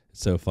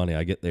it's so funny.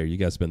 I get there, you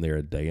guys been there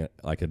a day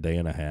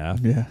and a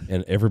half,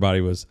 and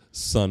everybody was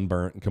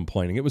sunburnt and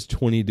complaining. It was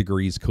 20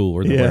 degrees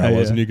cooler than where I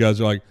was, and you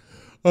guys are like,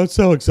 I'm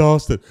so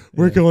exhausted.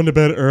 We're going to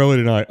bed early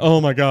tonight.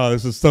 Oh, my God,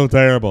 this is so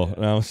terrible.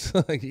 And I was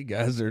like, you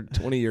guys are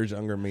 20 years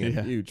younger than me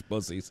and huge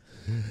pussies.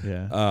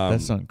 Yeah,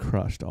 that sun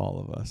crushed all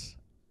of us.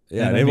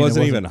 Yeah, and it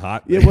wasn't even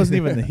hot. It wasn't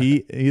even the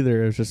heat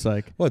either. It was just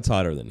like... Well, it's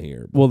hotter than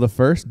here. Well, the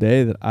first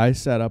day that I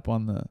sat up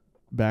on the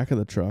back of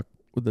the truck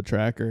with the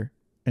tracker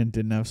and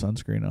didn't have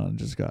sunscreen on and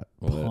just got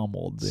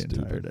pummeled the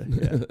entire day.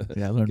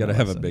 Yeah, I learned. Got to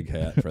have a big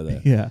hat for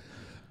that. Yeah.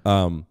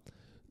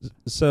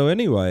 So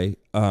anyway,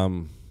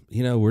 we're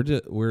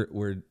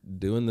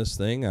doing this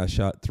thing. I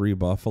shot 3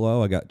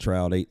 buffalo. I got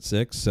trout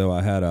 8.6. So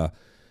I had a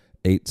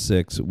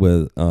 8.6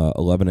 with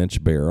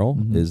 11-inch barrel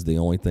is the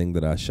only thing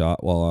that I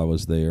shot while I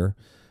was there.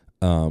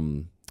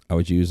 I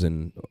was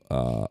using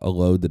a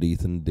load that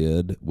Ethan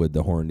did with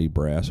the Hornady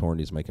brass.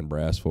 Hornady's making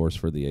brass for us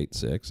for the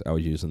 8.6. I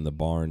was using the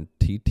Barn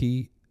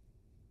TTSX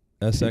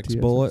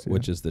bullet,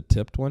 which is the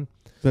tipped one.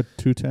 Is that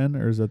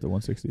 210 or is that the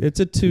 160? It's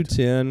a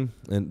 210,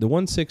 and the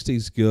 160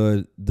 is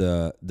good.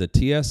 The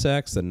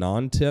TSX, the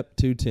non-tip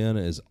 210,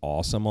 is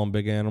awesome on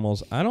big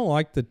animals. I don't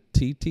like the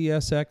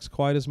TTSX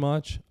quite as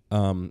much,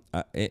 and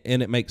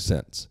it makes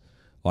sense.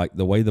 Like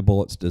the way the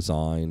bullet's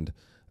designed,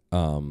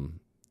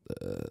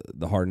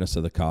 the hardness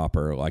of the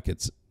copper, like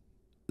it's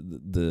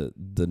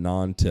the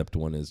non-tipped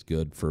one is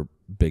good for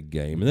big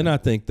game. And then I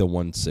think the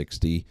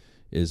 160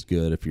 is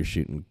good if you're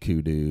shooting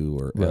kudu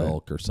or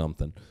elk or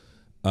something.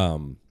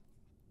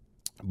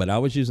 But I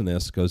was using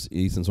this because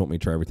Ethan's want me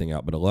to try everything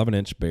out. But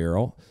 11-inch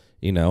barrel,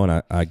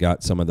 and I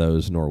got some of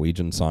those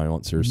Norwegian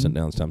silencers sent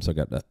down this time, so I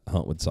got to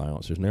hunt with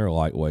silencers. And they were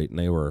lightweight, and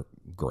they were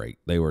great.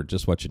 They were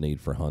just what you need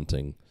for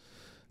hunting.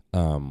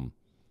 So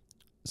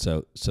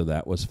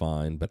that was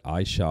fine. But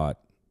I shot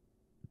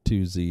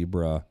 2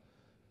 zebra,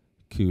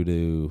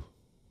 kudu,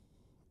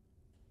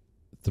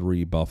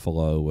 3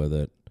 buffalo with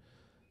it,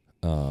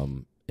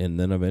 and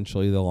then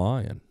eventually the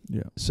lion.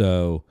 Yeah.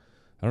 So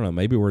I don't know,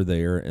 maybe we're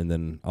there, and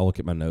then I'll look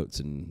at my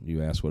notes and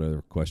you ask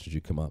whatever questions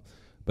you come up.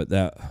 But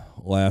that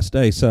last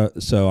day, so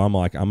I'm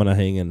like, I'm going to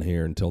hang in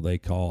here until they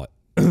call it.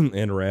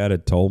 And Rad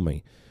had told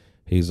me,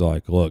 he's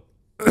like, look,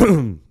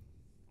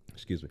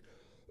 excuse me,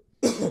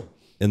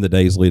 in the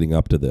days leading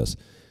up to this,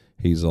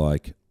 he's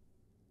like,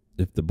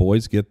 if the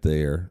boys get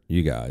there,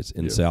 you guys,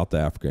 in South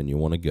Africa, and you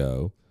want to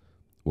go,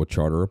 we'll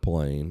charter a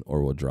plane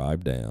or we'll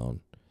drive down,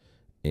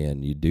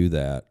 and you do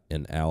that,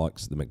 and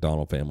Alex, the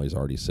McDonald family's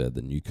already said,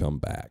 then you come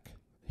back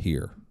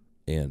here,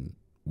 and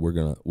we're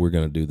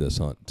gonna do this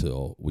hunt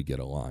till we get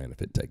a lion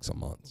if it takes a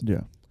month.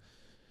 Yeah.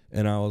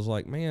 And I was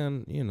like,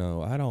 man,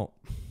 I don't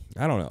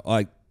know.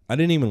 Like, I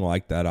didn't even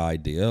like that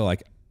idea.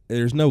 Like,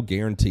 there's no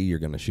guarantee you're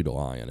going to shoot a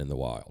lion in the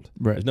wild.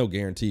 Right. There's no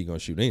guarantee you're going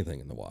to shoot anything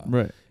in the wild.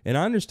 Right. And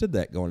I understood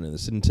that going into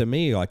this. And to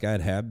me, like,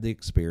 I'd had the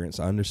experience.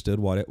 I understood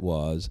what it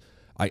was.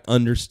 I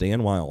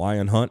understand why a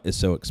lion hunt is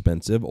so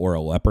expensive, or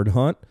a leopard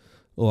hunt.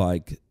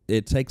 Like,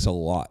 it takes a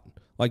lot.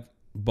 Like,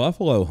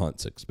 buffalo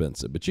hunt's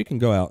expensive, but you can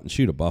go out and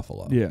shoot a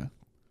buffalo. Yeah.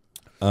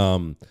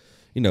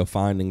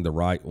 Finding the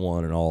right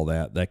one and all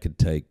that could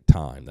take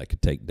time. That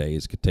could take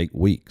days, could take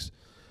weeks.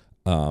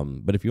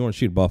 But if you want to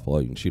shoot a buffalo,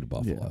 you can shoot a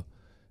buffalo.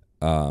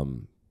 Yeah.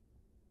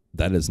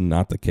 That is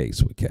not the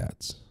case with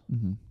cats.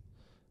 Mm-hmm.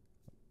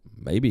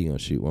 Maybe you're going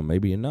to shoot one,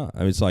 maybe you're not. I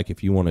mean, it's like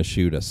if you want to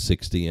shoot a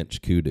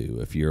 60-inch kudu,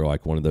 if you're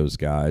like one of those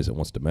guys that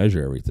wants to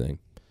measure everything,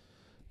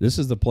 this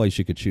is the place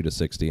you could shoot a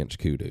 60-inch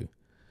kudu.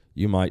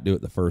 You might do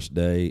it the first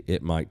day.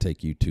 It might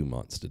take you 2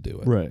 months to do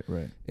it.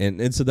 Right.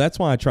 And so that's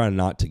why I try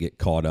not to get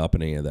caught up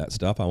in any of that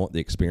stuff. I want the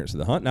experience of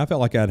the hunt. And I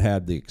felt like I'd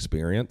had the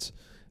experience,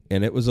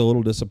 and it was a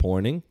little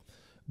disappointing.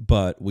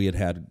 But we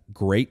had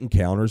great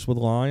encounters with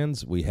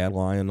lions. We had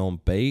lion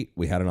on bait.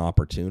 We had an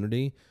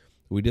opportunity.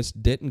 We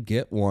just didn't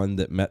get one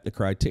that met the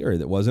criteria,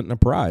 that wasn't in a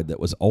pride, that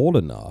was old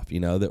enough,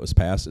 that was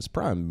past its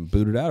prime,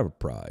 booted out of a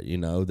pride,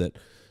 that,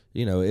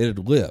 it had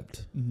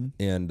lived. Mm-hmm.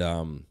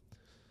 And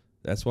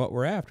that's what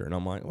we're after. And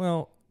I'm like,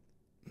 well,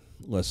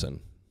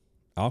 listen,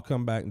 I'll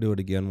come back and do it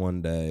again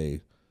one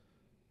day.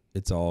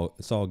 It's all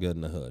good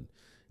in the hood.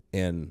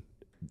 And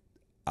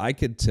I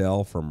could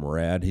tell from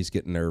Rad, he's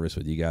getting nervous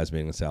with you guys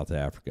being in South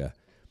Africa.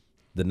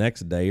 The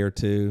next day or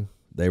two,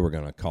 they were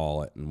going to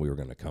call it, and we were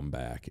going to come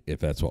back if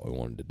that's what we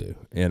wanted to do.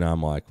 And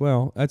I'm like,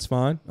 well, that's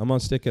fine. I'm going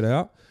to stick it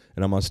out,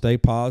 and I'm going to stay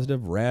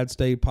positive. Rad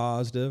stayed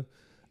positive.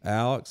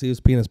 Alex, he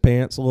was peeing his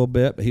pants a little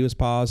bit, but he was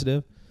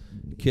positive.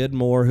 Kid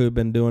Moore, who had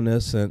been doing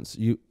this since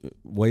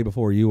way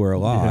before you were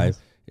alive,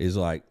 is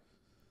like,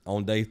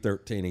 on day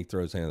 13, he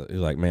throws hands. He's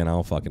like, man, I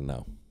don't fucking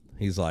know.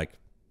 He's like,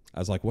 I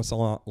was like, what's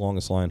the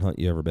longest lion hunt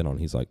you ever been on?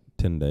 He's like,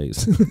 10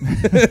 days.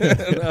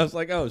 And I was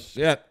like, oh,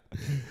 shit.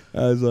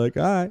 I was like,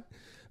 all right.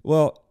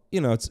 Well,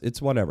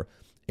 it's whatever.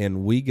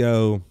 And we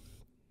go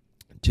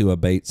to a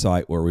bait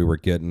site where we were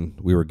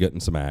getting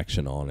some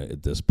action on it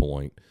at this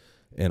point,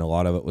 and a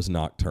lot of it was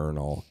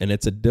nocturnal. And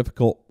it's a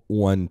difficult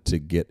one to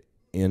get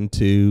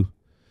into.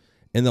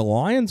 And the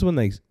lions, when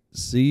they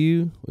see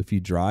you, if you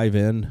drive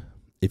in,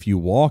 if you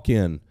walk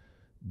in,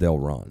 they'll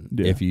run.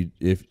 Yeah.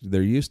 If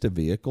they're used to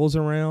vehicles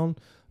around,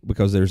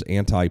 because there's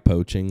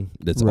anti-poaching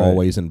that's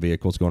always in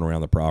vehicles going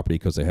around the property,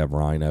 because they have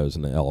rhinos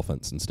and the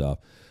elephants and stuff.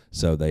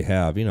 So they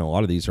have, a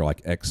lot of these are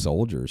like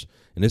ex-soldiers,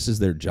 and this is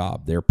their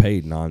job. They're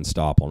paid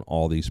nonstop on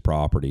all these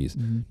properties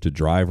to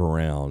drive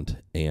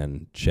around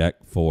and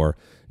check for,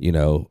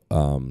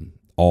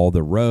 all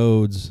the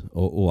roads.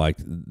 Like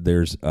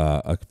there's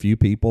a few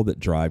people that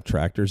drive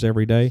tractors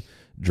every day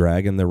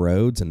dragging the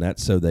roads, and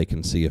that's so they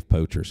can see if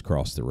poachers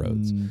cross the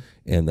roads.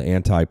 And the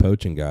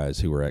anti-poaching guys,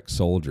 who are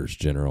ex-soldiers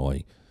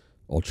generally,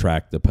 will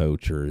track the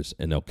poachers,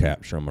 and they'll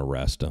capture them,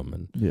 arrest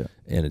them,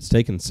 and it's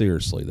taken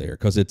seriously there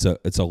because it's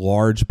a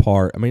large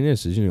part. I mean,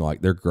 this is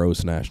like their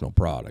gross national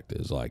product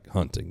is like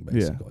hunting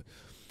basically,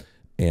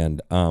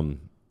 and and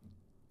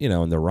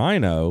the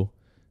rhino,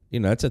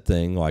 that's a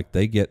thing. Like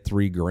they get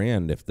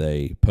 $3,000 if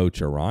they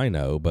poach a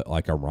rhino, but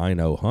like a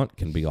rhino hunt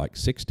can be like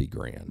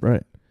 $60,000.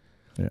 Right.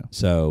 Yeah.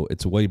 So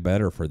it's way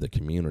better for the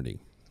community.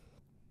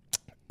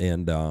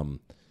 And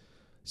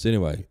so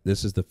anyway,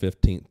 this is the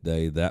 15th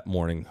day. That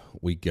morning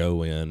we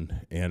go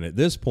in, and at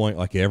this point,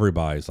 like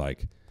everybody's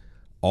like,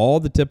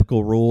 all the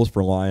typical rules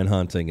for lion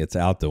hunting, it's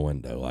out the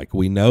window. Like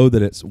we know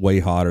that it's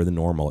way hotter than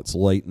normal. It's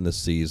late in the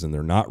season.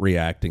 They're not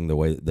reacting the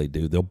way that they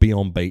do. They'll be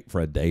on bait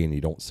for a day, and you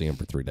don't see them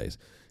for 3 days.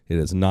 It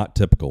is not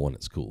typical when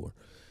it's cooler.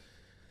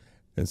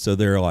 And so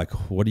they're like,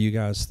 what do you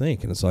guys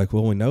think? And it's like,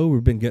 well, we know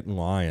we've been getting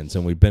lions,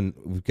 and we've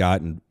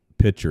gotten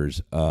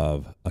pictures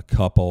of a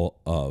couple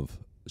of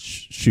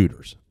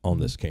shooters on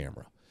this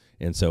camera.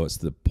 And so it's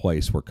the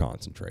place we're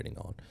concentrating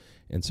on.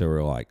 And so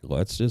we're like,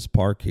 let's just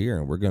park here,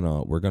 and we're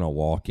gonna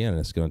walk in, and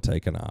it's gonna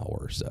take an hour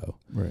or so.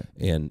 Right.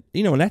 And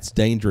and that's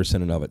dangerous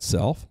in and of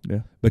itself.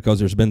 Yeah. Because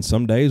there's been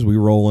some days we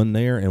roll in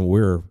there and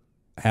we're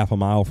half a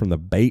mile from the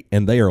bait,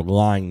 and they are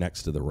lying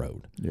next to the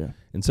road. Yeah.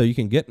 And so you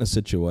can get in a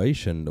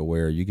situation to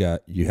where you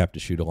have to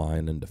shoot a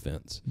lion in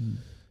defense.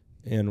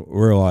 And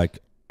we're like,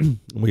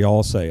 we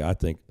all say, I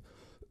think,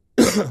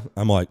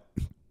 I'm like,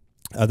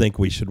 I think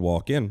we should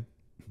walk in.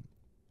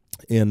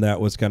 And that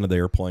was kind of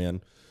their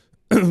plan.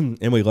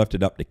 And we left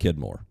it up to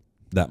Kidmore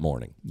that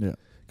morning. Yeah.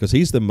 Because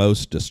he's the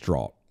most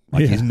distraught.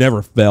 Like he's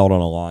never failed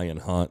on a lion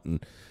hunt,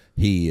 and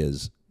he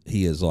is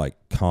like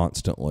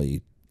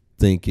constantly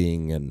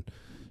thinking and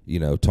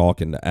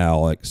talking to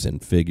Alex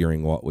and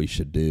figuring what we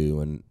should do.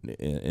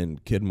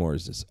 And Kidmore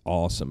is this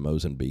awesome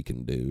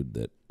Mozambican dude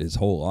that his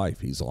whole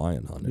life he's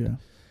lion hunted.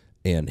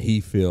 Yeah. And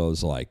he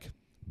feels like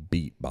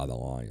beat by the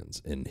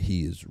lions, and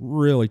he is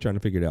really trying to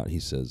figure it out. And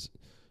he says,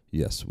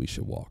 yes, we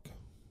should walk.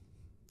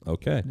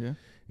 Okay. Yeah.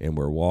 And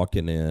we're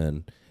walking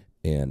in,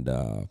 and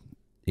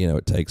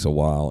it takes a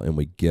while, and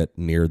we get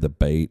near the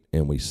bait,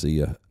 and we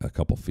see a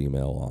couple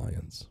female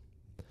lions,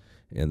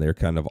 and they're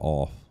kind of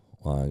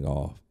lying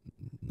off,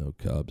 no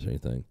cubs or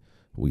anything.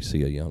 We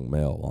see a young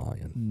male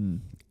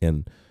lion,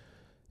 and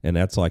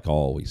that's like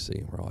all we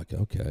see. We're like,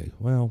 okay,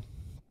 well,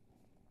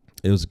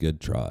 it was a good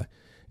try.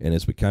 And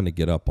as we kind of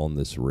get up on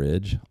this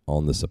ridge,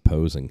 on this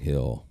opposing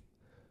hill,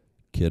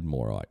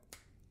 Kidmore like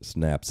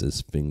snaps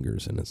his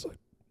fingers, and it's like,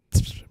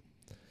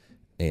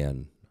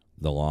 and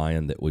the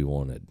lion that we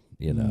wanted,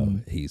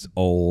 he's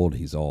old,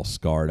 he's all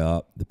scarred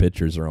up. The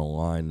pictures are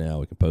online now.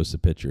 We can post a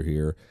picture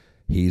here.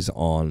 He's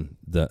on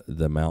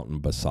the mountain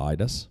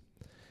beside us,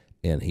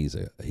 and he's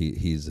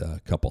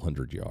a couple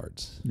hundred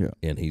yards. Yeah.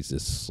 And he's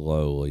just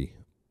slowly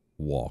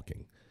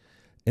walking.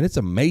 And it's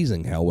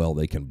amazing how well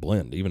they can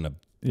blend, even a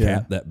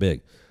cat that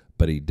big.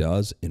 But he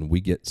does, and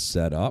we get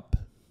set up,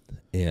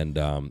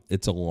 and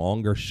it's a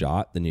longer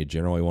shot than you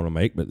generally want to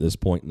make. But at this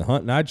point in the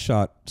hunt, and I'd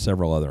shot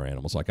several other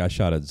animals. Like I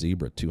shot a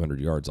zebra 200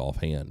 yards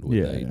offhand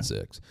with the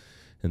 8.6.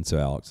 And so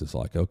Alex is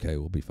like, okay,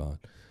 we'll be fine.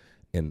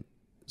 And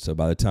so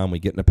by the time we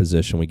get in a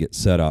position, we get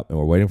set up, and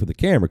we're waiting for the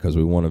camera because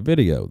we want to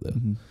video this.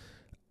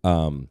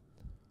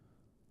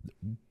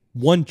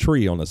 One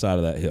tree on the side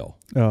of that hill.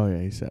 Oh,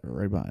 yeah, he sat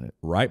right behind it.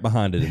 Right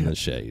behind it in the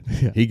shade.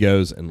 Yeah. He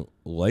goes and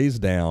lays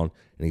down,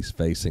 and he's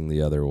facing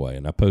the other way.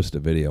 And I post a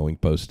video. We can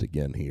post it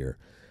again here.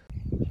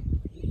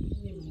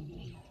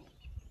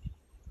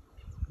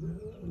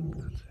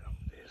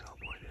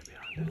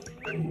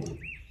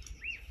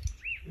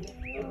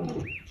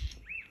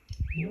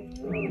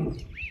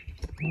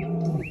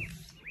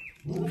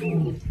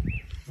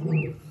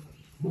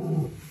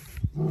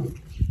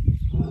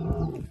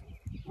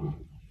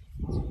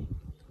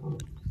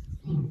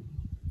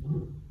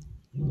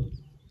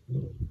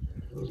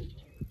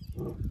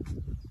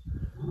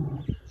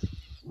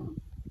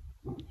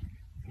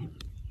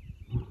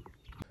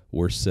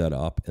 We're set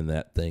up, and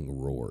that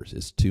thing roars.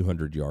 It's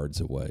 200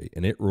 yards away,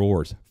 and it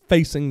roars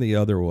facing the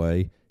other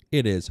way.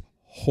 It is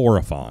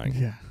horrifying.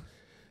 Yeah.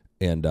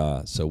 And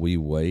so we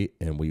wait,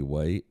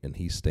 and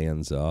he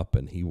stands up,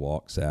 and he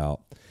walks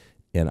out,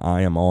 and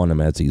I am on him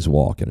as he's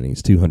walking, and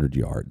he's 200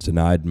 yards. And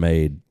I'd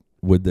made,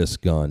 with this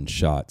gun,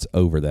 shots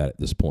over that at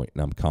this point,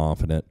 and I'm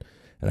confident.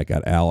 And I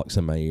got Alex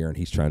in my ear, and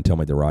he's trying to tell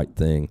me the right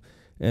thing.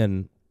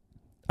 And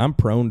I'm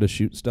prone to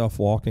shoot stuff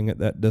walking at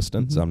that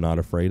distance. I'm not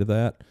afraid of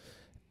that.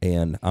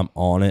 And I'm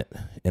on it,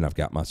 and I've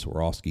got my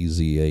Swarovski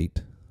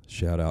Z8.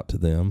 Shout out to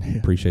them. Yeah.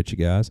 Appreciate you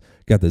guys.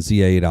 Got the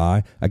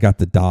Z8i. I got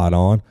the dot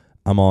on.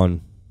 I'm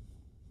on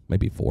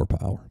maybe 4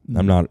 power.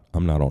 I'm not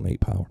on 8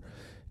 power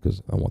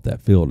because I want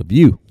that field of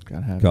view.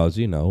 Gotta have it. Because,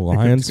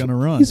 Lion's gonna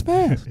run. He's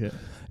fast. Yeah.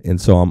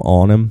 And so I'm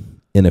on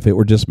him, and if it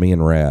were just me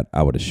and Rad,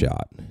 I would have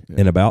shot. Yeah.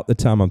 And about the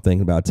time I'm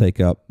thinking about take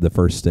up the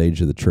first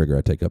stage of the trigger,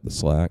 I take up the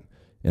slack,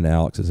 and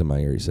Alex is in my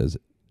ear. He says,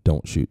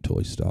 don't shoot till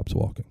he stops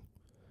walking.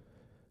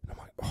 And I'm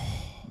like, oh.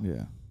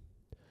 Yeah.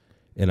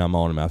 and I'm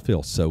on him. I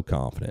feel so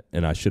confident,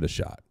 and I should have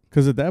shot.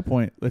 Because at that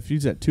point, if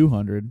he's at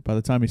 200, by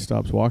the time he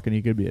stops walking,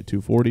 he could be at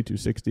 240,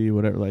 260,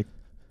 whatever. Like,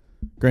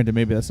 granted,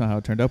 maybe that's not how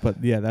it turned out,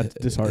 but yeah, that's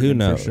disheartening. Who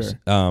knows? For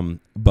sure.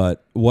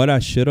 But what I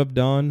should have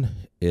done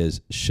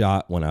is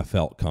shot when I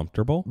felt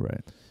comfortable.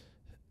 Right.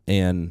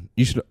 And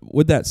you should.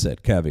 With that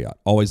said, caveat: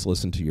 always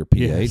listen to your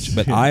pH. Yes.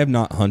 But I have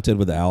not hunted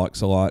with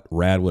Alex a lot.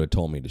 Rad would have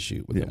told me to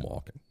shoot with Yeah. him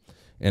walking,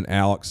 and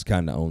Alex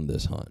kind of owned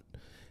this hunt,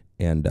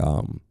 and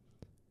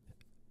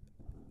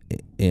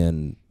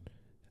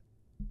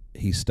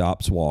he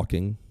stops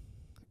walking,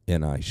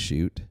 and I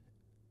shoot,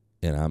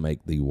 and I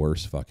make the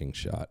worst fucking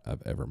shot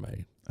I've ever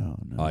made. Oh,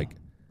 no. Like,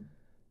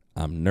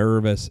 I'm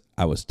nervous.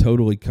 I was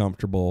totally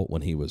comfortable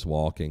when he was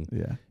walking.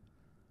 Yeah.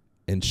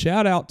 And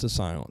shout out to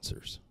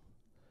silencers.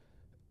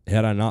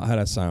 Had I not had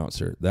a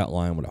silencer, that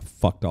lion would have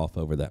fucked off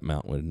over that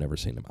mountain. Would have never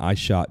seen him. I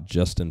shot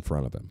just in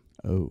front of him.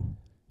 Oh.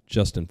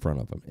 Just in front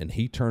of him. And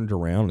he turned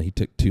around and he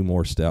took 2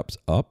 more steps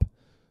up,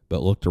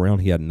 but looked around.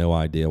 He had no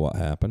idea what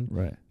happened.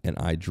 Right. And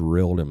I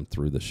drilled him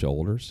through the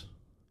shoulders.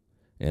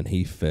 And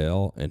he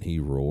fell and he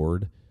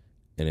roared.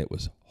 And it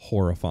was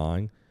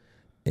horrifying.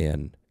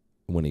 And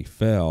when he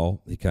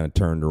fell, he kind of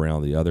turned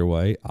around the other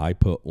way. I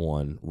put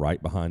one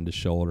right behind his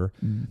shoulder.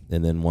 Mm.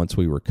 And then once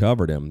we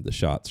recovered him, the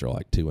shots are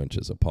like 2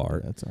 inches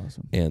apart. That's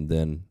awesome. And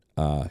then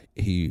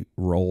he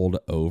rolled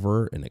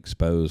over and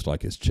exposed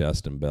like his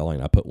chest and belly.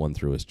 And I put one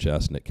through his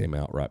chest, and it came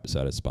out right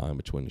beside his spine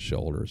between his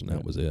shoulders, and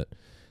that was it.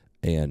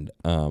 And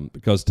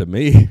because to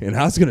me, and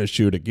I was going to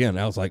shoot again.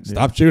 I was like,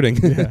 stop shooting.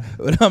 Yeah.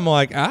 But I'm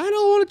like, I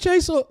don't want to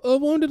chase a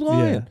wounded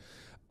lion.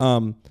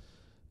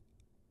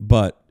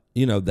 But,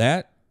 you know,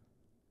 that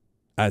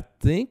I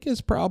think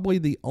is probably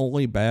the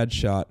only bad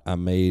shot I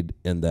made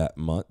in that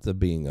month of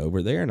being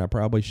over there. And I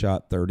probably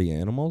shot 30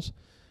 animals.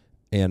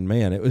 And,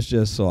 man, it was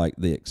just like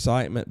the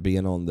excitement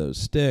being on those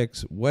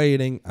sticks,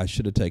 waiting. I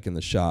should have taken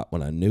the shot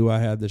when I knew I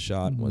had the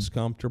shot and was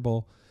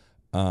comfortable.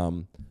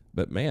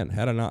 But, man,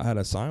 had I not had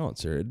a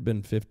silencer, it'd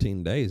been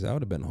 15 days. I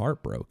would have been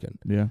heartbroken.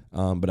 Yeah.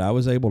 But I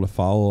was able to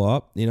follow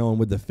up, you know, and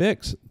with the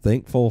fix,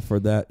 thankful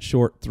for that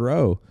short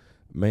throw.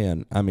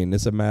 Man, I mean,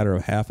 it's a matter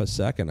of half a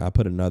second. I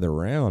put another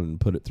round and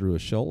put it through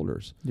his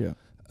shoulders. Yeah.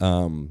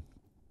 But,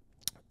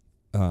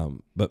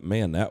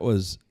 man, that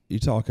was, you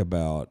talk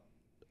about,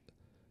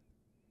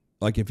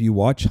 like, if you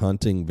watch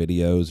hunting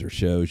videos or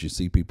shows, you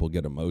see people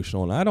get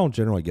emotional. And I don't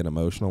generally get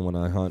emotional when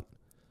I hunt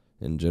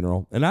in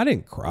general. And I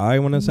didn't cry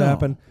when this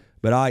happened.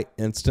 But I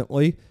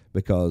instantly,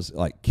 because,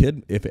 like,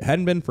 if it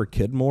hadn't been for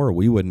Kidmore,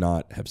 we would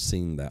not have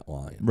seen that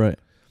lion. Right.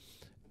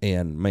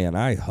 And, man,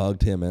 I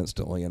hugged him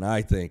instantly, and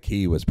I think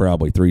he was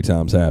probably 3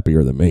 times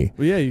happier than me.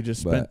 Well, yeah, you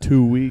just spent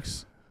 2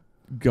 weeks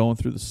going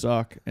through the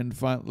suck and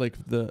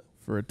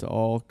for it to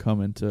all come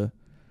into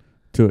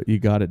it, you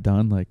got it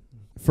done. Like,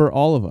 for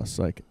all of us,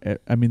 like,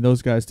 I mean,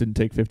 those guys didn't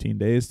take 15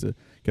 days to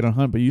get on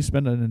hunt, but you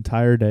spend an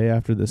entire day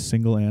after this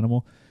single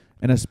animal,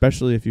 and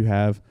especially if you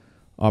have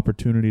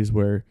opportunities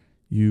where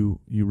you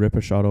rip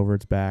a shot over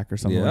its back or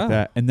something like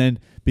that. And then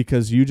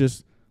because you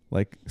just,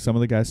 like some of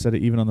the guys said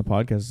it even on the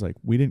podcast, it's like,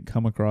 we didn't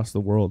come across the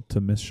world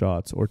to miss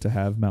shots or to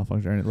have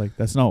malfunction. And like,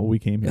 that's not what we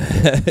came here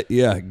for.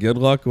 Yeah, good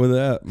luck with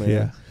that, man.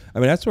 Yeah. I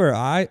mean, that's where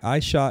I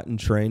shot and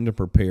trained and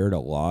prepared a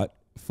lot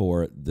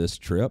for this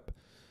trip.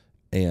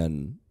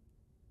 And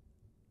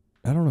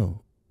I don't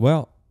know.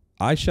 Well,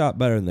 I shot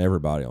better than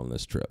everybody on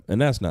this trip,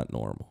 and that's not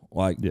normal.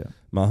 Like,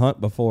 my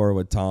hunt before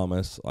with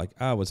Thomas, like,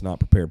 I was not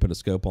prepared to put a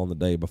scope on the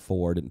day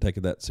before, didn't take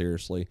it that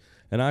seriously,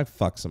 and I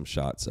fucked some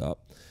shots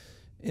up.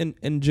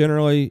 And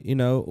generally, you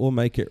know, we'll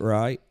make it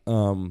right.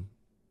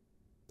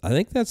 I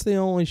think that's the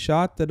only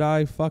shot that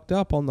I fucked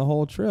up on the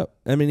whole trip.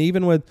 I mean,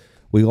 even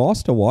we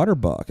lost a water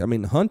buck. I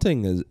mean,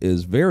 hunting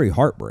is very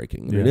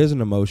heartbreaking. It is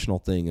an emotional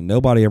thing, and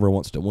nobody ever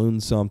wants to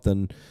wound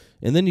something,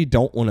 and then you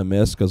don't want to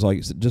miss because,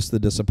 like, just the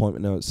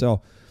disappointment in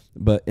itself.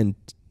 But in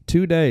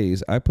 2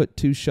 days, I put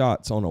 2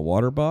 shots on a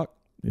water buck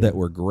that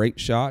were great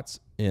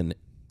shots, and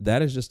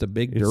that is just a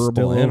big,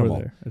 durable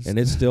animal. And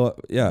it's still,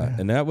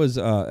 and that was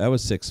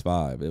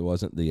 6.5. It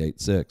wasn't the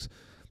 8.6.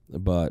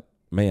 But,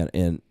 man,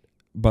 and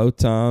both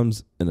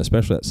times, and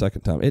especially that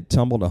second time, it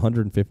tumbled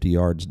 150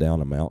 yards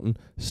down a mountain,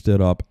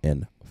 stood up,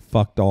 and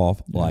fucked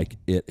off like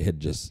it had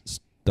just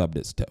stubbed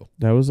its toe.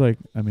 That was like,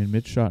 I mean,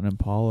 Mitch shot an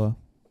Impala,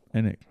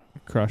 and it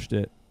crushed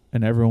it.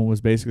 And everyone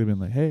was basically being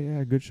like, hey,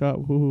 yeah, good shot,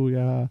 woohoo,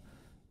 yeah.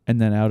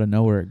 And then out of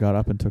nowhere, it got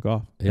up and took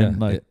off. Yeah,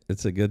 and like,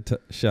 it's a good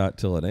shot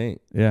till it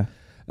ain't. Yeah.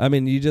 I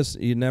mean,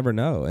 you never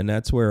know. And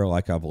that's where,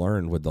 like, I've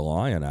learned with the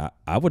lion,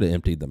 I would have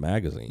emptied the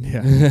magazine.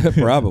 Yeah.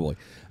 Probably.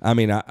 I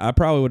mean, I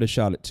probably would have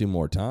shot it 2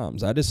 more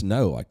times. I just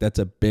know, like, that's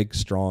a big,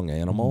 strong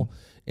animal,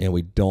 and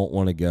we don't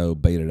want to go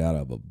bait it out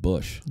of a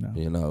bush. No.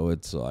 You know,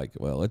 it's like,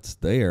 well, it's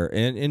there,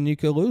 and you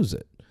could lose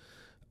it.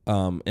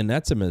 And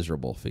that's a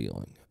miserable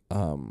feeling.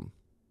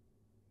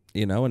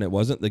 You know, and it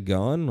wasn't the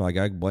gun. Like,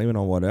 I blame it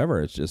on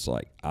whatever. It's just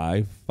like,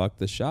 I fucked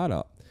the shot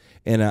up.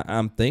 And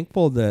I'm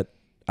thankful that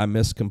I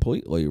missed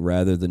completely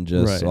rather than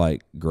just,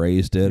 like,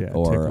 grazed it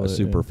or a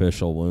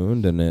superficial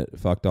wound and it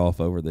fucked off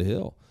over the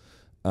hill.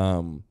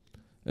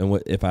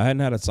 And if I hadn't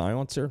had a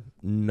silencer,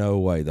 no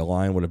way. The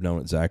lion would have known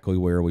exactly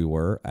where we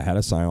were. I had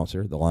a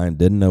silencer. The lion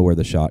didn't know where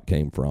the shot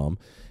came from.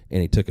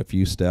 And he took a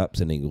few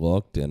steps and he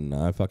looked and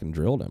I fucking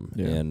drilled him.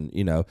 Yeah. And,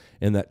 you know,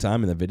 in that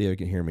time in the video, you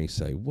can hear me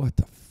say, what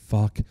the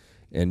fuck?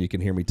 And you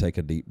can hear me take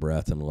a deep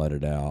breath and let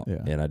it out.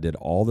 Yeah. And I did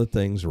all the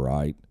things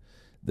right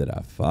that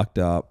I fucked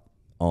up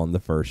on the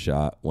first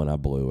shot when I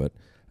blew it.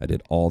 I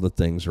did all the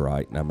things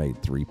right and I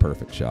made 3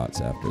 perfect shots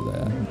after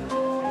that.